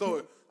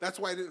 So that's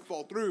why it didn't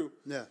fall through.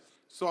 Yeah.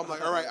 So I'm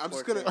like, all right, I'm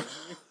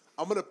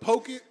gonna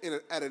poke it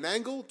at an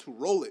angle to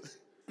roll it.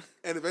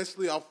 And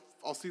eventually I'll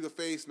see the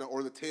face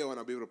or the tail, and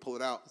I'll be able to pull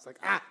it out. It's like,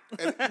 ah.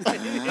 And it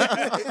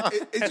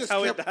That's just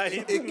how it kept,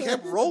 died. it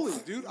kept rolling,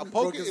 dude. I Broke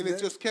poked his it, and it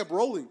neck. just kept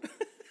rolling.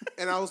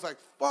 And I was like,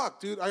 fuck,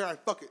 dude. All right,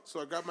 fuck it. So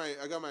I got my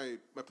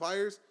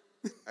pliers.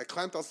 I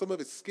clamped on some of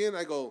its skin.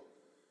 I go,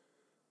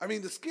 I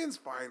mean, the skin's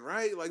fine,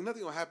 right? Like,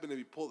 nothing will happen if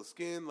you pull the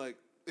skin. Like,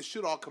 it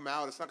should all come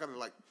out. It's not going to,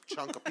 like,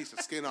 chunk a piece of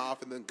skin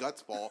off and then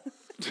guts fall.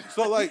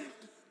 So, like,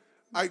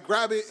 I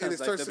grab it, and it Sounds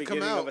like starts the to come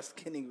beginning out. of a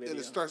skinning video. And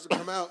it starts to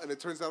come out, and it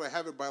turns out I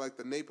have it by, like,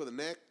 the nape of the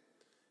neck.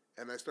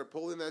 And I start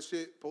pulling that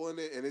shit, pulling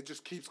it, and it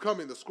just keeps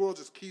coming. The squirrel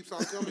just keeps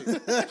on coming.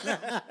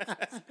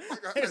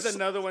 There's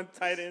another one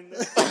tied in there.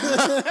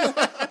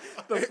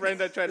 The friend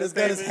that tried to He's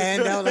got his save it.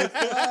 hand out like,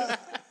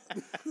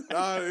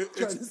 Trying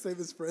trying to save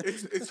his friend.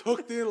 it's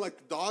hooked in like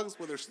the dogs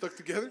when they're stuck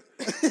together.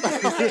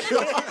 I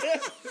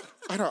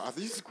don't know. Are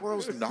these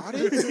squirrels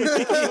knotted?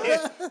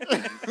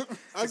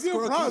 I give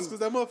him props because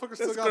that motherfucker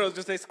still This got girl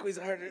just say squeeze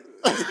harder.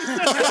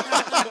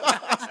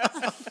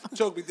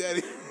 choke me,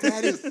 daddy.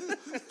 Daddy.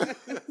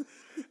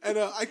 And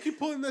I keep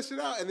pulling that shit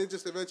out, and it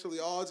just eventually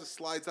all just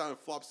slides out and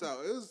flops out.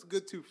 It was a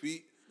good 2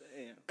 feet.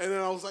 Damn. And then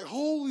I was like,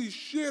 holy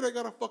shit, I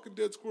got a fucking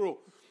dead squirrel.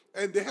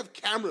 And they have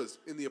cameras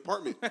in the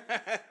apartment,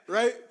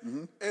 right?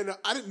 Mm-hmm. And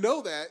I didn't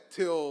know that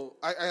till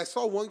I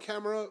saw one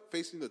camera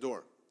facing the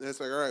door. And it's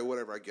like, all right,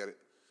 whatever, I get it.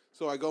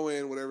 So I go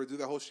in, whatever, do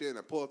that whole shit, and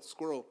I pull out the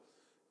squirrel.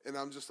 And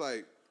I'm just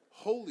like,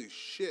 holy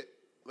shit.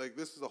 Like,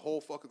 this is a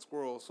whole fucking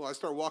squirrel. So I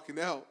start walking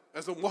out.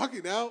 As I'm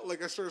walking out,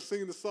 like, I start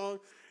singing the song,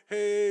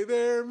 hey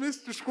there,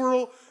 Mr.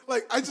 Squirrel.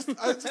 Like, I just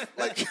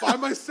like, by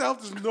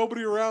myself, there's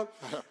nobody around.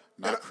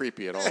 Not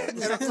creepy at all.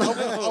 And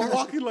I'm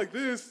walking like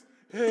this.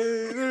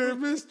 Hey there,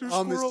 Mr.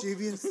 All Squirrel.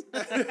 mischievous.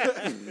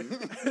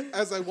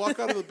 As I walk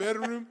out of the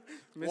bedroom,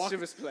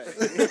 Mischievous play.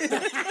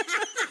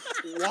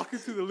 walk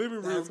into the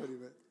living room, That's what he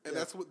meant. and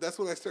that's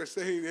when I start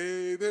saying,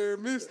 hey there,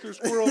 Mr.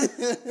 Squirrel.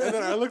 And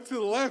then I look to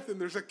the left,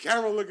 and there's a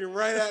camera looking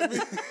right at me.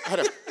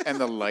 And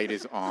the light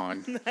is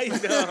on. I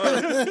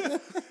know.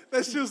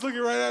 That shit was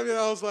looking right at me, and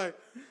I was like,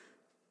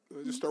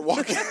 I just start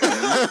walking.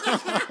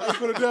 I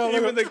put it down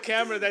Even the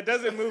camera that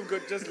doesn't move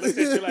good just looks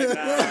at you like,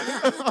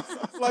 nah.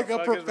 like a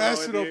fuck is wrong with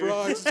professional, you? bro.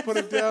 I just put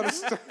it down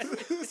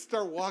and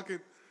start walking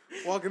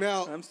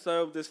out. I'm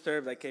so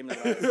disturbed I came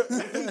alive.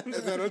 And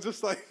then I'm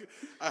just like,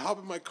 I hop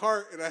in my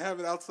cart and I have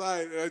it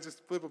outside, and I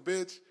just flip a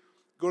bitch,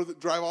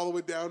 drive all the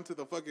way down to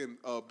the fucking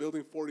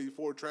building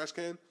 44 trash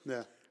can.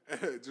 Yeah.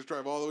 And just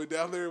drive all the way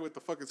down there with the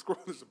fucking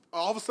squirrel.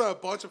 All of a sudden, a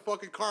bunch of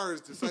fucking cars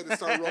decide to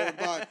start rolling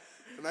by.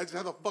 And I just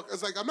have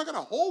it's like, I'm not going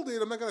to hold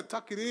it. I'm not going to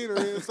tuck it in. Or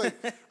anything. It's like,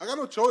 I got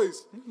no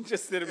choice.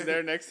 Just sit him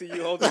there next to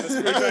you holding the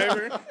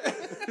screwdriver.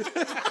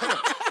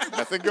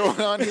 Nothing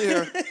going on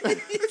here.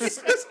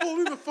 It's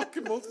holding the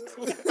fucking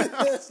multi-tool.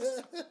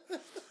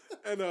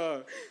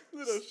 And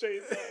Little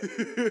shade.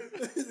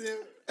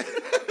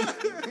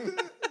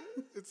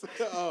 it's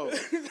oh,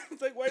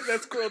 It's like, why is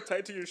that squirrel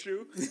tied to your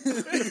shoe?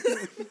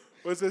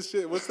 what's that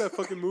shit? What's that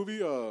fucking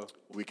movie?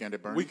 Weekend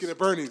at Bernie's. Weekend at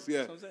Bernie's.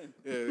 Yeah, That's what I'm saying.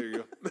 yeah.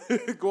 There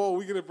you go. Go on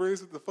Weekend at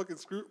Bernie's with the fucking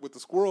with the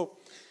squirrel.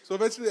 So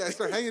eventually, I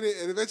start hanging it,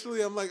 and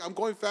eventually, I'm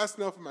going fast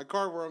enough in my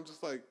car where I'm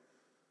just like,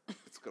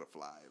 it's gonna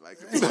fly, like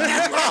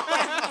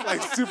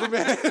like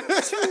Superman.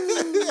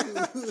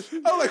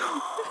 I'm like,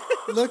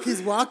 Look,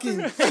 he's walking.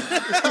 it's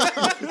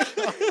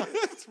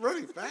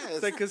running fast.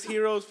 It's like because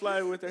heroes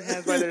fly with their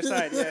hands by their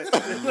side. Yes.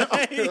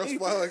 Girls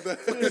fly like that.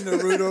 And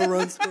Naruto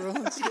runs squirrel.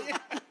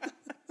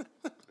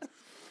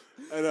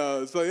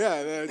 And so yeah,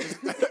 and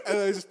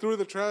I just threw it in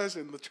the trash,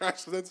 and the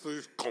trash then so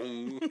just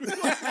gong.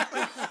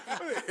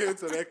 It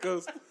hits and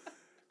echoes,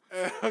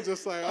 and I'm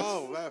just like,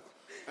 oh,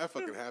 that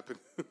fucking happened.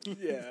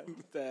 Yeah,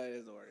 that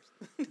is the worst.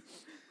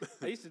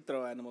 I used to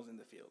throw animals in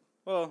the field.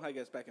 Well, I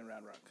guess back in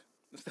Round Rock.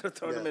 Instead of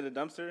throwing them in a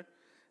dumpster,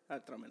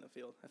 I'd throw them in the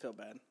field. I feel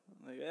bad.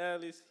 Like, yeah,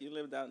 at least you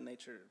lived out in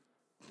nature.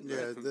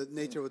 Yeah, the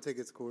nature will take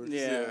its course.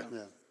 Yeah.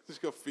 Yeah.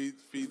 Just go feed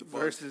the bugs.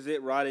 Versus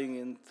it rotting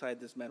inside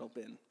this metal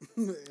bin.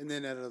 And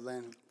then at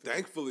Atlanta.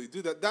 Thankfully,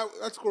 dude,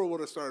 that squirrel would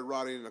have started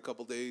rotting in a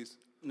couple days.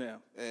 Yeah.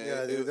 And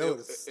Yeah, dude, that would've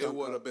it stunk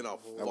would have up. been a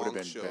That would've funk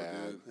been show,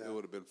 bad. dude. It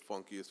would have been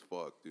funky as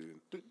fuck, dude.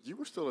 Dude, you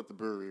were still at the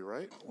brewery,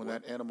 right? When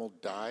that animal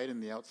died in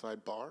the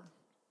outside bar?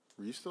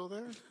 Were you still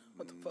there?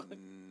 What the fuck?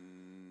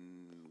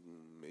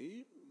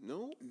 Me?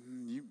 No?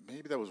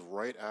 Maybe that was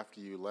right after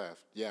you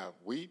left. Yeah,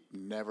 we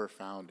never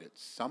found it.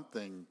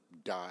 Something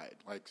died.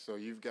 Like, so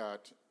you've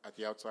got, at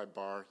the outside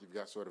bar, you've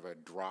got sort of a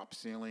drop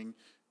ceiling,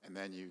 and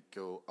then you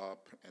go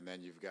up, and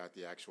then you've got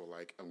the actual,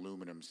 like,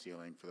 aluminum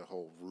ceiling for the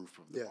whole roof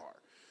of the bar.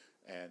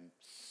 And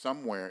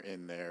somewhere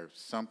in there,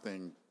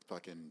 something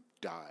fucking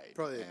died.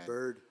 Probably a And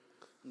bird.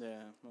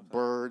 Yeah.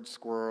 Bird,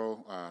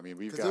 squirrel. I mean,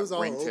 we've 'Cause it got was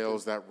all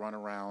ringtails that run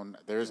around.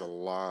 There's a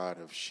lot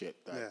of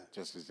shit that Yeah.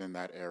 just is in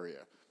that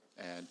area.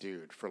 And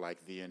dude, for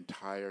like the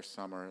entire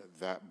summer,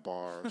 that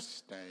bar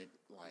stank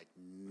like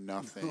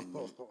nothing.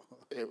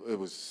 It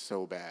was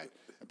so bad.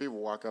 And people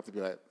walk up to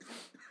be like,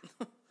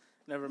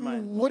 Never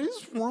mind. "What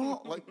is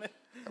wrong?" Like,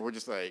 and we're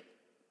just like,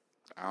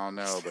 "I don't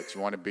know, but you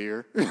want a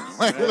beer?"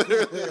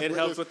 It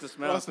helps with the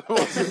smell.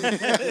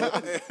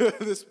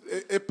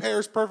 It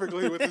pairs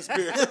perfectly with this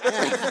beer.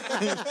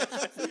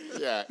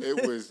 Yeah,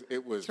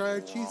 it was Try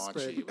our cheese raunchy.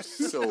 spread. It was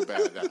so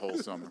bad that whole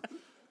summer.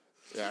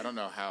 Yeah, I don't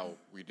know how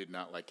we did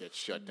not like get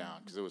shut down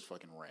because it was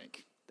fucking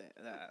rank.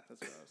 That's what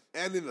I was.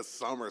 And in the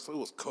summer, so it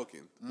was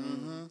cooking.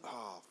 Mm-hmm.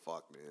 Oh,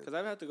 fuck, man. Because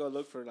I've had to go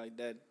look for like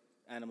dead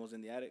animals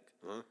in the attic.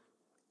 Huh?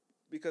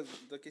 Because,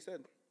 like you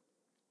said,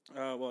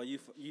 well, you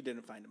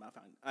didn't find them.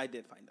 I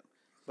did find them,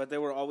 but they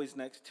were always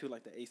next to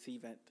like the AC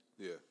vent.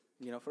 Yeah.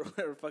 You know, for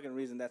whatever fucking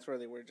reason, that's where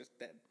they were just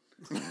dead.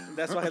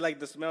 That's why like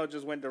the smell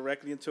just went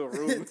directly into a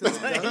room.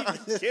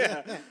 Like,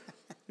 yeah,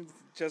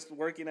 just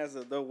working as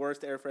the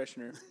worst air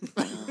freshener.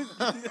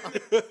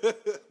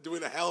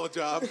 Doing a hell of a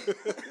job.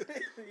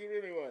 He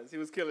really was. He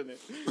was killing it.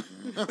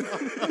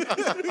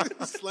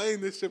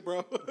 Slaying this shit,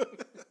 bro.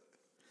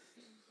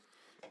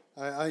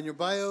 In your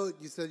bio,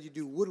 you said you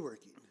do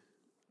woodworking.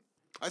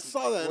 I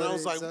saw that and I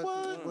was like,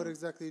 what? What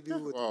exactly do you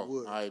do with Well,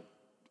 wood? I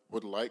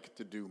would like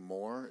to do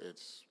more.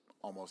 It's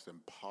almost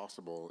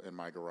impossible in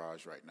my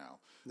garage right now.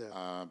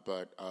 Yeah.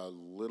 But a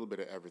little bit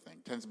of everything.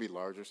 Tends to be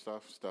larger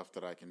stuff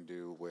that I can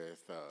do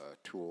with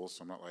tools.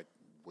 So I'm not like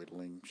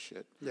whittling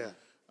shit. Yeah.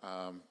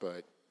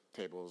 But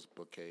tables,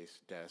 bookcase,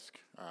 desk.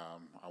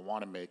 I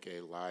want to make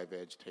a live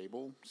edge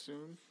table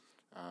soon.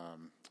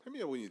 Hit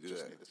me up when you do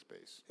Just that. need the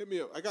space. Hit me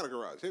up. I got a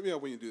garage. Hit me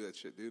up when you do that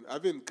shit, dude.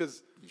 I've been,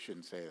 because, You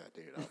shouldn't say that,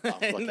 dude. I'll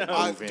fucking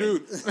know. move in.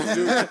 dude,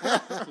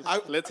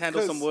 Let's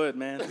handle some wood,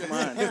 man. Come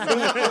on.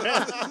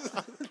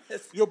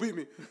 You'll beat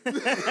me. Come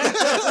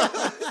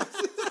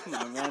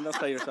on, man. Don't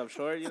sell yourself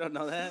short. You don't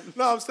know that.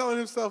 No, I'm selling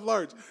him stuff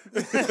large.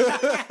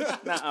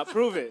 Nah,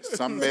 prove it.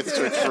 Some myths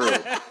are true.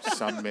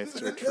 Some myths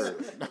are true.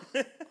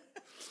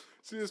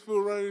 See this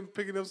fool running,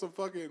 picking up some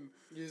fucking,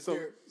 You just some,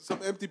 hear- some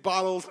empty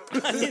bottles.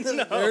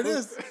 There it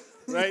is.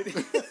 Right?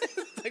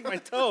 Like my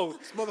toe.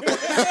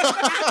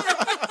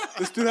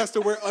 This dude has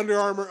to wear Under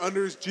Armour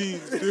under his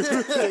jeans, dude,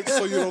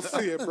 so you don't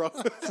see it, bro.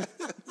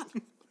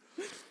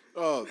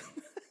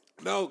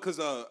 No, because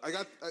I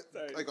got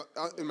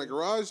in my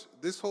garage,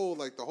 this whole,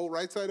 like, the whole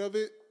right side of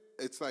it,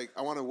 it's like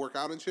I want to work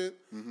out and shit.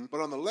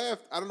 But on the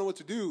left, I don't know what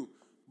to do.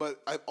 But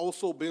I've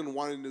also been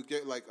wanting to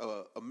get like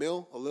a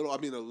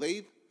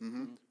lathe,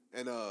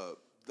 and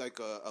like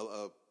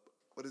a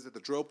what is it, the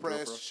drill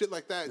press, shit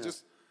like that.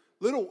 Just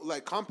little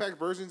like compact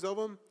versions of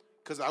them,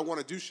 because I want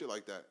to do shit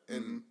like that.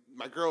 And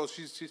my girl,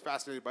 she's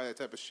fascinated by that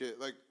type of shit.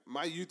 Like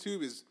my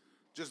YouTube is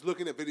just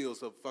looking at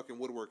videos of fucking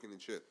woodworking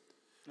and shit.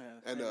 Yeah,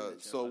 And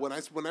so when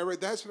I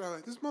read that shit, I was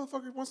like, this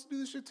motherfucker wants to do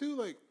this shit too.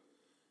 Like,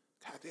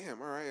 god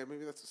damn, all right,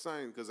 maybe that's a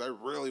sign, because I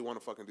really want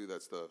to fucking do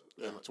that stuff.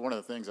 Yeah, it's one of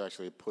the things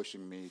actually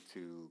pushing me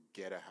to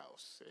get a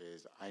house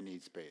is I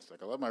need space.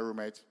 Like I love my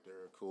roommates;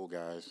 they're cool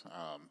guys,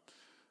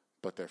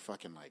 but they're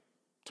fucking like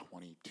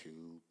 22,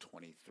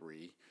 23,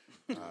 3.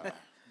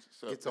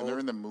 So Gets and they're old.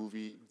 in the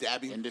movie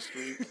Dabbing.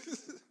 industry.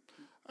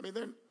 I mean,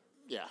 they're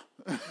yeah.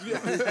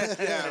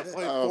 Yeah,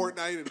 playing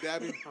Fortnite and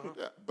dabbing.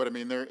 Yeah, but I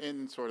mean, they're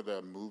in sort of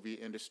the movie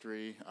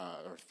industry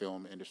or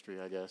film industry,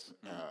 I guess.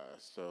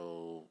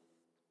 So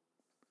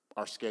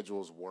our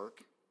schedules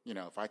work. You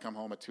know, if I come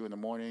home at 2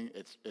 a.m,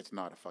 it's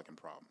not a fucking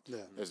problem. Yeah.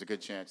 There's a good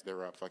chance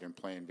they're up fucking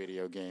playing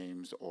video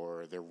games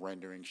or they're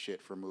rendering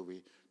shit for a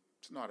movie.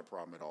 It's not a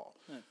problem at all.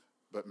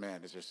 But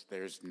man,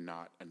 there's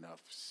not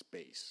enough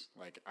space.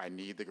 Like, I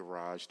need the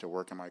garage to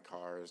work on my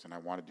cars, and I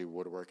want to do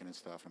woodworking and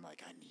stuff. I'm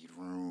like, I need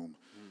room.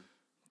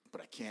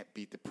 But I can't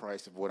beat the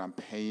price of what I'm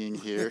paying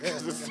here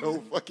because it's so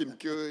fucking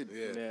good.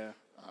 Yeah.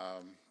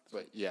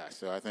 But yeah,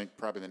 so I think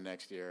probably the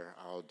next year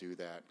I'll do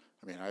that.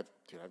 I mean,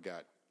 I've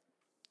got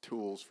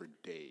tools for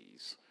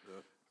days.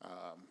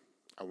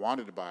 I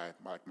wanted to buy,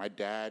 my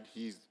dad,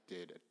 he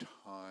did a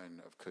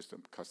ton of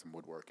custom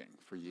woodworking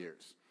for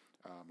years,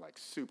 like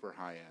super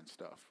high-end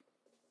stuff.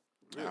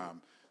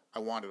 I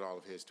wanted all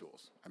of his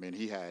tools. I mean,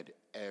 he had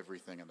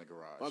everything in the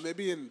garage. Well,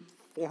 maybe in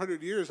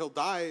 400 years he'll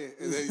die,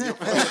 and then you'll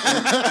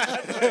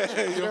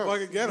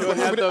fucking get him.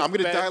 I'm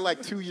going to die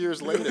like 2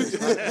 years later.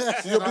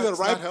 You'll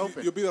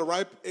be the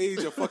ripe age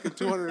of fucking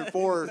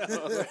 204.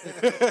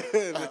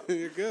 And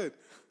you're good.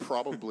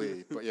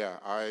 Probably, but yeah,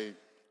 I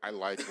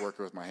like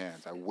working with my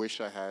hands. I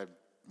wish I had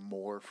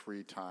more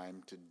free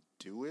time to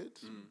do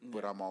it,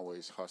 but I'm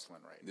always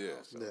hustling right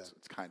now, so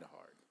it's kind of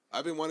hard.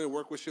 I've been wanting to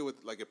work with shit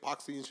with like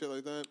epoxy and shit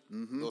like that,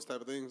 those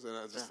type of things, and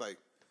I was just like,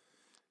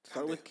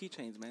 Start with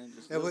keychains, man.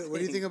 Just Yeah, what do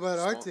you think about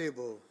our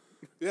table?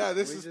 yeah,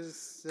 this We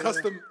is just,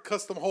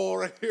 custom hole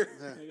right here.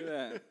 Look at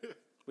that.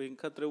 We can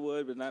cut through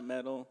wood, but not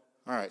metal.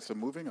 All right, so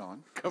moving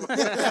on.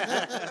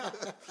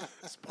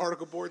 This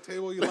particle board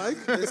table you like?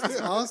 This is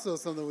also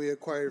something we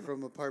acquired from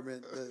an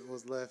apartment that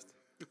was left.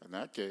 In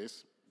that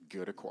case,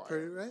 good acquire.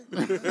 Pretty right?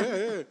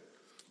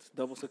 It's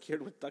double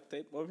secured with duct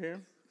tape over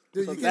here.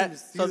 Dude, So you can't even that,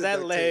 see so the that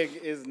duct leg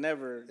tape. is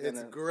never It's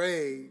gonna.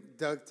 gray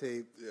duct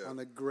tape Yeah. on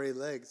a gray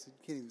leg, so you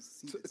can't even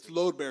see it. It's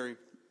load bearing.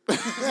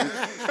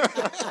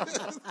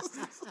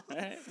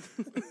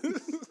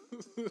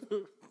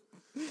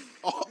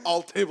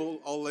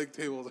 all leg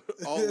tables,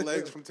 all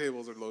legs from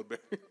tables are load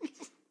bearing.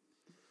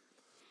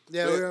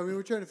 Yeah,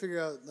 we're trying to figure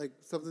out like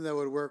something that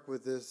would work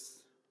with this,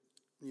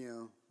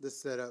 this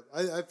setup.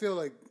 I feel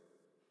like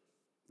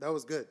that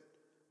was good,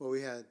 what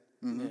we had.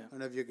 Yeah. I don't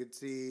know if you could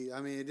see.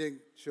 I mean, it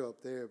didn't show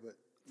up there, but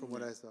from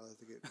what I saw, I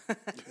think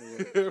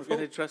it. We're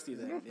gonna trust you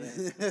then.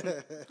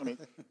 Yeah. I mean,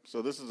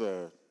 so this is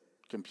a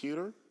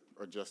computer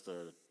or just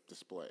a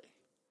display?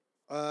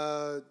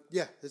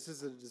 Yeah, this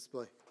is a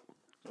display.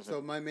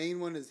 So my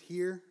main one is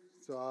here,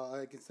 so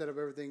I can set up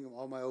everything.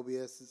 All my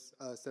OBS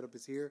setup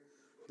is here.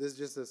 This is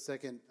just a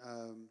second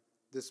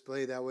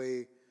display. That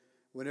way,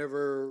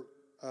 whenever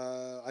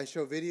I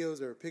show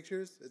videos or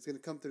pictures, it's going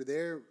to come through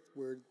there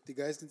where the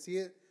guys can see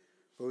it.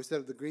 But we set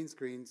up the green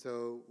screen,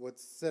 so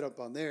what's set up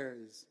on there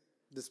is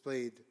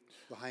displayed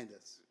behind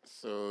us.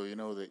 So,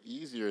 the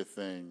easier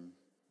thing,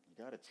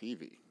 you got a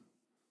TV.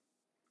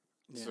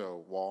 Yeah.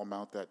 So wall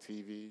mount that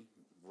TV,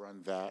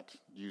 run that,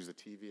 use the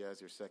TV as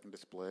your second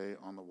display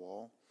on the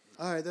wall.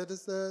 All right,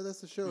 that's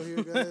the show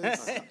here, guys.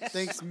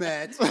 Thanks,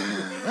 Matt.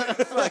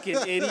 Fucking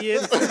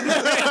idiot.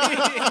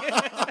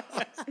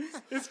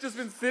 It's just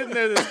been sitting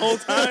there this whole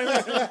time.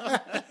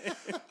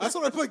 That's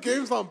what I play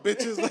games on,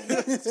 bitches.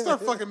 Like,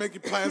 start fucking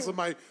making plans with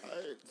my.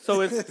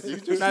 So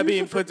it's not being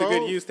use it for put to good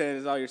both. use. Then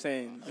is all you're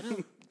saying.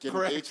 Get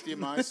Correct. an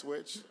HDMI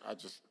switch.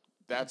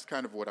 That's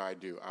kind of what I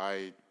do.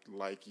 I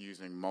like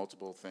using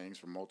multiple things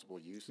for multiple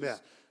uses. Yeah.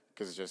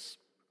 Because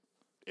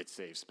it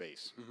saves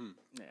space.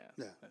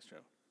 Yeah, that's true.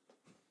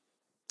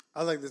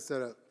 I like this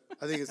setup.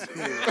 I think it's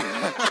cool.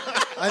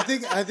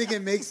 I think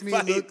it makes me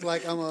look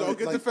like I'm a Don't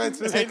get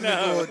defensive.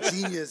 technical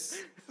genius.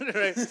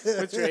 Right.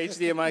 Put your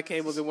HDMI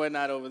cables and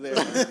whatnot over there.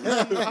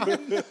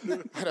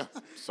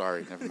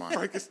 Sorry, never mind.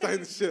 Frankenstein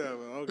the shit out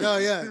of it. Okay. No,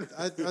 yeah,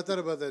 I thought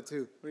about that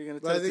too. What are you gonna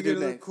But tell I us to think do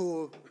it'll look next?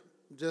 cool,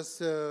 just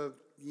to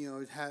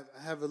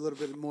have a little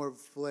bit more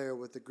flair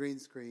with the green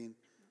screen,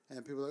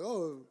 and people are like,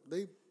 oh,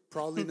 they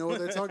probably know what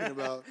they're talking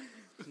about.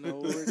 No,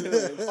 we're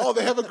good. Oh,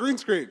 they have a green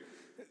screen.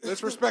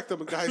 Let's respect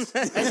them, guys.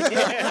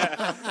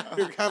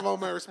 You have all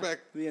my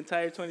respect. The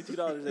entire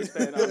 $22 they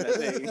spent on that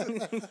thing.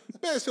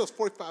 Man, it feels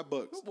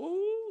 $45.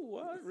 Ooh,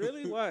 what?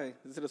 Really? Why?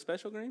 Is it a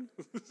special green?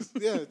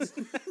 Yeah, it's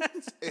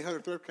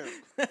 800 thread count.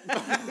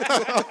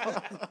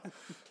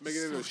 Make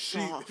it into a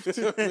sheet.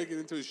 Make it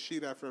into a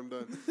sheet after I'm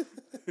done.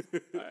 All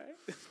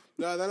right.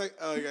 No, then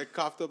I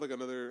coughed up like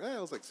another. It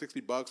was like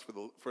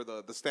 $60 for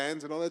the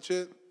stands and all that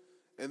shit.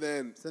 And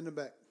then Send them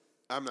back.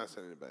 I'm not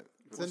sending it back.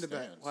 Send it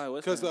back. Why?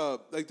 What's Because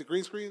that? like the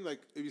green screen,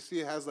 like if you see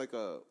it has like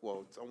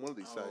it's on one of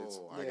these sides.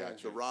 Oh, I got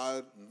The you.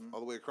 rod all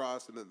the way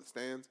across, and then the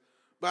stands.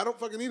 But I don't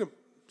fucking need them,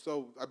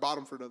 so I bought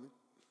them for nothing.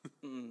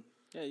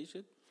 Yeah, you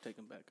should take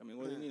them back. I mean,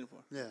 what do you need them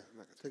for? Yeah,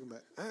 take them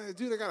back.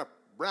 Dude, I gotta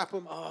wrap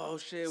them. Oh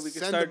shit, we could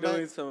Send start them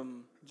doing back.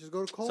 some Just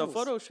go to Kohl's.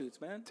 photo shoots,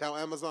 man. Tell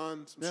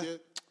Amazon some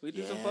shit. We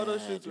do some photo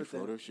shoots do with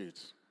photo them.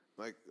 shoots.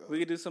 Like We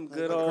could do some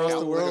good across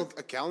old the world.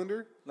 a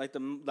calendar. like the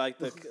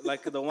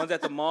ones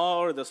at the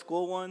mall or the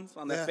school ones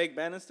on that Yeah. fake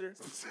banister.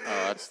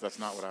 Oh, that's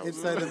not what I was.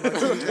 Inside the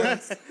martini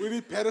glass. We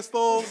need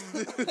pedestals.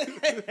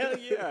 Hell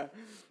yeah!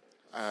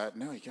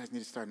 No, you guys need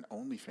to start an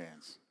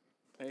OnlyFans.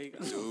 There you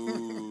go.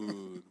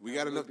 Dude, we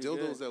got enough be dildos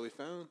good. that we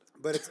found.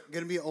 But it's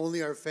gonna be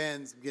only our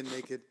fans getting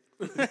naked.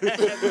 Do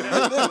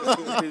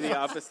the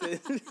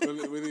opposite.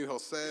 We need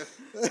Jose.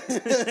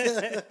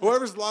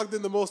 Whoever's logged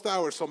in the most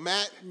hours. So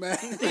Matt,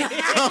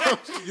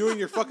 you and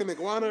your fucking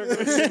iguana. Are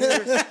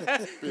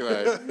gonna be Be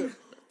like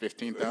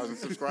 15,000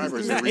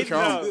 subscribers. Here we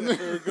come.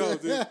 There we go,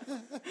 dude.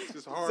 It's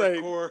just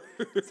hardcore.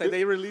 It's like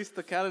they released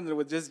the calendar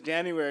with just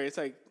January. It's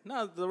like,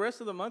 no, the rest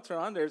of the months are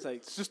on there. It's like,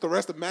 It's just the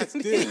rest of Matt's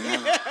dick.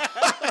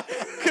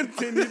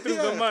 continue through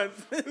the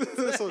month.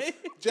 So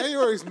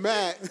January's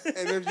Matt,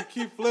 and if you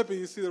keep flipping,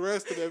 you see the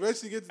rest of it.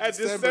 Eventually, you get to At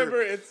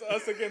December, it's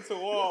us against the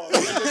wall.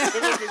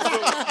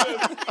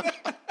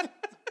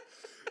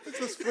 It's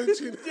just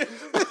flinching.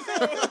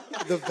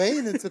 The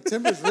vein in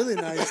September is really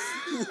nice.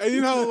 And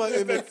you know, like,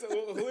 Who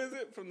is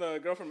it from the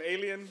girl from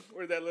Alien?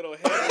 Where that little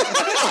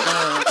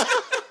head?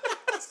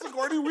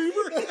 Sigourney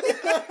Weaver.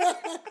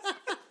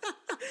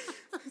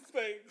 It's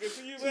like, good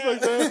for you, Just man.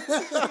 like that,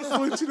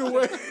 flinching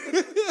away.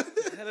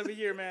 Hell of a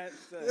year, man.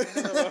 It's a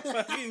hell of a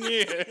fucking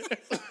year.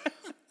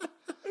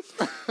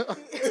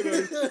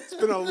 It's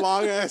been a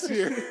long ass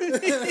year.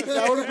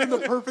 That would have been the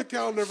perfect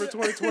calendar for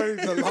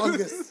 2020. The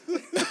longest.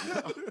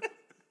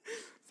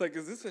 It's like,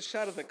 is this a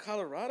shot of the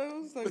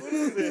Colorados? Like, what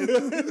is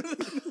it?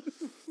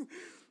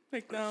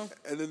 Like, no.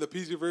 And then the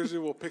PG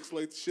version will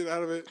pixelate the shit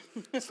out of it.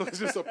 So it's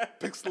just a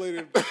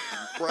pixelated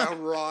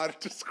brown rod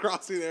just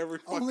crossing every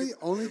fucking...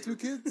 Only 2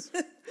 kids?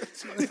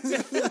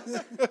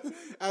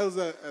 I was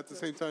at the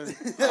same time.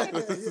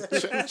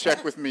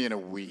 Check with me in a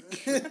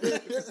week.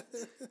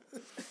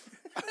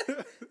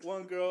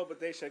 One girl, but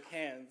they shook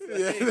hands.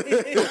 Yeah.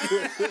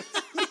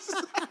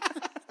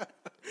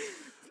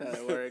 That's how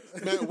it works.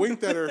 Matt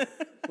winked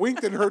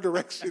in her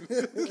direction.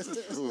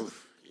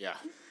 Oof, yeah.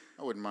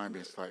 I wouldn't mind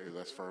being slightly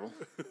less fertile.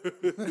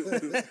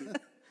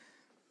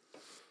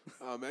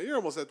 Oh, man, you're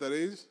almost at that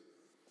age.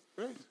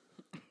 Right?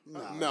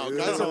 No, dude.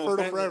 guys are No.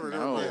 fertile forever.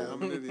 Never No. mind.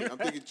 I'm an idiot. I'm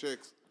thinking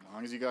chicks. As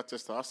long as you got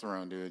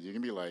testosterone, dude, you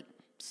can be like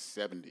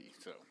 70.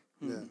 So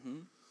Yeah.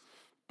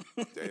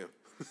 Damn.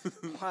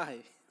 Why?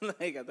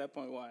 Like, at that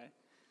point, why?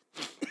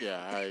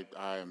 yeah,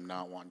 I am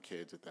not wanting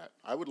kids at that.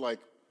 I would like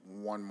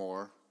one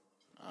more,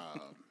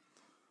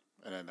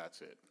 and then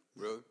that's it.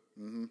 Really?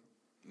 Mm-hmm.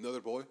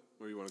 Another boy?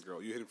 Or you want a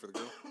girl? You hitting for the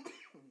girl?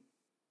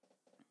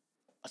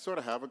 I sort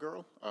of have a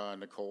girl,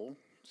 Nicole.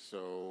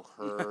 So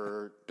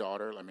her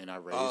daughter, I mean, I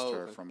raised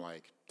her okay. from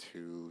like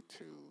 2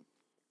 to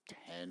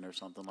 10 or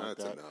something like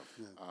That's that.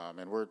 enough.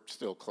 And we're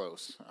still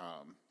close.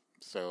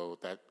 So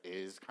that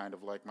is kind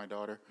of like my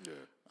daughter. Yeah.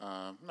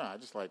 No, I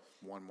just like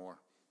one more.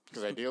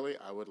 Because ideally,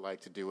 I would like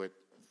to do it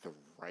the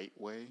right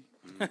way.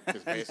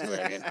 Because basically,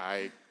 I mean,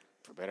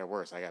 for better or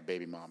worse, I got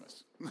baby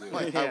mamas.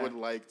 Like, I Yeah. would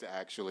like to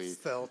actually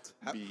Felt.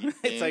 be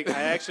It's like,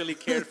 I actually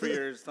cared for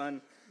your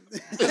son.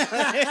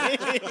 I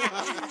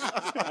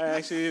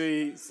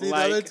actually the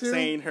other like two?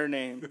 saying her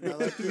name. I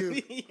like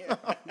you.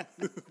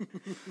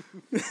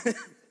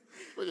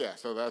 But yeah,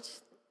 so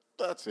that's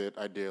it,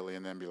 ideally.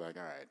 And then be like,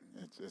 all right,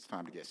 it's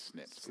time to get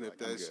snipped. Snip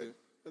Like, I'm that good. shit.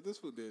 But this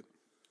fool did.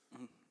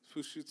 This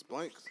fool shoots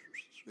blanks.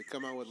 They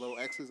come out with little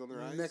X's on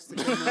their eyes.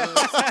 Mexican. They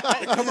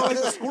come out like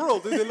the squirrel,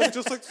 dude. They look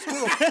just like the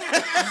squirrel.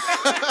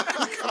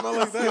 Come out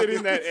like that.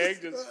 Hitting that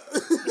egg just.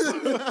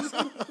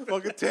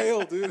 Fucking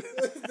tail, dude.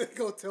 They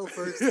go tail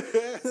first.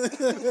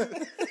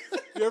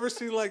 You ever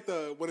seen like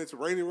when it's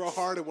raining real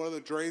hard and one of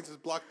the drains is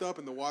blocked up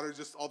and the water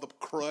just all the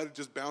crud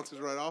just bounces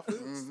right off it?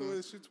 That's the way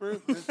it shoots for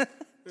him. Yeah,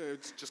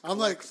 it's just I'm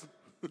like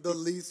the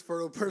least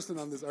fertile person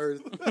on this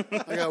earth.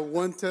 I got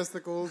 1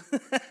 testicle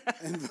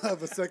and a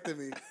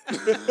vasectomy.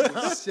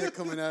 There's shit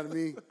coming out of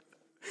me.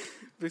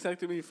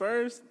 Vasectomy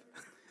first.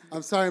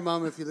 I'm sorry,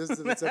 Mom, if you listen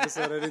to this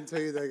episode. I didn't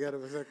tell you that I got a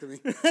vasectomy.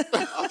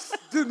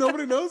 dude,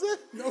 nobody knows it?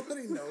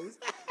 Nobody knows.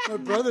 My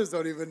brothers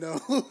don't even know.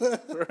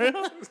 For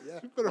real?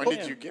 When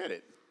did you get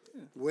it?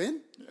 When?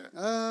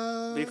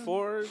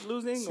 Before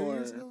losing 2 or?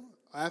 years ago?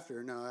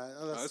 After, no. I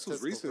lost This was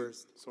testicle recent.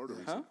 first. Sort of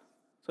Huh? recent.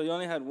 So you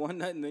only had one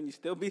nut and then you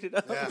still beat it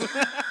up? Yeah.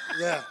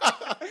 Yeah.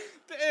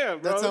 Damn,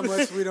 bro. That's how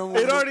much we don't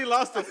want. It already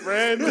lost a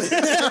friend.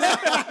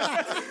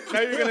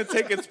 Now you're going to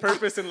take its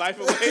purpose in life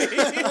away.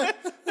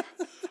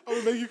 I'm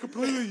gonna make you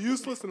completely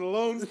useless and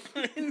alone.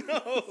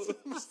 No.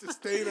 Just a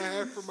stain I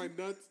have for my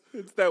nuts.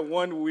 It's that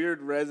one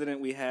weird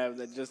resident we have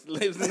that just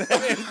lives in that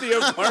empty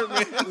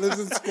apartment. Lives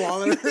in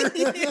squalor.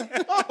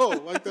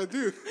 Oh, like that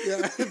dude.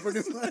 Yeah.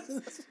 Pretty much.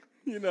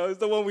 You know, it's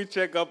the one we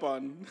check up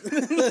on.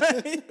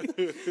 I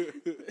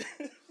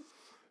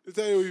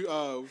tell you, we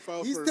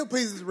filed He for still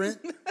pays his rent.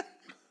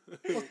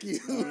 Fuck you.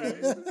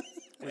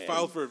 we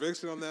filed for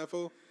eviction on that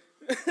fool.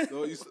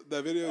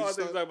 That video. Oh, You I saw?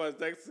 think you're talking about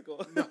Texacle.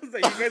 I was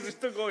like, you guys are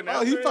still going Oh,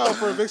 after he it? filed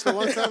for eviction a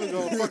long time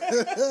ago.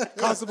 Fuck.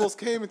 Constables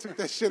came and took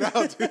that shit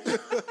out, dude.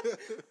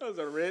 That was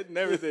a writ and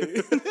everything.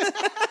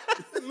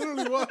 It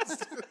literally was.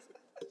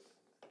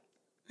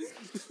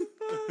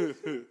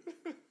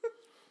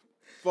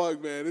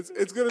 Fuck, man,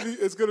 it's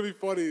gonna be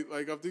funny.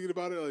 Like I'm thinking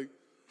about it. Like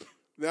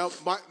now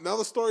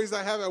the stories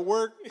I have at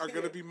work are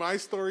gonna be my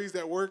stories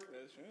at work.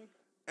 That's true.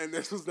 And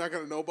this was not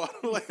gonna know about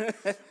it.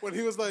 Like when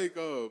he was like,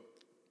 talking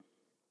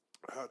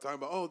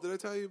about, oh, did I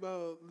tell you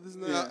about this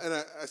and that? Yeah.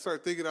 And I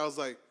started thinking, I was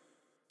like,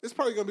 it's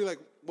probably gonna be like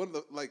one of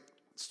the like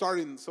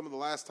starting some of the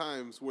last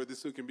times where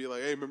this dude can be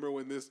like, hey, remember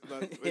when this?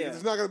 Like,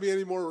 there's not gonna be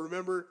any more.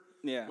 Remember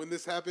when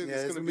this happened? Yeah,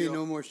 it's gonna be be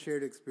no more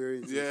shared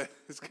experiences. Yeah,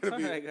 it's gonna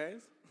be. All right,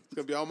 guys. It's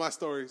gonna be all my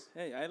stories.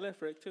 Hey, I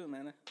left Rick too,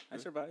 man. I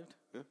survived.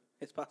 Yeah.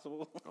 It's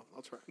possible.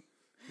 I'll try.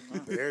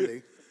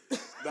 Barely.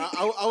 Now,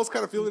 I was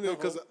kind of feeling it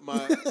because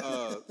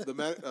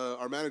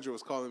our manager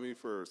was calling me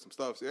for some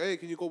stuff. Say, hey,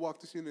 can you go walk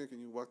this unit?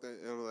 Can you walk that?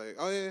 And I'm like,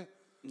 oh yeah,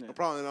 no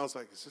problem. And I was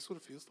like, is this what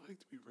it feels like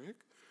to be Rick?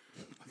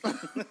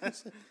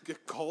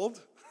 Get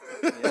called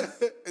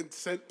and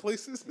sent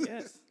places.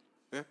 Yes.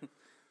 Yeah.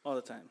 All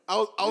the time. I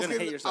was You're gonna hate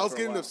getting yourself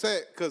for a while.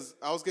 upset because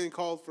I was getting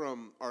called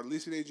from our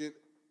leasing agent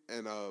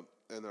and our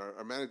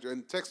manager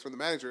and text from the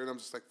manager, and I'm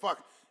just like,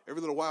 fuck.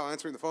 Every little while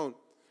answering the phone,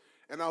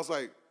 and I was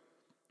like,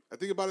 I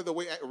think about it the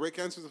way Rick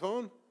answers the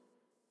phone,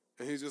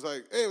 and he's just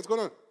like, hey, what's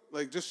going on?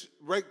 Like, just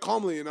right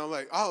calmly, and I'm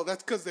like, oh,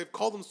 that's because they've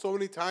called him so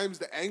many times,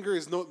 the anger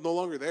is no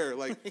longer there.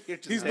 Like,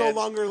 he's no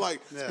longer like,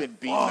 It's been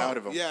beaten out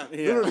of him. yeah,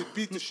 literally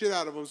beat the shit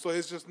out of him. So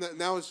it's just,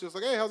 now it's just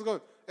like, hey, how's it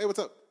going? Hey, what's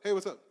up? Hey,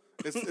 what's up?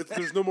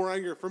 There's no more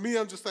anger. For me,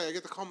 I'm just like, I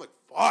get the call, I'm like,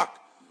 fuck.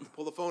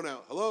 Pull the phone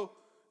out. Hello?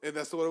 And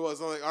that's what it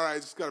was. I'm like, all right, I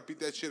just got to beat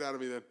that shit out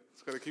of me then.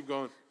 Just got to keep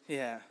going.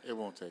 Yeah. It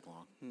won't take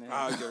long.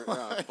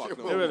 Fuck It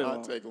no. will really not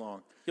won't. take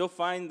long. You'll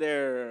find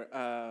their,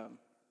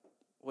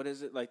 what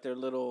is it, like their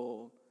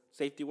little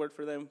safety word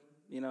for them,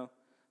 you know?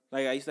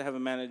 Like I used to have a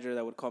manager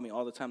that would call me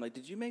all the time, like,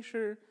 did you make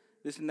sure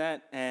this and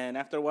that? And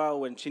after a while,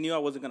 when she knew I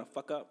wasn't going to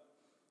fuck up,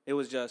 it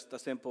was just a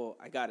simple,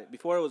 I got it.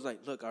 Before it was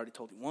like, look, I already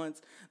told you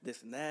once,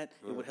 this and that.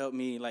 It would help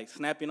me like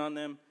snapping on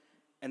them.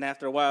 And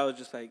after a while, it was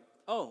just like,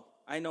 oh,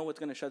 I know what's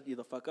going to shut you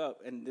the fuck up.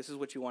 And this is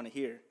what you want to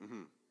hear.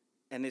 Mm-hmm.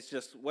 And it's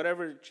just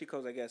whatever cheat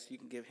codes, I guess, you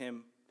can give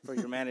him for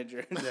your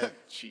manager.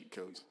 Cheat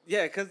codes.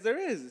 Yeah, because there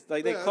is.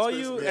 Like, they Yeah, call that's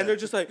you, basically- and they're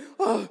just like,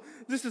 oh,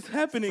 this is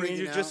happening. And Freaking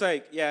you're just out.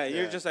 like,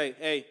 you're just like,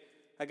 hey,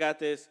 I got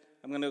this.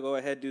 I'm going to go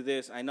ahead do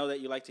this. I know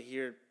that you like to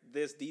hear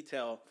this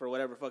detail for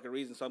whatever fucking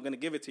reason, so I'm going to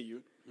give it to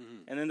you. Mm-hmm.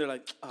 And then they're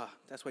like,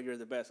 that's why you're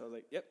the best. I was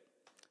like, yep,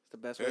 it's the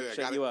best way Yeah, to I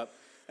shut got you it. up.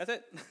 That's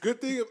it.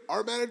 Good thing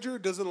our manager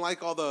doesn't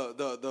like all the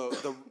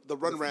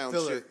runaround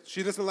filler. shit.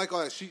 She doesn't like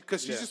all that. She Yeah.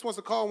 just wants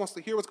to call, wants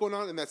to hear what's going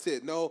on, and that's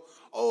it. No,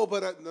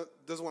 but no,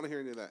 doesn't want to hear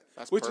any of that.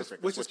 That's which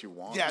perfect. Is, That's what you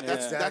want. Yeah,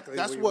 that's Exactly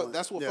that's what you what want.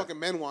 that's what Yeah. fucking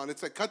men want.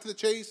 It's like cut to the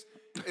chase.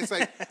 It's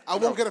like I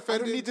won't get I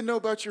offended. don't need to know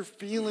about your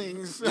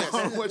feelings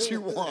on what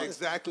you want.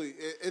 Exactly,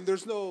 and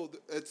there's no.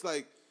 It's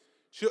like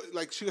she'll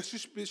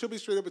be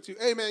straight up with you.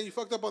 Hey man, you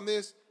fucked up on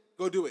this.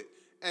 Go do it.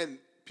 And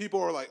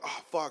people are like,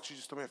 oh fuck, she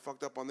just told me I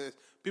fucked up on this.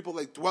 People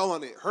like dwell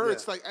on it.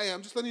 It's like, hey,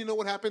 I'm just letting you know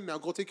what happened. Now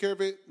go take care of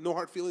it. No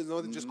hard feelings.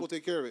 Nothing. Just go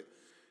take care of it.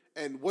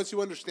 And once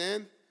you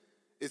understand,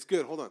 it's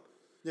good. Hold on.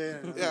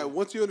 Yeah.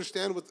 Once you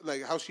understand what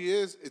like how she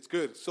is, it's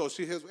good. So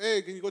she has,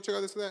 hey, can you go check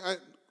out this and that?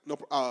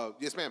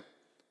 Yes, ma'am.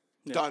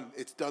 Done.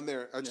 It's done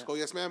there. I just go,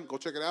 yes, ma'am. Go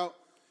check it out.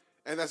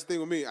 And that's the thing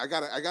with me. I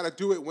gotta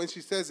do it when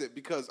she says it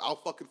because I'll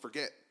fucking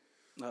forget.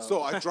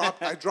 So I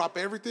drop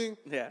everything.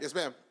 Yeah. Yes,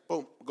 ma'am.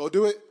 Boom. Go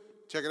do it.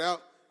 Check it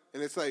out.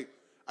 And it's like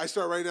I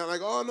start writing down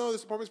like, oh no,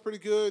 this apartment's pretty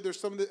good. There's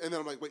some, and then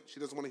I'm like, wait, she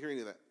doesn't want to hear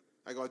any of that.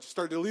 I go, I just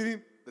start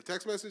deleting the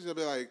text message. I'll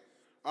be like,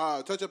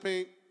 touch up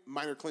paint,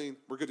 minor clean,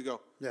 we're good to go.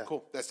 Yeah.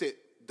 Cool. That's it.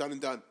 Done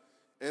and done.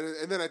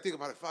 And then I think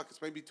about it. Fuck,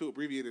 it's maybe too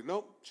abbreviated.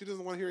 Nope, she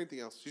doesn't want to hear anything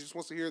else. She just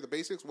wants to hear the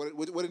basics, what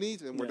it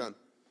needs, and we're done.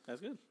 That's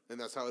good. And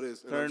that's how it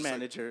is. And I'm Learn just like,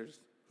 managers.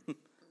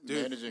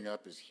 Dude. Managing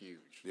up is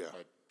huge. Yeah.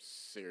 Like,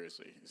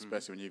 seriously.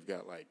 Especially when you've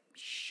got, like,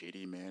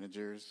 shitty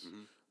managers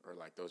or,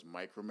 like, those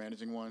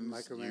micromanaging ones. You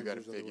got to Micromanagers are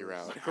the figure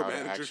worst. out how to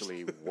Micromanagers.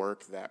 actually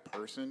work that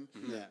person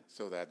Yeah.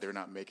 so that they're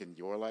not making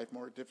your life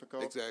more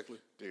difficult. Exactly.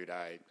 Dude,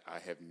 I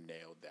have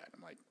nailed that.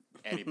 I'm like,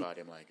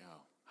 anybody, I'm like,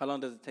 oh. How long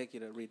does it take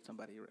you to read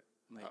somebody?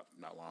 Like,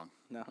 Not long.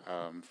 No.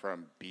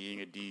 From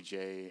being a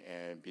DJ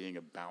and being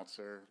a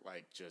bouncer,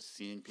 like just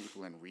seeing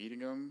people and reading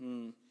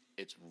them,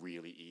 it's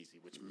really easy,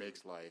 which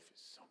makes life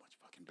so much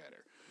fucking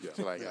better. Yeah.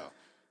 So like,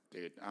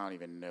 dude, I don't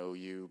even know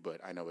you,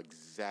 but I know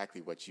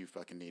exactly what you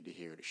fucking need to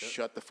hear to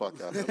shut the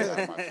fuck up and get out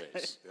of my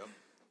face.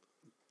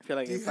 I feel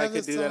like Do you if I have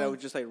could a do that, I song?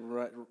 would just like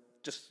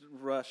just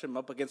rush him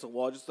up against a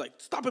wall, just like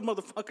stop it,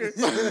 motherfucker!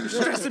 You're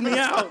stressing me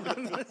out.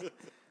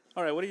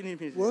 All right, what do you need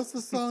me to do? What's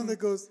the song that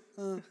goes?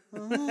 The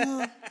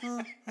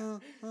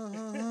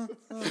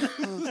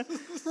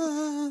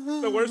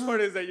worst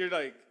part is that you're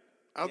like,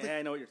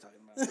 I know what you're talking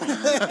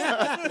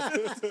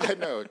about. I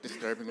know,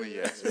 disturbingly,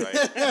 yes. Like,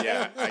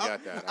 yeah, I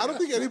got that. I don't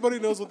think anybody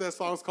knows what that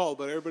song's called,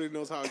 but everybody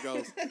knows how it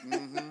goes.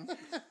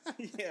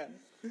 Yeah.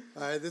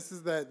 All right, this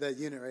is that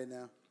unit right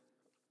now.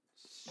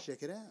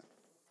 Check it out.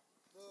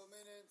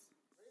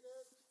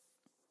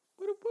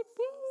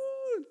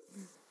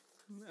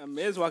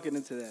 Miz walking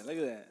into that. Look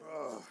at that.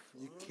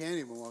 You can't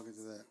even walk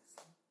into that.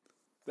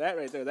 That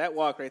right there, that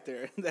walk right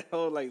there, that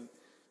whole like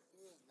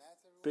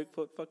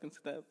Bigfoot fucking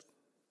steps.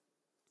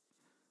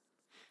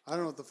 I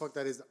don't know what the fuck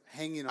that is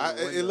hanging on.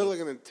 The It window. looked like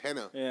an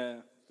antenna. Yeah,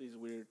 these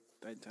weird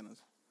antennas.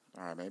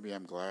 All right, maybe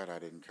I'm glad I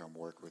didn't come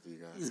work with you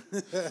guys.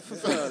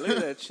 Oh, look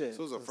at that shit.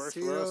 So it was a first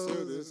for us, too.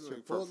 Tito's, This is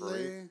like for free.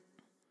 Chipotle,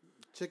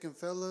 Chicken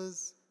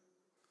Fellas.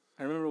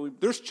 I remember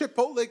There's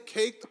Chipotle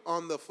caked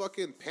on the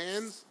fucking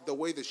pans the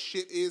way the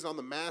shit is on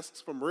the masks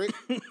from Rick.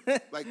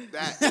 Like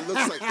that. It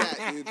looks like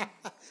that,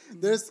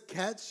 dude. There's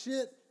cat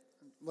shit,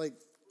 like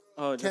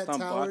just cat on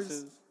towers,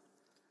 boxes.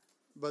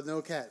 but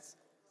no cats.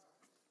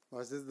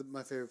 Watch, this is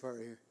my favorite part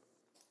right here.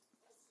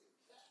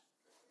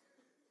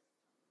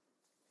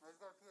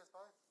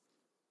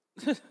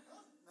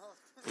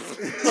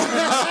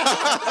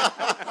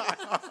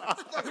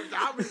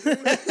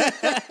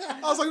 I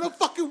was like, no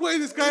fucking way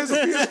this guy has a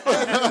PS5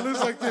 that looks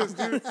like this,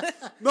 dude.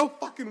 No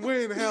fucking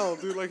way in hell,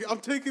 dude. Like, I'm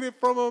taking it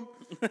from him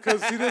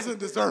because he doesn't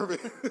deserve it.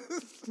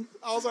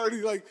 I was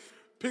already, like,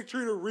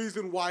 picturing a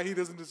reason why he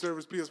doesn't deserve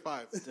his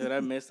PS5. Dude, I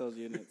miss those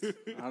units.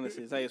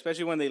 Honestly, it's like,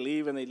 especially when they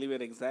leave and they leave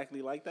it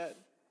exactly like that,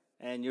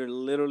 and you're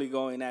literally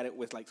going at it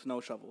with like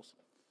snow shovels,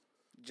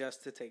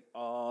 just to take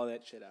all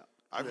that shit out.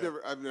 I've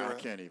never. I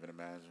can't even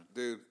imagine.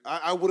 Dude,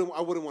 I wouldn't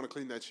want to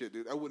clean that shit,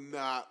 dude. I would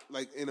not,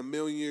 like, in a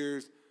million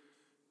years.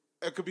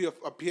 It could be a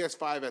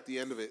PS5 at the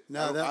end of it.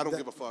 No, I don't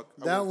give a fuck.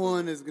 That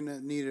one is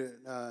gonna need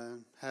a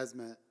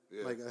hazmat,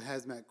 Yeah. like a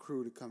hazmat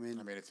crew to come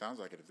in. I mean, it sounds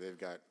like it if they've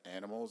got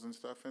animals and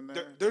stuff in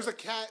there. There's a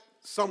cat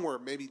somewhere,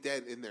 maybe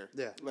dead in there.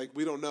 Yeah. Like,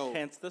 we don't know.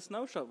 Hence the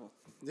snow shovel.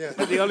 Yeah,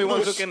 They're the only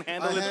ones who can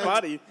handle its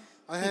body.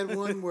 I had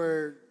one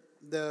where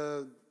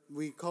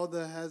we called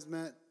the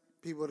hazmat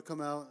people to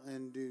come out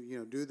and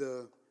do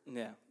the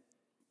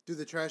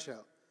trash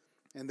out,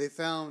 and they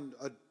found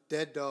a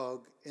dead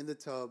dog in the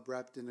tub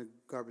wrapped in a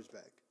garbage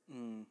bag.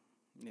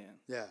 Yeah.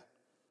 Yeah,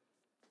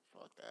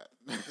 Fuck that.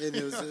 and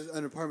it was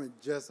an apartment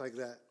just like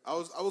that. I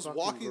was Fucking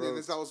walking, and gross.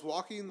 as I was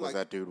walking, Was like,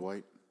 that dude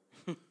white?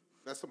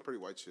 that's some pretty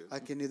white shit. I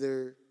can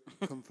neither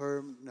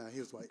confirm. No, he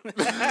was white.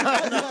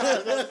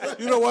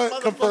 You know what?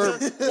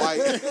 Confirm.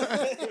 White.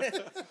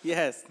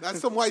 Yes. That's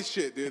some white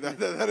shit, dude.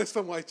 That is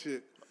some white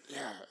shit.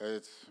 Yeah, I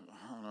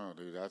don't know,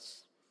 dude.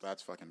 That's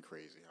fucking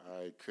crazy.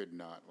 I could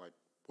not, like,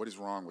 what is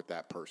wrong with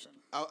that person?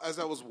 As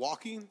I was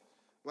walking,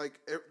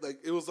 like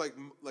it was like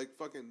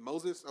fucking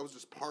Moses. I was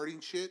just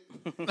partying shit,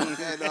 and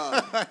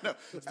I know.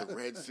 It's the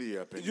Red Sea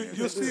up in here.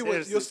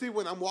 you'll see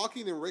when I'm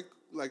walking and Rick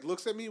like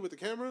looks at me with the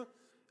camera.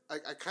 I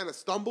kind of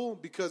stumble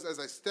because as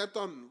I stepped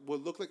on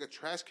what looked like a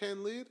trash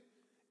can lid,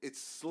 it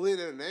slid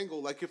at an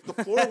angle. Like if the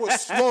floor was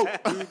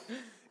sloped, dude,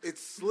 it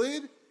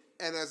slid,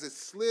 and as it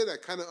slid, I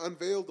kind of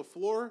unveiled the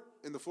floor,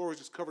 and the floor was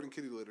just covered in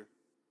kitty litter.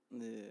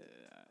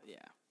 Yeah.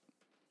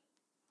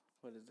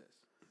 What is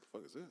What the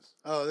fuck is this?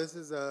 Oh, this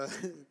is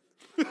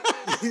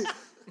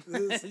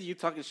this? You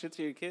talking shit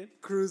to your kid?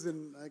 Cruz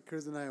and I in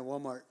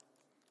Walmart.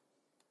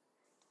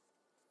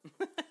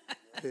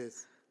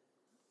 Piss.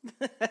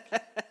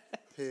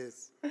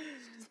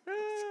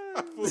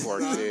 Poor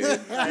kid.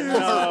 I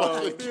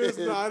know. He was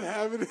not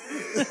having it.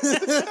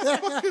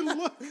 Fucking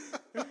look.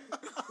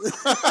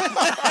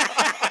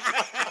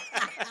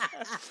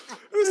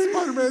 This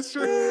Spider-Man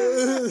shirt.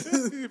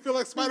 You feel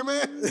like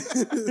Spider-Man?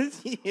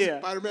 Yeah.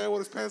 Spider-Man with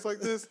his pants like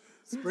this?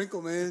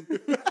 Sprinkle, man.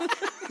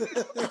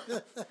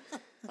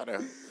 I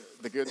know.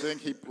 The good thing,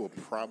 he will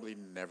probably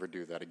never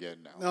do that again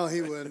now. No,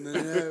 he wouldn't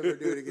never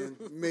do it again.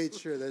 Made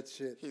sure that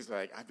shit. He's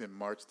like, I've been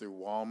marched through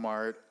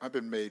Walmart. I've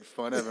been made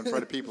fun of in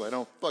front of people I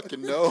don't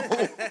fucking know.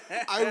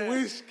 I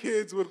wish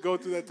kids would go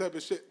through that type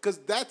of shit. Because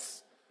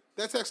that's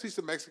actually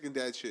some Mexican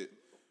dad shit.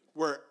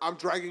 Where I'm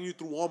dragging you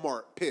through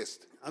Walmart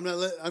pissed. I'm not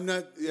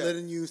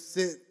letting you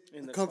sit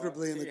In the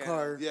comfortably car. in the Yeah.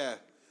 car. Yeah.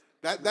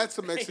 That's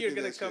some Mexican You're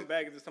gonna dad come shit.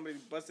 back and there's somebody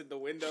busted the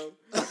window.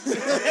 Smells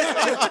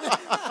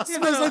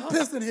like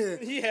piss in here.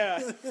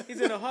 Yeah, he's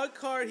in a hot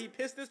car. He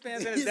pissed his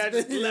pants and his He's dad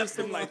just been left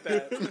him like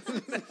that.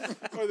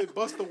 Or they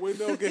bust the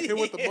window, get hit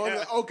with the bun. Yeah.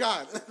 Like, oh,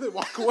 God. They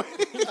walk away.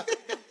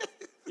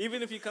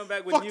 Even if you come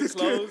back with Fuck new this kid.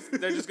 clothes,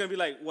 they're just gonna be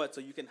like, "What? So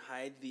you can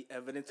hide the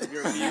evidence of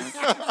your abuse?"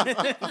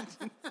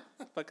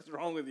 Fuck is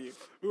wrong with you?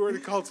 We already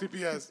called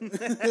CPS.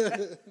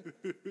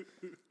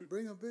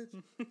 Bring a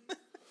bitch.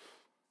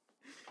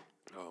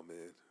 Oh,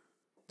 man.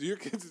 Do your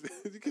kids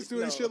do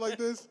any No. shit like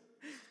this?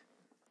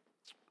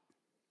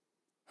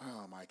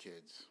 Oh, my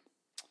kids.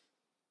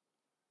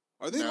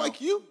 Are they No. like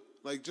you?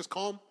 Like, just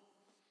calm?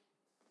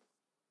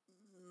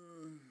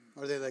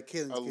 Are they like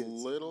Kalen's A kids?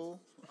 little.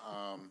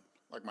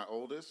 Like my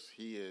oldest,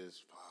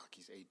 he's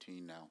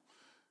 18 now.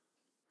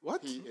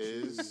 What? He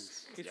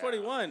is. He's yeah.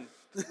 41.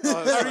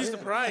 Are you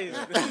surprised?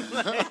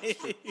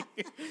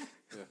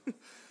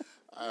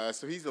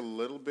 So he's a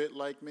little bit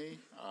like me,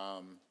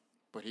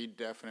 but he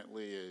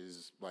definitely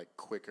is like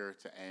quicker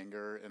to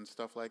anger and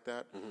stuff like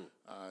that.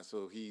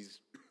 So he's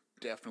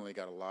definitely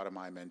got a lot of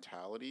my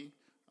mentality.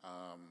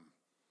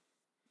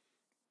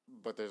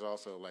 But there's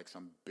also like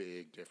some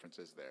big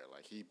differences there.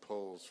 Like he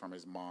pulls from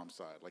his mom's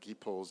side. Like he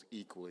pulls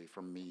equally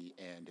from me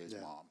and his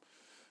mom,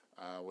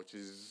 which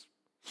is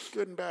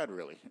good and bad,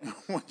 really,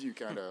 when you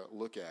kind of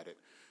look at it.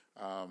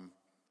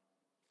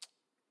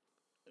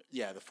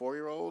 Yeah, the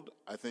 4-year-old,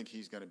 I think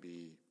he's going to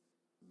be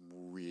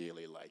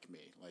really like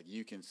me. Like,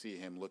 you can see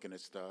him looking at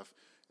stuff,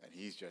 and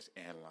he's just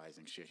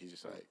analyzing shit. He's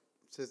just like...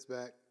 Sits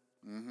back.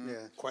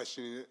 Yeah.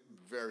 Questioning it.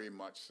 Very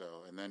much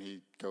so. And then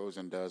he goes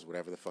and does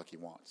whatever the fuck he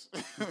wants.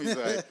 He's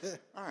like,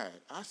 all right,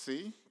 I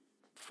see.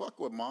 Fuck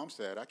what mom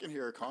said. I can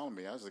hear her calling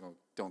me. I was like,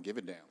 don't give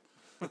a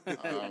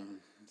damn.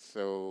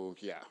 So,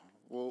 yeah,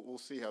 we'll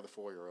see how the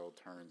 4-year-old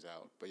turns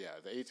out. But, yeah,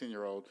 the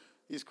 18-year-old,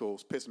 he's cool.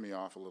 It's pissing me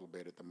off a little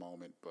bit at the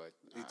moment. But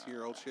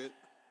 18-year-old shit.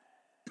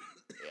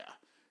 Yeah,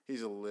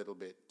 he's a little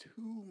bit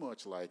too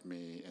much like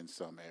me in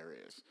some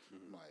areas.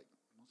 I'm like,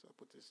 what's up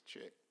with this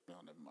chick? No,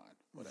 never mind.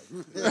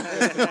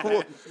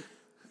 Whatever.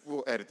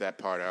 we'll edit that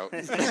part out.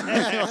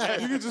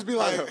 You could just be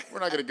like, We're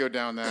not going to go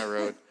down that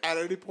road. at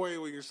any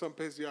point when your son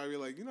pisses you off, you're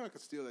like, I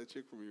could steal that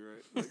chick from you,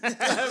 right?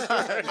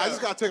 Like, I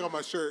just got to take off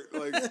my shirt.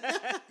 Like,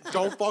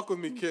 don't fuck with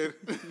me, kid.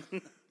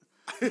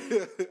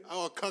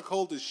 I'll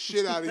cuckold the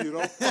shit out of you.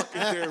 Don't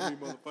fucking dare me,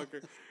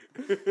 motherfucker.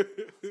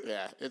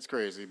 Yeah, it's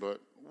crazy,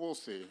 but we'll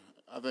see.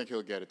 I think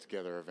he'll get it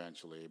together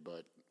eventually,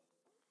 but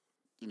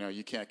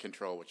you can't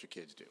control what your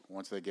kids do.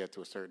 Once they get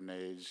to a certain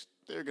age,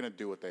 they're going to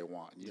do what they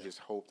want. You just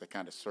hope they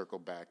kind of circle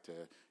back to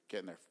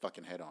getting their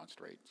fucking head on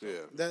straight. So.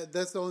 Yeah.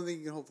 That's the only thing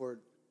you can hope for.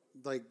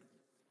 Like,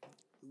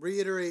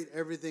 reiterate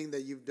everything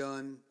that you've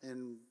done,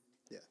 and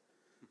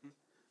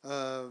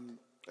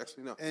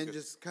Actually, no. and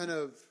just kind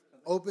of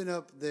open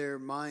up their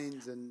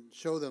minds and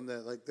show them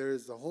that, like,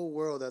 there's a whole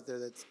world out there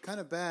that's kind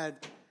of bad,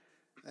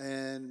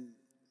 and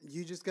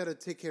you just got to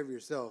take care of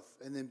yourself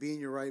and then be in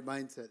your right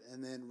mindset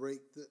and then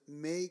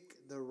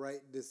make the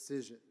right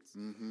decisions.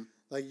 Mm-hmm.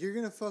 Like, you're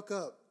going to fuck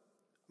up,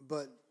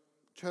 but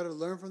try to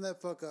learn from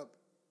that fuck up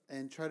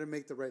and try to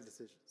make the right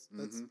decisions.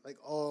 That's like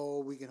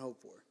all we can hope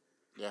for.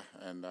 Yeah,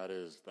 and that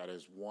is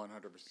 100%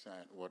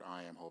 what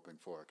I am hoping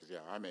for. Because,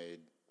 I made,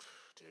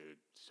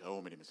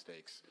 so many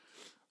mistakes.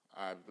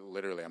 I'm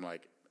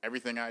like,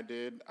 everything I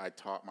did, I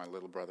taught my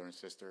little brother and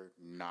sister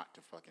not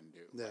to fucking do.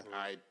 Yeah. Like,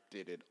 I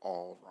did it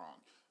all wrong.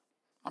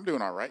 I'm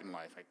doing all right in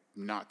life.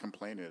 I'm not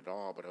complaining at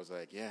all, but I was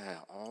like,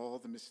 all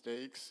the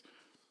mistakes,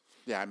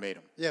 I made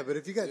them. Yeah, but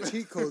if you got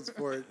cheat codes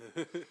for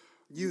it,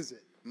 use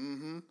it.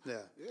 Mm-hmm. Yeah.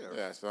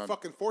 Yeah, so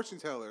fucking fortune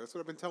teller. That's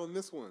what I've been telling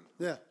this one.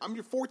 Yeah. I'm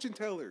your fortune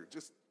teller.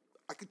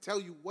 I could tell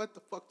you what the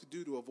fuck to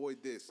do to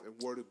avoid this and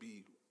where to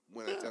be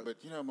when I tell you.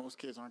 But, most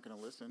kids aren't going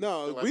to listen.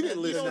 No, They're like, we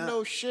didn't listen. You don't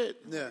know shit.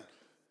 Yeah.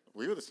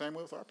 We were the same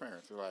way with our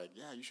parents. They're like,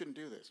 you shouldn't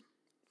do this.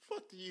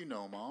 Fuck do you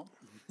know, Mom?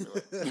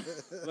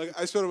 Like,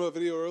 I showed him a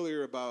video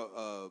earlier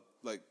about,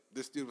 like,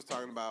 this dude was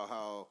talking about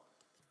how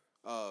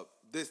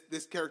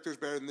this character is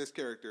better than this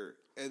character.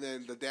 And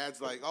then the dad's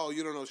like, oh,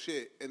 you don't know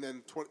shit. And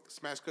then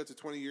smash cut to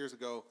 20 years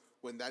ago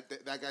when that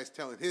guy's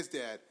telling his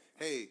dad,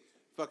 hey,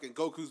 fucking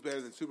Goku's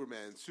better than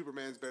Superman.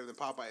 Superman's better than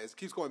Popeye. It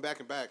keeps going back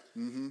and back.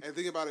 Mm-hmm. And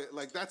think about it,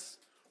 like, that's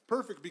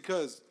perfect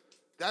because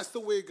that's the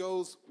way it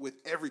goes with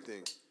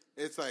everything.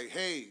 It's like,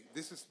 hey,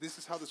 this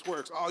is how this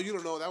works. Oh, you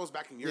don't know. That was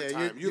back in your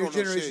time. You don't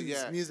know shit.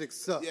 Yeah, music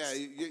sucks. Yeah,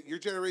 your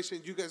generation,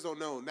 you guys don't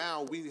know.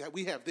 Now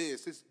we have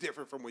this. It's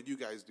different from what you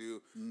guys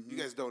do. Mm-hmm. You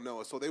guys don't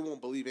know, so they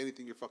won't believe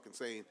anything you're fucking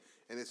saying,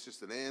 and it's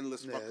just an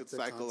endless fucking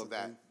cycle of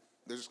that. Thing.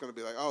 They're just gonna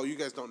be like, oh, you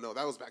guys don't know.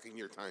 That was back in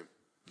your time.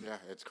 Yeah,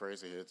 it's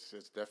crazy. It's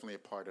definitely a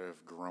part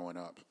of growing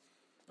up.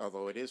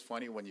 Although it is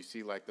funny when you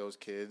see like those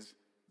kids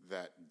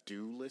that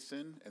do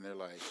listen, and they're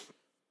like,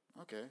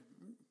 okay,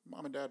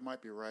 mom and dad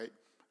might be right.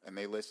 And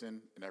they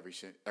listen, and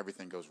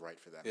everything goes right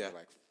for them. Yeah. They're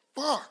like,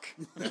 fuck!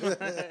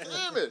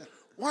 Damn it!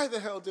 Why the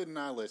hell didn't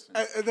I listen?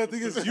 And the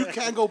thing is, you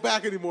can't go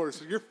back anymore,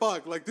 so you're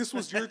fucked. Like, this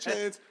was your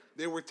chance.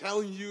 They were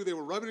telling you, they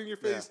were rubbing it in your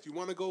face. Yeah. You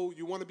want to go,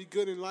 you want to be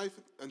good in life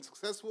and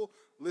successful?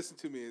 Listen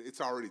to me. It's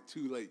already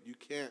too late. You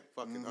can't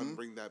fucking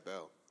unring that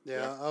bell.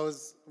 Yeah,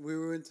 we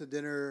were into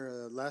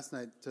dinner last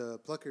night to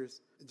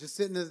Pluckers. Just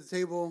sitting at the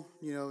table,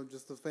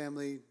 just the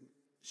family,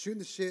 shooting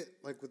the shit,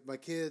 like with my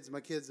kids. My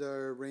kids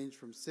are ranged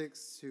from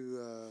 6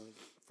 to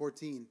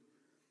 14.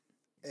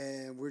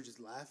 And we're just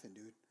laughing,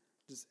 dude.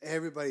 Just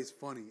everybody's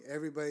funny.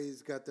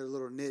 Everybody's got their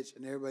little niche,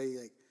 and everybody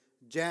like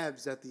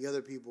jabs at the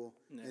other people,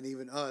 and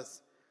even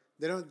us.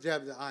 They don't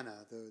jab at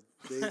Anna, though.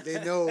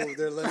 They know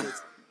their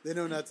limits. They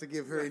know not to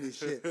give her any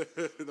shit.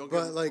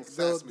 But like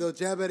they'll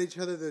jab at each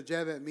other. They'll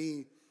jab at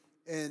me.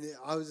 And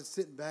I was just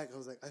sitting back. I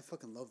was like, I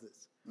fucking love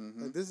this.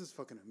 Mm-hmm. Like, this is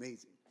fucking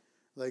amazing.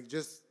 Like,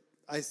 just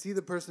I see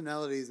the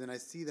personalities, and I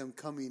see them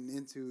coming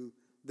into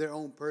their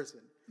own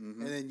person,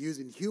 and then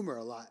using humor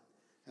a lot,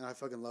 and I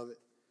fucking love it.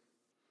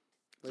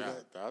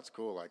 Like, that's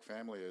cool. Like,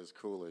 family is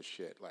cool as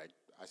shit. Like,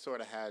 I sort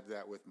of had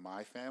that with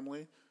my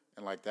family,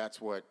 and like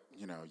that's what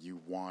you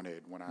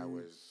wanted when I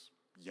was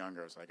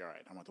younger. I was like, all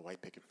right, I want the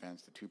white picket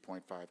fence, the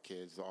 2.5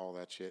 kids, all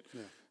that shit.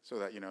 Yeah. So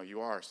that,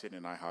 you are sitting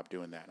in IHOP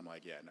doing that. And I'm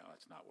like, yeah, no,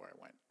 that's not where I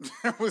went.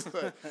 I was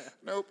like,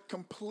 nope,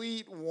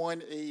 complete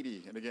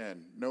 180. And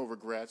again, no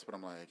regrets, but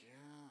I'm like,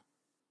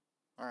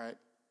 yeah, all right.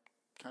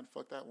 Kind of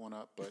fucked that one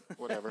up, but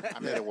whatever. I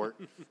made it work.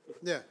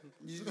 Yeah.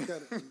 You just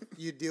got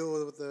you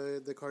deal with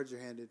the cards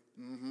you're handed.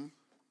 Mm-hmm.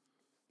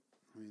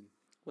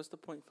 What's the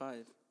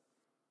 0.5?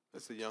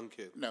 That's a young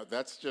kid. No,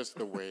 that's just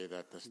the way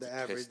that the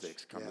average,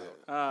 statistics come yeah. out.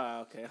 Ah,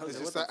 okay. I was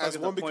It's like, what just the fuck as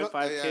is one the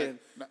 0.5 yeah. kid?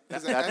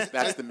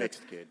 That's the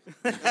mixed kid.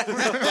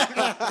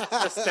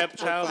 A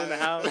stepchild in the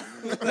house.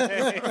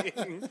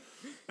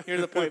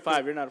 Here's the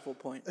 0.5. You're not a full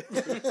point.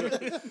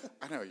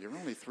 I know, you're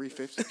only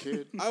 3/5 a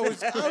kid. I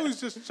always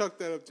just chuck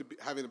that up to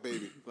having a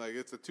baby. Like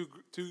it's a two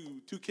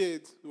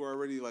kids who are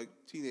already like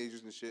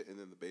teenagers and shit, and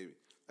then the baby.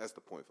 That's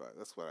the 0.5.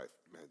 That's what I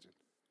imagine.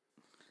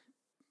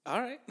 All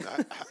right.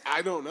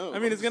 I don't know. I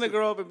mean, it's going to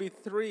grow up and be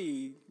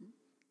 3.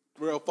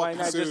 Real Why fucking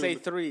not just say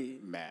soon. 3?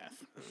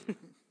 Math.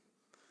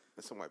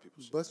 That's some white people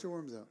shit. Bust your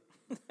worms out.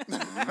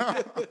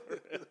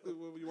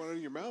 You want it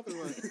in your mouth or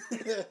what?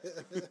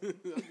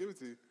 I'll give it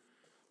to you.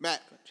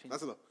 Matt,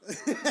 that's enough.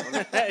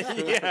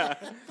 Yeah.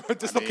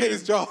 Dislocate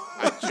his jaw.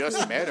 I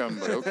just met him,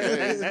 but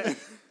okay. At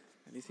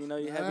least you know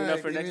you have All enough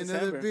right, for give next me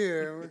another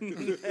December.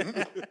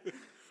 beer.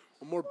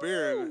 One more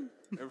beer and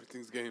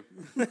everything's game.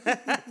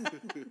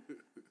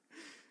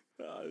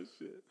 Oh,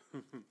 shit.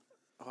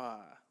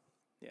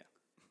 Yeah.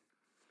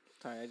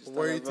 Sorry, I just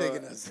Where are you thought of,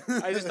 taking us?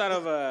 I just thought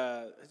of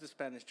it's a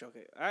Spanish joke.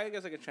 I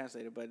guess I can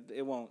translate it, but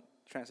it won't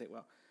translate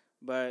well.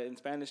 But in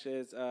Spanish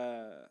it's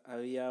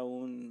había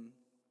un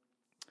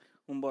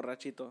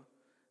borrachito,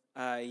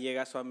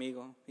 llega su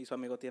amigo y su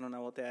amigo tiene una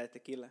botella de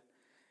tequila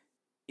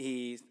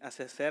y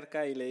se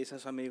acerca y le dice a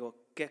su amigo,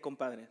 ¿qué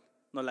compadre?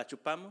 ¿Nos la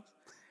chupamos?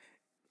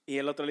 Y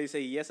el otro le dice,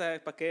 ¿y esa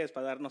es para qué? ¿Es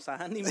para darnos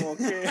ánimo o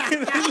qué?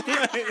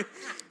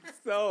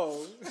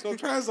 So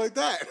translate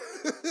that.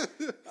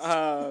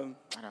 I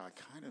know, I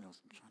kind of know.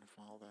 I'm trying to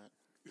follow that.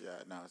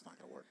 Yeah, no, it's not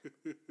going to work.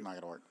 Not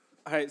going to work.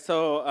 All right,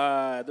 so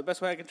the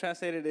best way I can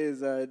translate it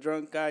is a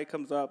drunk guy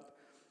comes up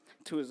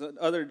to his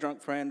other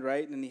drunk friend,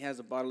 right? And he has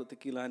a bottle of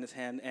tequila in his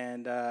hand.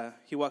 And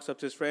he walks up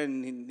to his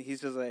friend and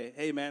he's just like,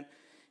 hey, man,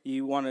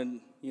 you want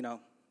to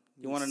knock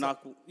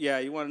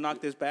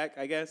this back,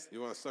 I guess?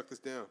 You want to suck this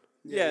down?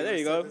 Yeah, there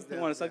you go. suck this You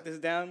down, want to suck yeah. this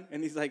down?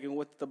 And he's like, and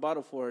what's the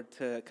bottle for?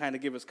 To kind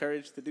of give us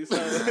courage to do so?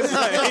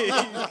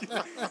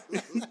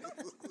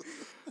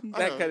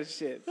 That kind of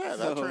shit. Yeah,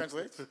 that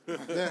translates.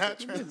 That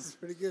translates. It's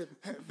pretty good.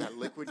 That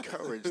liquid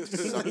courage to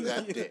suck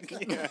that dick.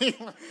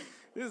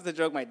 This is the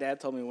joke my dad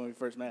told me when we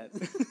first met.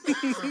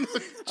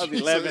 I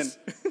was 11.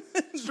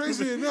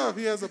 Strangely enough,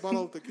 he has a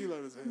bottle of tequila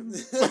in his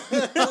hand.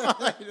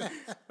 I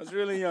was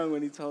really young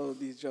when he told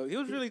these jokes. He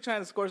was really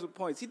trying to score some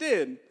points. He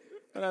did.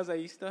 But I was like,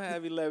 you still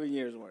have 11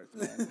 years worth,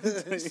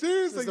 man.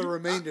 Seriously, the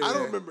remainder I don't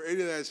there. remember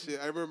any of that shit.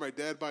 I remember my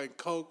dad buying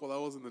Coke while I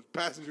was in the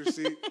passenger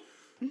seat.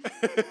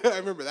 I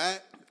remember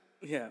that.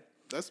 Yeah.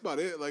 That's about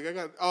it. Like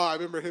I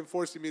remember him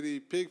forcing me to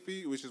eat pig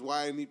feet, which is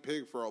why I didn't eat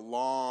pig for a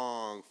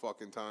long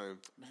fucking time.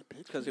 Man,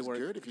 pig's Because feet they is were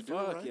good if you do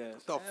it fuck right.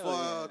 yes. The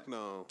Hell fuck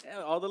no.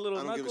 Yeah. All the little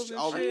I don't give a knuckles shit.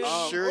 and I'll- shit.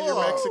 I'll- Sure you're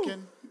Oh.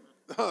 Mexican?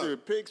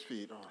 Dude, pig's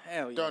feet. Oh,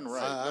 Hell yes. done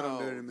right. I don't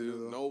do it No, in the dude,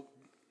 middle.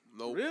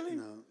 Nope. Really?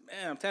 No.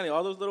 Man, I'm telling you,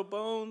 all those little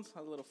bones,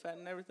 all the little fat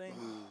and everything.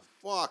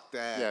 Fuck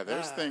that. Yeah,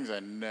 there's things I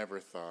never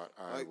thought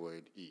I Like-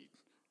 would eat.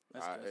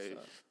 That's good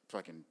stuff.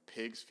 Fucking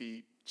pig's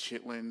feet,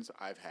 chitlins.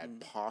 I've had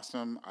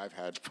possum. I've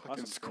had fucking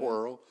Possum's good.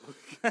 squirrel.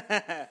 Dude,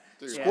 Yeah.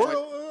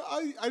 Squirrel?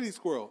 I eat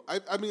squirrel.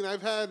 I mean,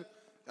 I've had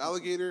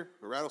alligator,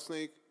 a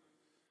rattlesnake.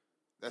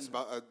 That's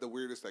about the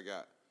weirdest I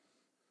got.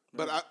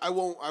 But I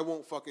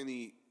won't fucking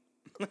eat.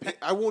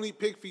 I won't eat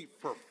pig feet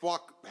for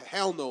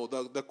hell no.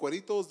 The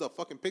cueritos, the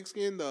fucking pig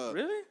skin,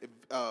 Really?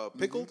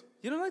 pickled.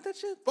 You don't like that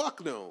shit?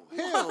 Fuck no.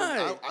 Hell,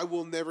 Why? I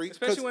will never eat.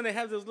 Especially when they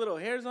have those little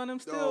hairs on them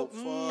no, still.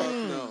 fuck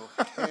no.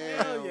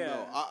 Hell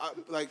yeah.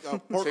 no. Like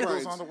pork Pickles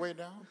rinds. on the way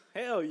down.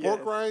 Hell yeah.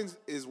 Pork rinds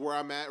is where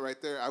I'm at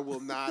right there. I will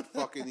not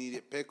fucking eat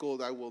it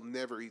pickled. I will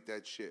never eat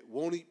that shit.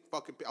 Won't eat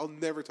fucking. I'll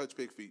never touch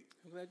pig feet.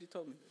 I'm glad you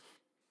told me.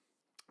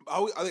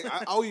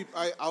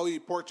 I'll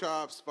eat pork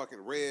chops,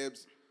 fucking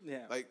ribs, Yeah.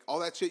 like all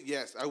that shit.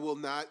 Yes, I will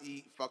not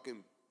eat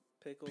fucking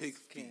Pickles pig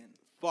can. feet.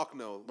 Fuck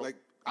no. Like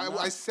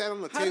I sat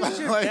on the How table. does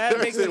your dad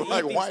make you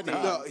Like, eat these why things?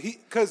 not? No,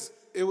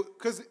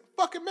 because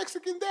fucking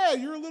Mexican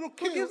dad. You're a little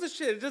kid. Who gives a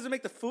shit? It doesn't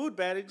make the food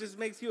bad. It just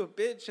makes you a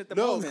bitch at the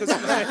No, moment.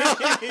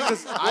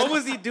 'cause What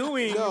was he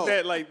doing No.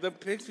 that like the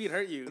pig's feet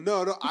hurt you?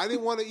 No, I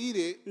didn't want to eat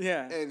it.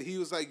 Yeah. And he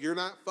was like, "You're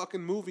not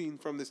fucking moving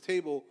from this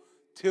table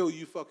till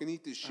you fucking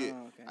eat this shit."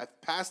 Oh, okay. I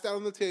passed out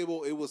on the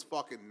table. It was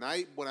fucking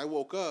night when I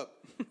woke up,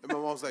 and my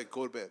mom was like,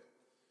 "Go to bed."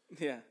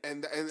 Yeah.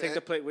 And Take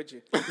the plate with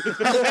you.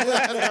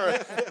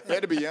 It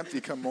had to be empty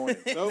come morning.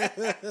 Nope.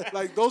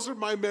 Like those are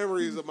my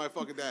memories of my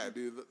fucking dad,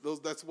 dude.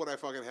 That's what I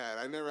fucking had.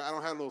 I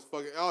don't have those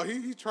fucking. Oh,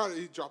 he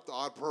dropped the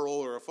odd pearl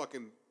or a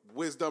fucking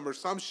wisdom or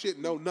some shit.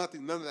 No,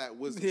 nothing. None of that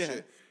wisdom Yeah.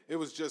 shit. It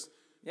was just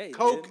Yeah, he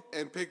Coke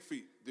did. and pig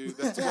feet, dude.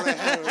 That's what I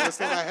had. That's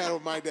what I had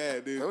with my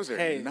dad, dude. Those are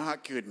Hey.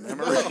 not good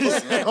memories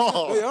at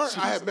all. They are.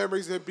 I have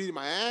memories of him beating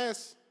my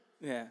ass.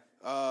 Yeah.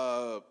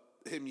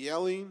 Him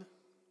yelling.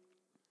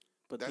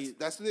 But,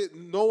 That's it.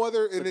 No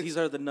other. And these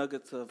are the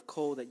nuggets of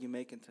coal that you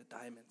make into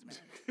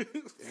diamonds, man. Yeah,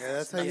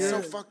 that's how It's you're.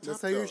 so fucked That's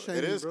up. how you're though.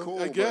 shining, It is bro. cool.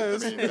 I but,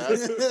 guess. I mean,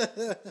 that's,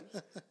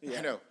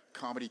 you know,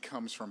 comedy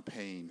comes from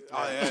pain.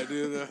 Oh yeah,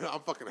 dude, I'm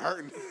fucking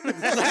hurting.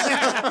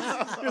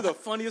 You're the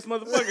funniest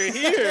motherfucker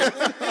here.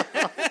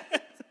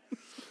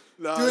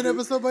 Nah, Do an dude,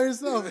 episode by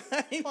yourself.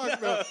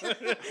 fuck no.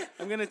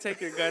 I'm gonna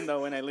take your gun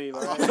though when I leave.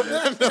 All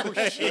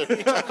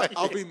right?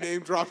 I'll be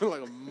name dropping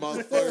like a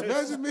motherfucker.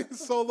 Imagine me in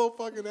solo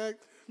fucking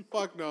act.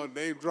 Fuck no,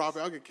 name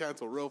dropping. I'll get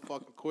canceled real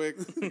fucking quick.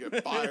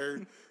 Get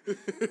fired.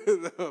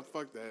 No,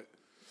 fuck that.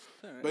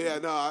 But yeah,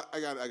 no, I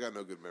got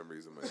no good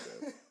memories of my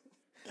dad.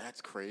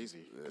 That's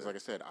crazy. Because like I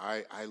said,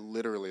 I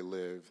literally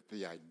lived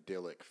the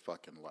idyllic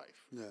fucking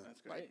life. Yeah. That's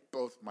great. Like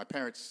both my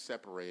parents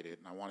separated,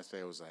 and I want to say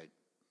it was like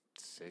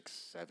 6,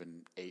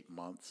 7, 8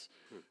 months.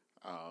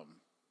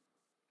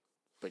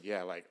 But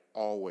yeah, like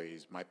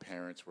always, my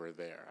parents were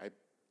there.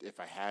 If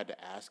I had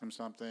to ask them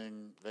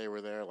something, they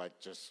were there. Like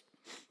just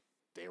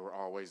they were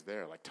always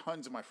there. Like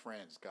tons of my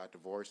friends got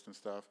divorced and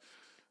stuff.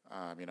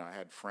 You know, I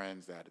had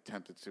friends that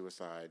attempted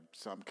suicide,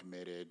 some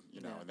committed,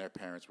 you know, and their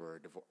parents were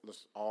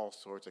divorced, all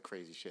sorts of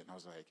crazy shit. And I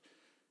was like,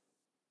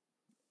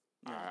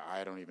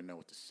 I don't even know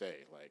what to say.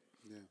 Like,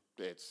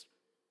 this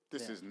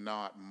is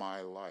not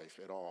my life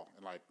at all.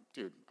 And like,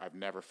 dude, I've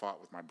never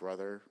fought with my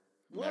brother,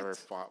 never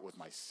fought with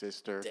my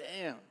sister.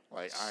 Damn.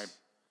 Like, I'm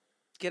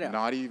Get out.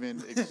 not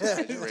even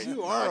exaggerating.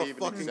 You are not a even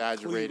fucking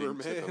exaggerating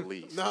cleaver, to the man.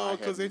 least. No, I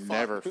 'cause have they fought.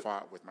 never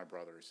fought with my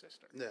brother or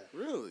sister. Yeah.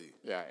 Really?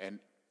 Yeah, and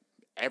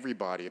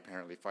everybody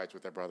apparently fights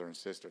with their brother and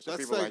sister. So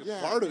That's people are like like,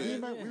 yeah, part of me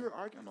it. and we were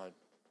arguing. I'm like,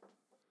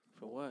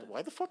 For what?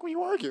 why the fuck were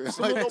you arguing?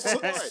 Some, Like, of, some,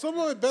 what? some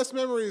of my best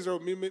memories are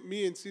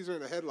me and Caesar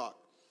in a headlock.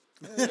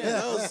 Yeah,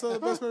 that was some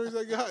of the best memories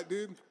I got,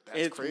 dude. That's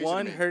It's crazy to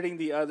one me. hurting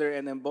the other,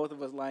 and then both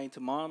of us lying to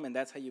mom, and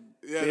that's how you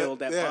build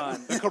that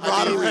bond. The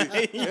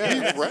camaraderie.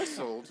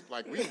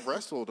 We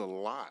wrestled a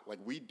lot. Like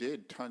we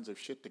did tons of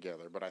shit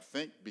together. But I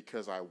think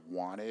because I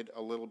wanted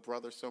a little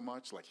brother so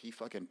much, like he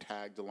fucking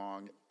tagged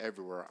along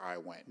everywhere I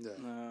went.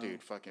 Yeah.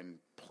 Dude, fucking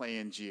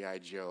playing G.I.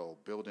 Joe,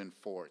 building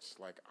forts.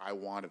 Like I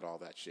wanted all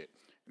that shit.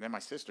 And then my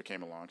sister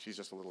came along. She's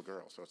just a little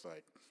girl, so it's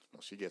like, well,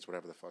 she gets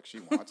whatever the fuck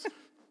she wants.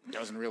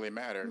 Doesn't really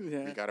matter.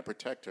 Yeah. We got to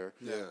protect her.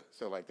 Yeah.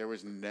 So like there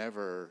was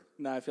never.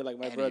 Now I feel like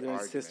my Any brother and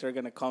argument. sister are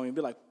gonna call me and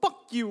be like,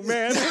 "Fuck you,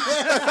 man."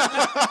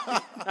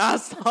 I'm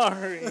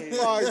sorry.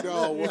 I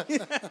know.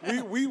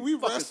 We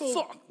wrestled.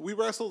 suck. We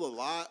wrestled a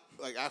lot,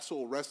 like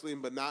actual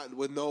wrestling, but not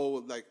with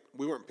no like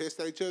we weren't pissed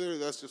at each other.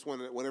 That's just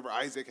whenever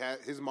Isaac had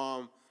his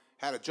mom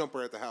had a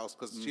jumper at the house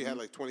because she had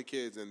like 20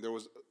 kids and there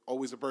was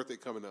always a birthday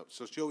coming up,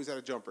 so she always had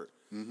a jumper.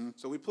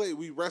 So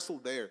we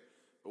wrestled there,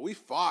 but we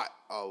fought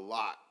a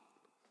lot.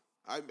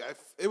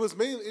 It was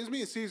me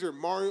and Caesar.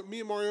 Me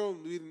and Mario,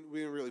 we didn't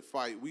really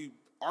fight. We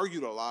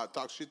argued a lot,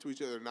 talked shit to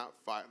each other, not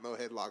fight, no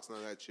headlocks, none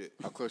of that shit.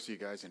 How close are you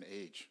guys in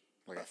age?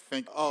 Like I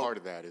think part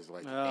of that is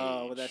like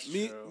Oh, age. well, that's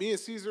Me true. and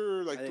Caesar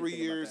are like I didn't 3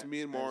 think about years. that.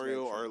 Me and That is very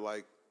Mario true. are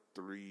like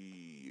 3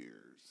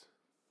 years.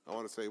 I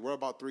want to say we're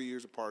about 3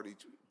 years apart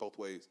both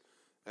ways.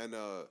 And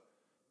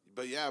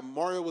but yeah,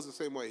 Mario was the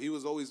same way. He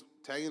was always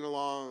tagging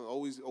along,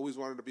 always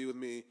wanted to be with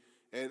me.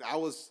 And I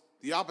was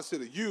the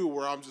opposite of you,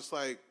 where I'm just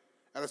like,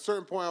 at a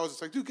certain point, I was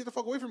just like, dude, get the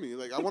fuck away from me.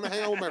 Like, I want to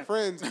hang out with my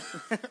friends.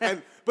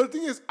 But the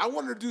thing is, I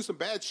wanted to do some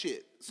bad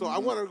shit. So I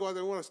wanted to go out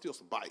there and want to steal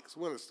some bikes. I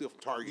wanted to steal from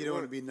Target. You don't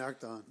want to be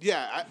knocked on.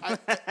 Yeah,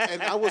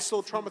 and I was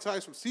so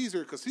traumatized from Caesar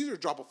because Caesar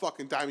dropped a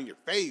fucking dime in your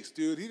face,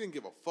 dude. He didn't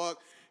give a fuck.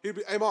 He'd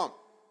be, hey, mom,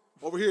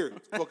 over here.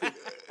 Fucking,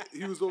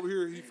 he was over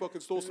here. He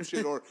fucking stole some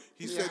shit, or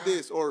he said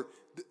this, or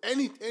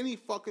any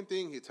fucking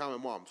thing. He'd tell my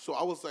mom. So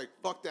I was like,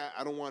 fuck that.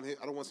 I don't want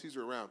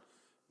Caesar around.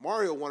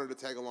 Mario wanted to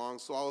tag along,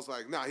 so I was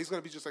like, nah, he's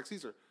gonna be just like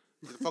Caesar.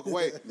 Get the fuck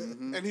away.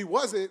 And he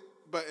wasn't.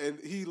 And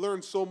he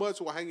learned so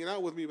much while hanging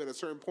out with me. But at a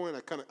certain point,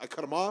 I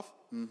cut him off,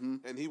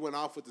 and he went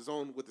off with his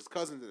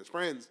cousins and his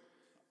friends,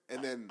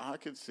 and then I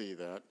could see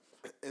that.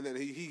 and then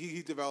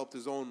he developed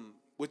his own,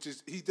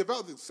 he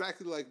developed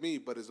exactly like me,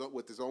 but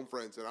with his own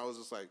friends. And I was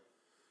just like,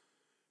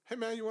 hey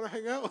man, you want to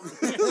hang out?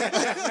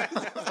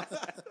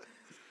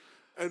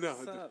 And no,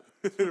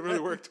 it didn't really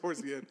work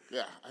towards the end.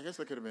 Yeah, I guess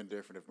that could have been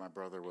different if my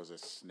brother was a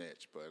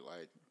snitch, but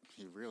like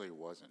he really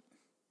wasn't.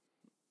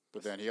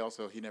 But then he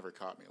never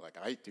caught me. Like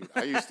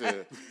I used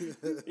to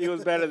He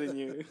was better than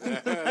you.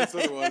 That's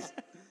what it was.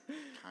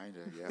 kind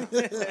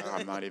of, yeah.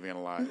 I'm not even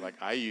gonna lie. Like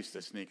I used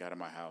to sneak out of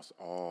my house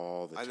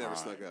all the I time. never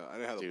snuck out. I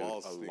didn't have the Dude,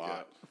 balls to a sneak lot.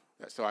 out.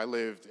 Yeah, so I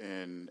lived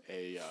in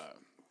it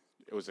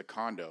was a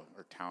condo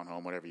or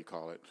townhome, whatever you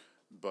call it.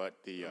 But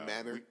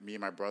manor? me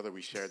and my brother,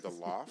 we shared the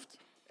loft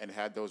and it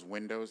had those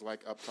windows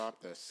like up top,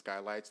 the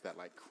skylights that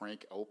like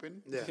crank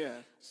open. Yeah. Yeah.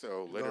 So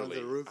Go on the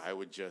literally, roof? I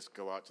would just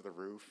go out to the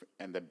roof,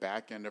 and the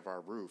back end of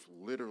our roof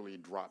literally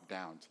dropped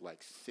down to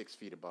like 6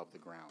 feet above the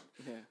ground.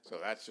 Yeah. So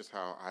that's just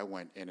how I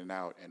went in and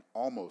out. And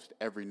almost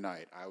every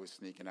night, I was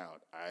sneaking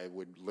out. I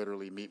would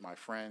literally meet my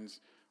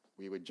friends.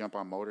 We would jump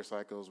on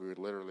motorcycles. We would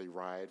literally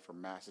ride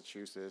from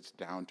Massachusetts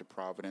down to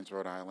Providence,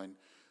 Rhode Island.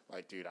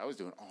 Like, dude, I was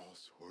doing all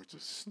sorts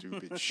of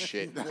stupid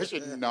shit that I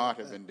should not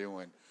have been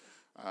doing.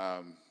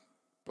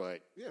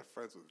 But You have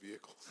friends with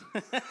vehicles.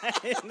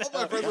 All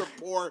my friends were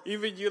poor.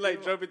 Even you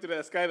like jumping through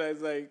that skyline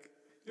is like,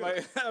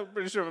 I'm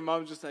pretty sure my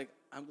mom's just like,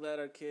 I'm glad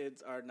our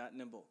kids are not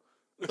nimble.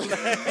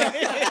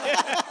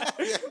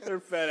 Their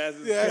fat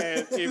asses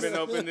Yeah. can't even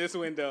open this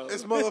window.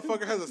 This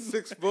motherfucker has a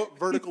 6-foot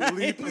vertical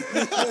leap.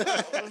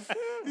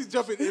 He's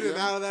jumping in and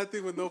out of that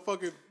thing with no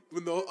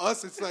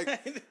us. It's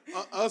like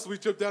us. We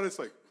jump down. It's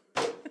like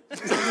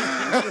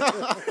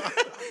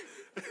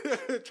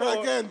try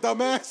again,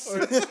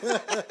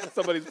 dumbass.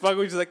 Somebody's fucking.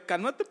 We're just like,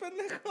 calmate,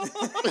 pendejo.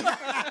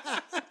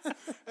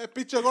 Hey,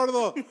 pinche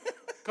gordo,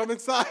 come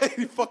inside.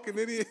 You fucking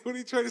idiot. What are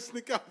you trying to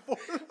sneak out for?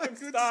 I'm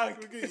stuck.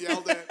 We get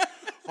yelled at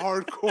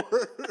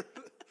hardcore.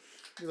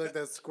 You're like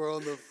that squirrel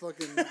in the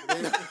fucking.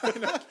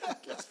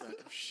 Guess that.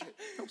 Oh, shit.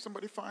 Hope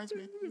somebody finds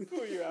me.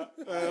 Pull you out.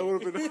 That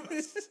would have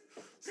been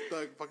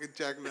stuck fucking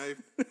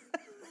jackknife.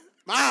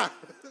 Ma!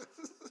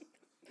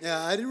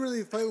 Yeah, I didn't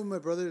really fight with my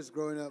brothers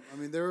growing up. I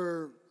mean, they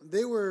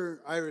were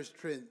Irish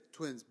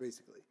twins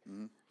basically,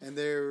 and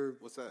they're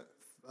What's that?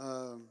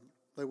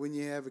 like when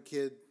you have a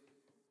kid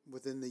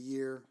within the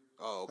year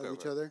Oh, okay. of each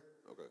okay. other.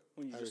 Okay.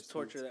 When you just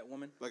torture that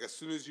woman. Like as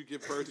soon as you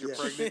give birth, you're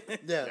pregnant.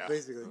 Yeah,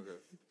 basically. Okay.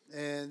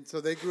 And so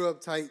they grew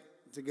up tight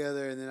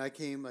together, and then I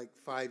came like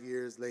 5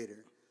 years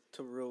later.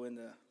 To ruin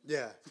the.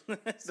 Yeah.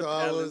 the So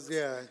I balance.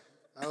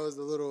 I was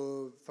a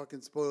little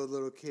fucking spoiled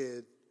little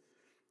kid.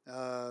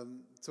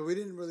 So we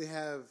didn't really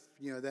have,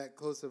 that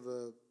close of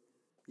a,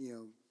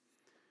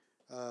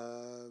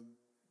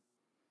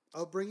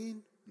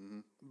 upbringing.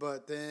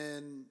 But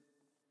then,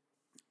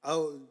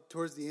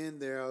 towards the end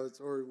there,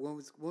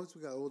 once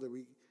we got older,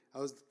 I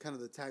was kind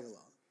of the tag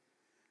along.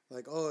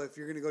 Like, oh, if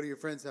you're gonna go to your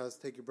friend's house,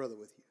 take your brother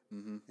with you.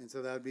 And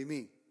so that would be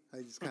me.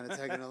 I just kind of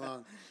tagging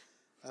along.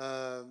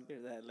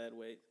 Here's that lead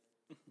weight.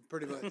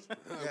 Pretty much.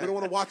 We don't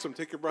want to watch them.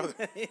 Take your brother.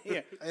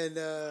 Yeah. And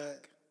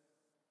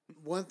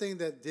one thing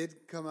that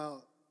did come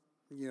out,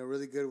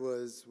 really good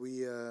was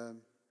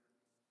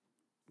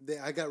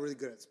I got really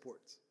good at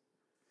sports.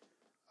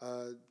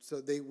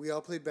 So we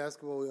all played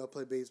basketball, we all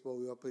played baseball,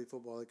 we all played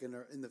football, like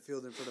in the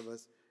field in front of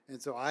us.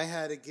 And so I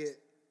had to get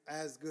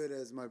as good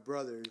as my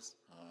brothers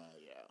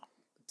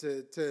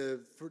to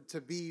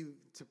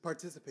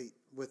participate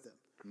with them.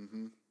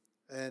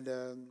 And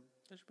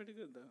That's pretty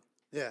good, though.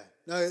 yeah,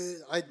 no,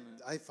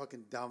 I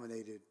fucking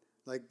dominated.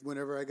 Like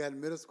whenever I got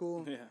in middle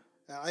school, Yeah.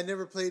 I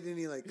never played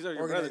any like These are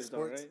your organized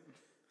brothers, though, sports.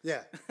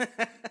 right?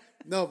 Yeah.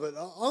 No, but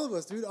all of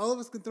us, dude. All of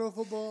us can throw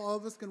football. All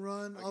of us can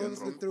run. All of us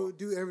can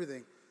do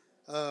everything.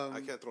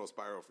 I can't throw a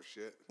spiral for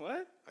shit.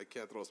 What? I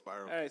can't throw a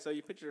spiral. All right, so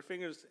you put your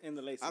fingers in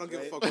the laces. I don't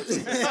give a right? fuck what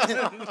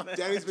you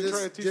Daddy's been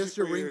trying to teach Just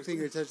me your for ring years.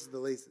 finger touches the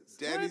laces.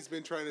 Daddy's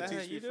been trying to That's how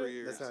teach me you do for it?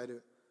 years. That's how I do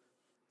it.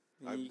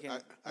 You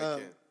can't. I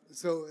can't.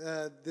 So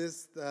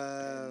this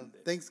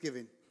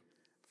Thanksgiving,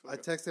 I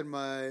texted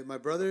my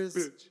brothers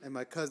Bitch. and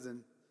my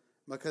cousin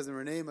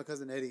Renee, my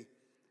cousin Eddie.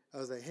 I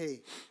was like,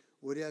 hey,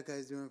 what are y'all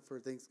guys doing for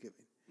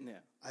Thanksgiving? Yeah.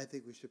 I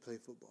think we should play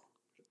football.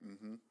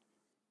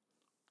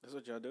 That's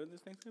what y'all doing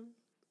this Thanksgiving?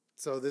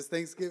 So this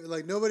Thanksgiving,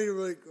 like nobody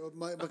really,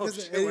 my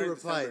cousin shit, Eddie we're in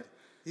replied. December.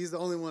 He's the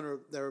only one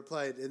that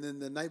replied. And then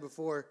the night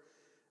before,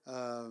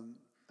 I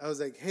was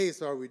like, hey,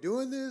 so are we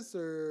doing this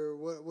or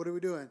what are we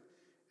doing?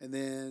 And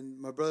then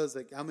my brother's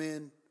like, I'm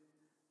in.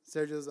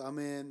 Sergio's, I'm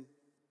in.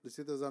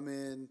 Lucito's, I'm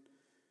in.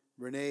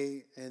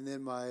 Renee, and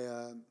then my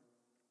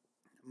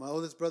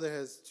oldest brother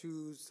has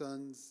two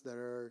sons that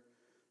are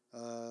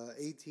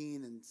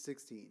 18 and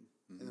 16.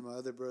 And then my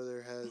other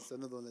brother has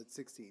another one that's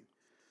 16.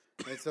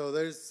 And so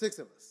there's 6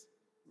 of us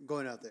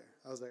going out there.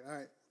 I was like, all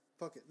right,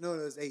 fuck it. No,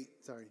 it was 8.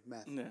 Sorry,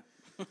 math. Yeah.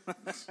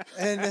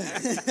 And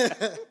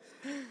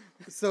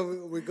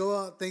so we go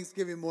out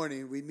Thanksgiving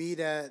morning. We meet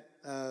at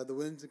the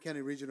Williamson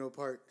County Regional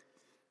Park.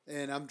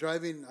 And I'm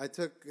driving. I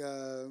took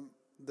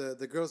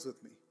the girls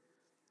with me.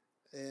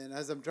 And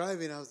as I'm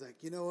driving, I was like,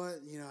 you know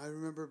what? I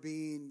remember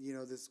being,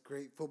 this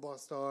great football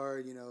star.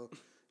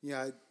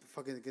 I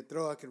fucking can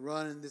throw, I can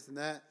run, and this and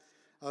that.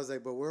 I was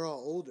like, but we're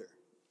all older,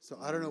 so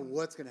I don't know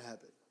what's gonna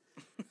happen.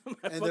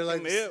 And they're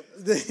like,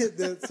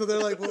 so they're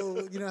like, well,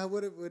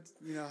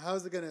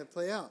 how's it gonna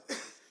play out?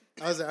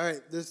 I was like, all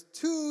right, there's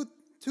two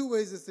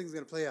ways this thing's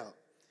gonna play out.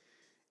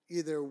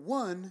 Either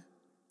one,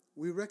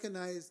 we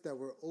recognize that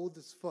we're old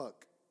as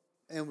fuck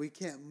and we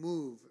can't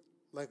move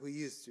like we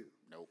used to.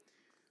 Nope.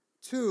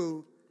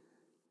 2,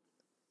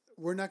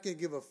 we're not going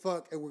to give a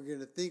fuck, and we're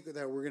going to think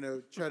that we're going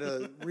to try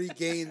to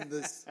regain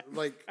this,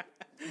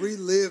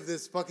 relive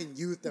this fucking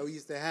youth that we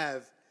used to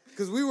have.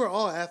 Because we were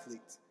all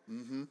athletes.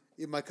 Mm-hmm.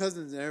 My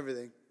cousins and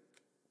everything.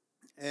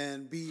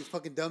 And be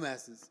fucking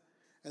dumbasses.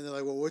 And they're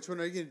like, well, which one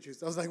are you going to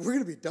choose? I was like, we're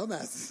going to be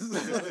dumbasses.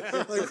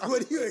 Like,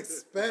 what do you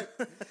expect?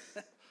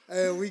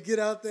 And we get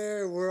out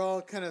there, we're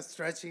all kind of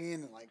stretching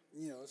and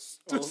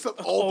Some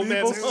old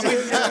man, people.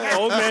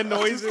 old man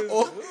noises.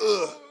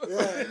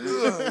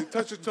 You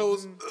touch your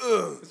toes.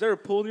 Is there a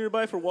pool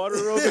nearby for water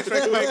aerobics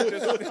right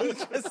quick?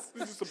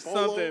 Just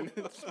something.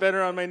 It's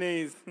better on my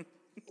knees.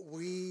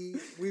 We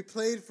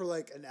played for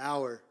like an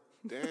hour.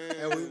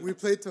 Damn. And we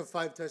played till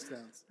 5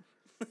 touchdowns.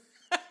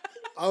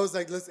 I was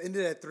like, let's end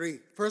it at 3.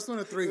 First one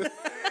at 3.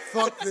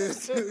 Fuck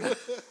this.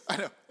 I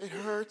know. It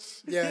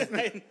hurts. Yeah.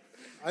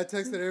 I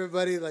texted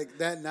everybody like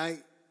that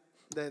night,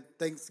 that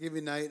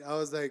Thanksgiving night. I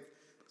was like,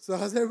 so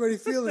how's everybody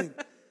feeling?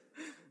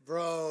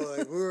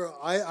 Bro,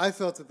 like I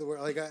felt it the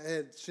worst. Like I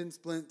had shin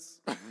splints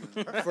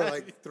for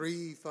like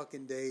 3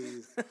 fucking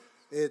days.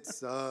 It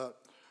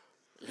sucked.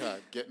 Yeah,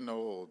 getting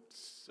old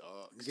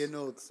sucks. Getting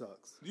old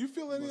sucks. Do you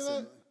feel any of Most that?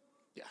 certainly.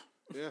 Yeah.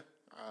 Yeah.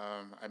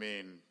 I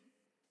mean,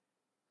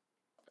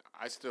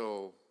 I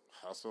still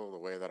hustle the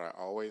way that I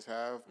always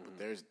have, but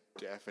there's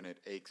definite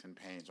aches and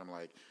pains. I'm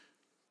like,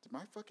 did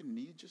my fucking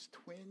knee just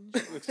twinge?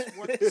 Like,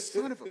 what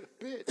son of a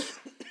bitch?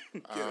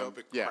 Get up,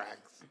 it yeah.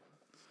 cracks.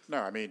 No,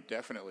 I mean,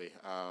 definitely.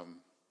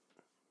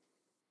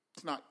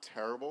 It's not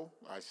terrible.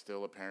 I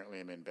still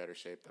apparently am in better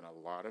shape than a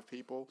lot of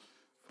people,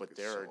 but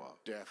there are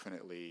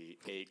definitely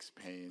aches,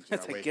 pains.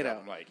 It's I like, wake get up,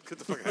 out. I'm like, Get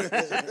the fuck out of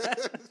here.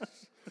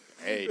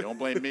 hey, don't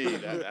blame me.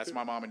 That's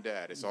my mom and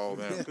dad. It's all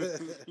them.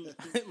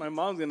 My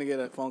mom's gonna get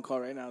a phone call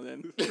right now.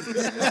 Then I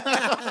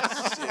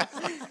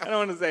don't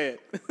want to say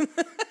it.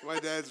 My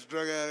dad's a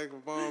drug addict. My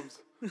mom's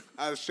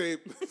out of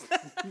shape.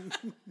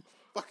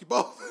 Fuck you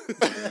both.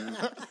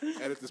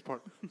 Edit this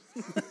part.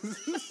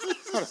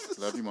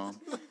 Love you, mom.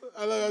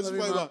 I love you, you,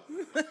 Mom.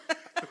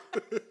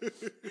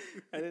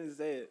 I didn't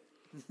say it,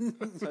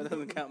 so it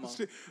doesn't count, mom.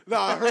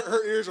 Nah,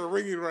 her ears are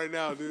ringing right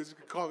now, dude. She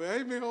can call me.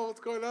 Hey, mijo, what's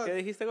going on? ¿Qué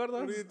dijiste, gordo?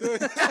 What are you doing?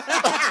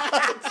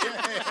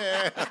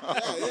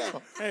 yeah.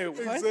 Hey, what?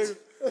 Exactly.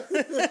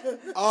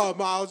 Oh,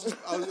 ma, it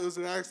was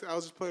an accident. I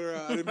was just playing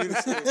around. I didn't mean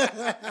to say it.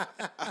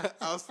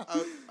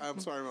 I'm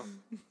sorry, mom.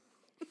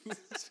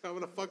 I'm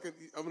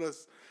gonna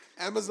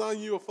Amazon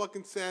you a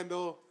fucking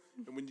sandal,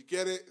 and when you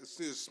get it,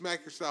 just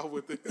smack yourself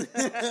with it.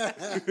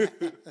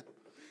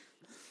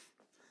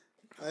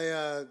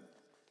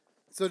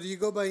 So do you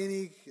go by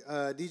any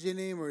DJ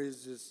name, or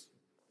is just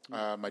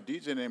My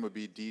DJ name would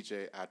be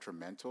DJ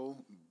Atramental,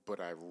 but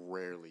I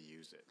rarely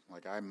use it.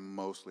 Like, I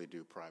mostly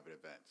do private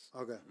events.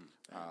 okay?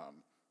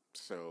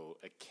 So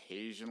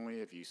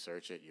occasionally, if you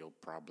search it, you'll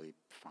probably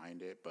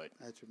find it, but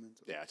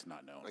Atramental. yeah, it's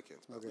not known. I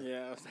can't spell. Okay.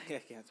 Yeah, I was like, I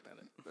can't spell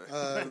it.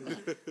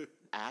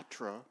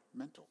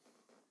 Atramental.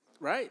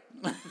 Right.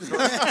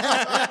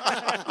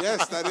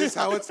 Yes, that is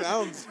how it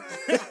sounds.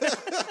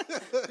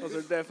 Those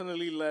are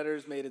definitely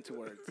letters made into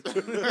words.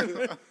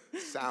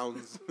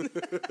 Sounds.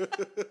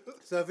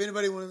 So if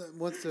anybody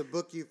wants to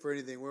book you for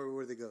anything, where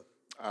do they go?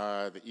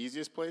 The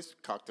easiest place,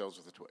 Cocktails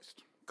with a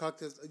Twist.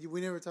 Cocktails.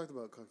 We never talked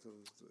about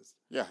cocktails.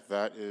 Yeah,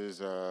 that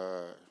is,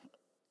 I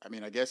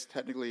mean, I guess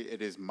technically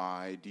it is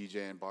my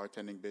DJ and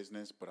bartending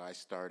business, but I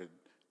started,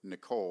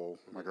 Nicole,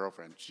 my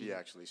girlfriend, she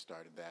actually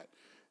started that,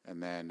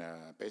 and then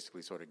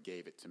basically sort of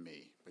gave it to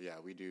me. But yeah,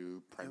 we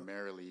do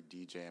primarily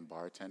DJ and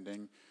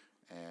bartending,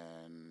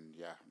 and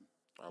yeah,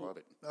 I love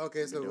it.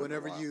 Okay, Been so doing it a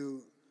whenever while.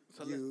 you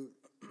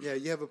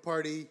have a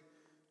party,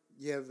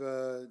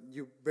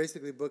 you're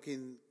basically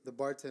booking the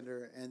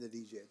bartender and the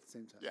DJ at the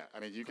same time. Yeah, I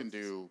mean, you can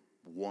do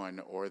one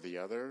or the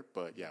other,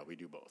 but yeah, we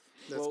do both.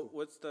 That's cool.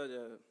 What's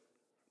the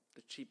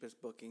cheapest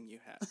booking you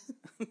have?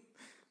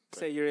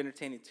 Say you're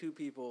entertaining 2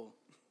 people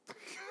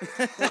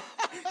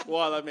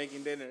while I'm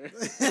making dinner.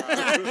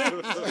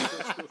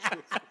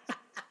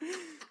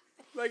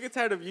 Like, get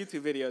tired of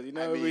YouTube videos, you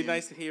know? It'd be mean-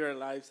 nice to hear a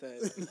live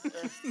set.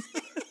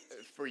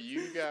 For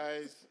you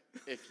guys,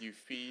 if you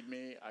feed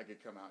me, I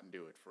could come out and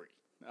do it free.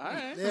 All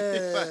right.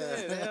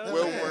 Yeah,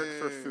 We'll work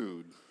for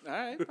food. All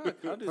right, fuck,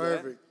 I'll do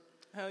perfect. that.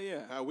 Hell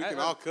yeah. We can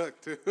all cook,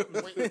 too.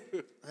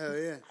 Hell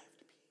yeah.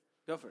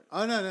 Go for it.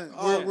 Oh no,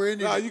 we're in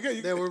it. No,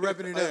 yeah, we're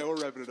wrapping it Yeah, up. we're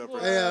wrapping it up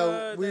right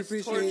Hey, we That's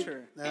appreciate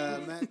torture.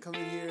 Matt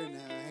coming here and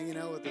hanging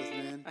out with us,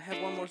 man. I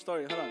have one more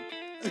story. Hold on.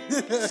 Oh,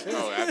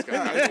 that's good.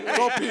 now.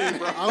 Go pee,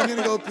 bro. I'm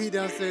gonna go pee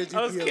downstairs. You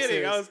I was pee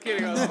kidding. upstairs. I was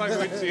kidding. I was fucking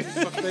with you.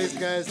 Thanks,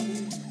 guys.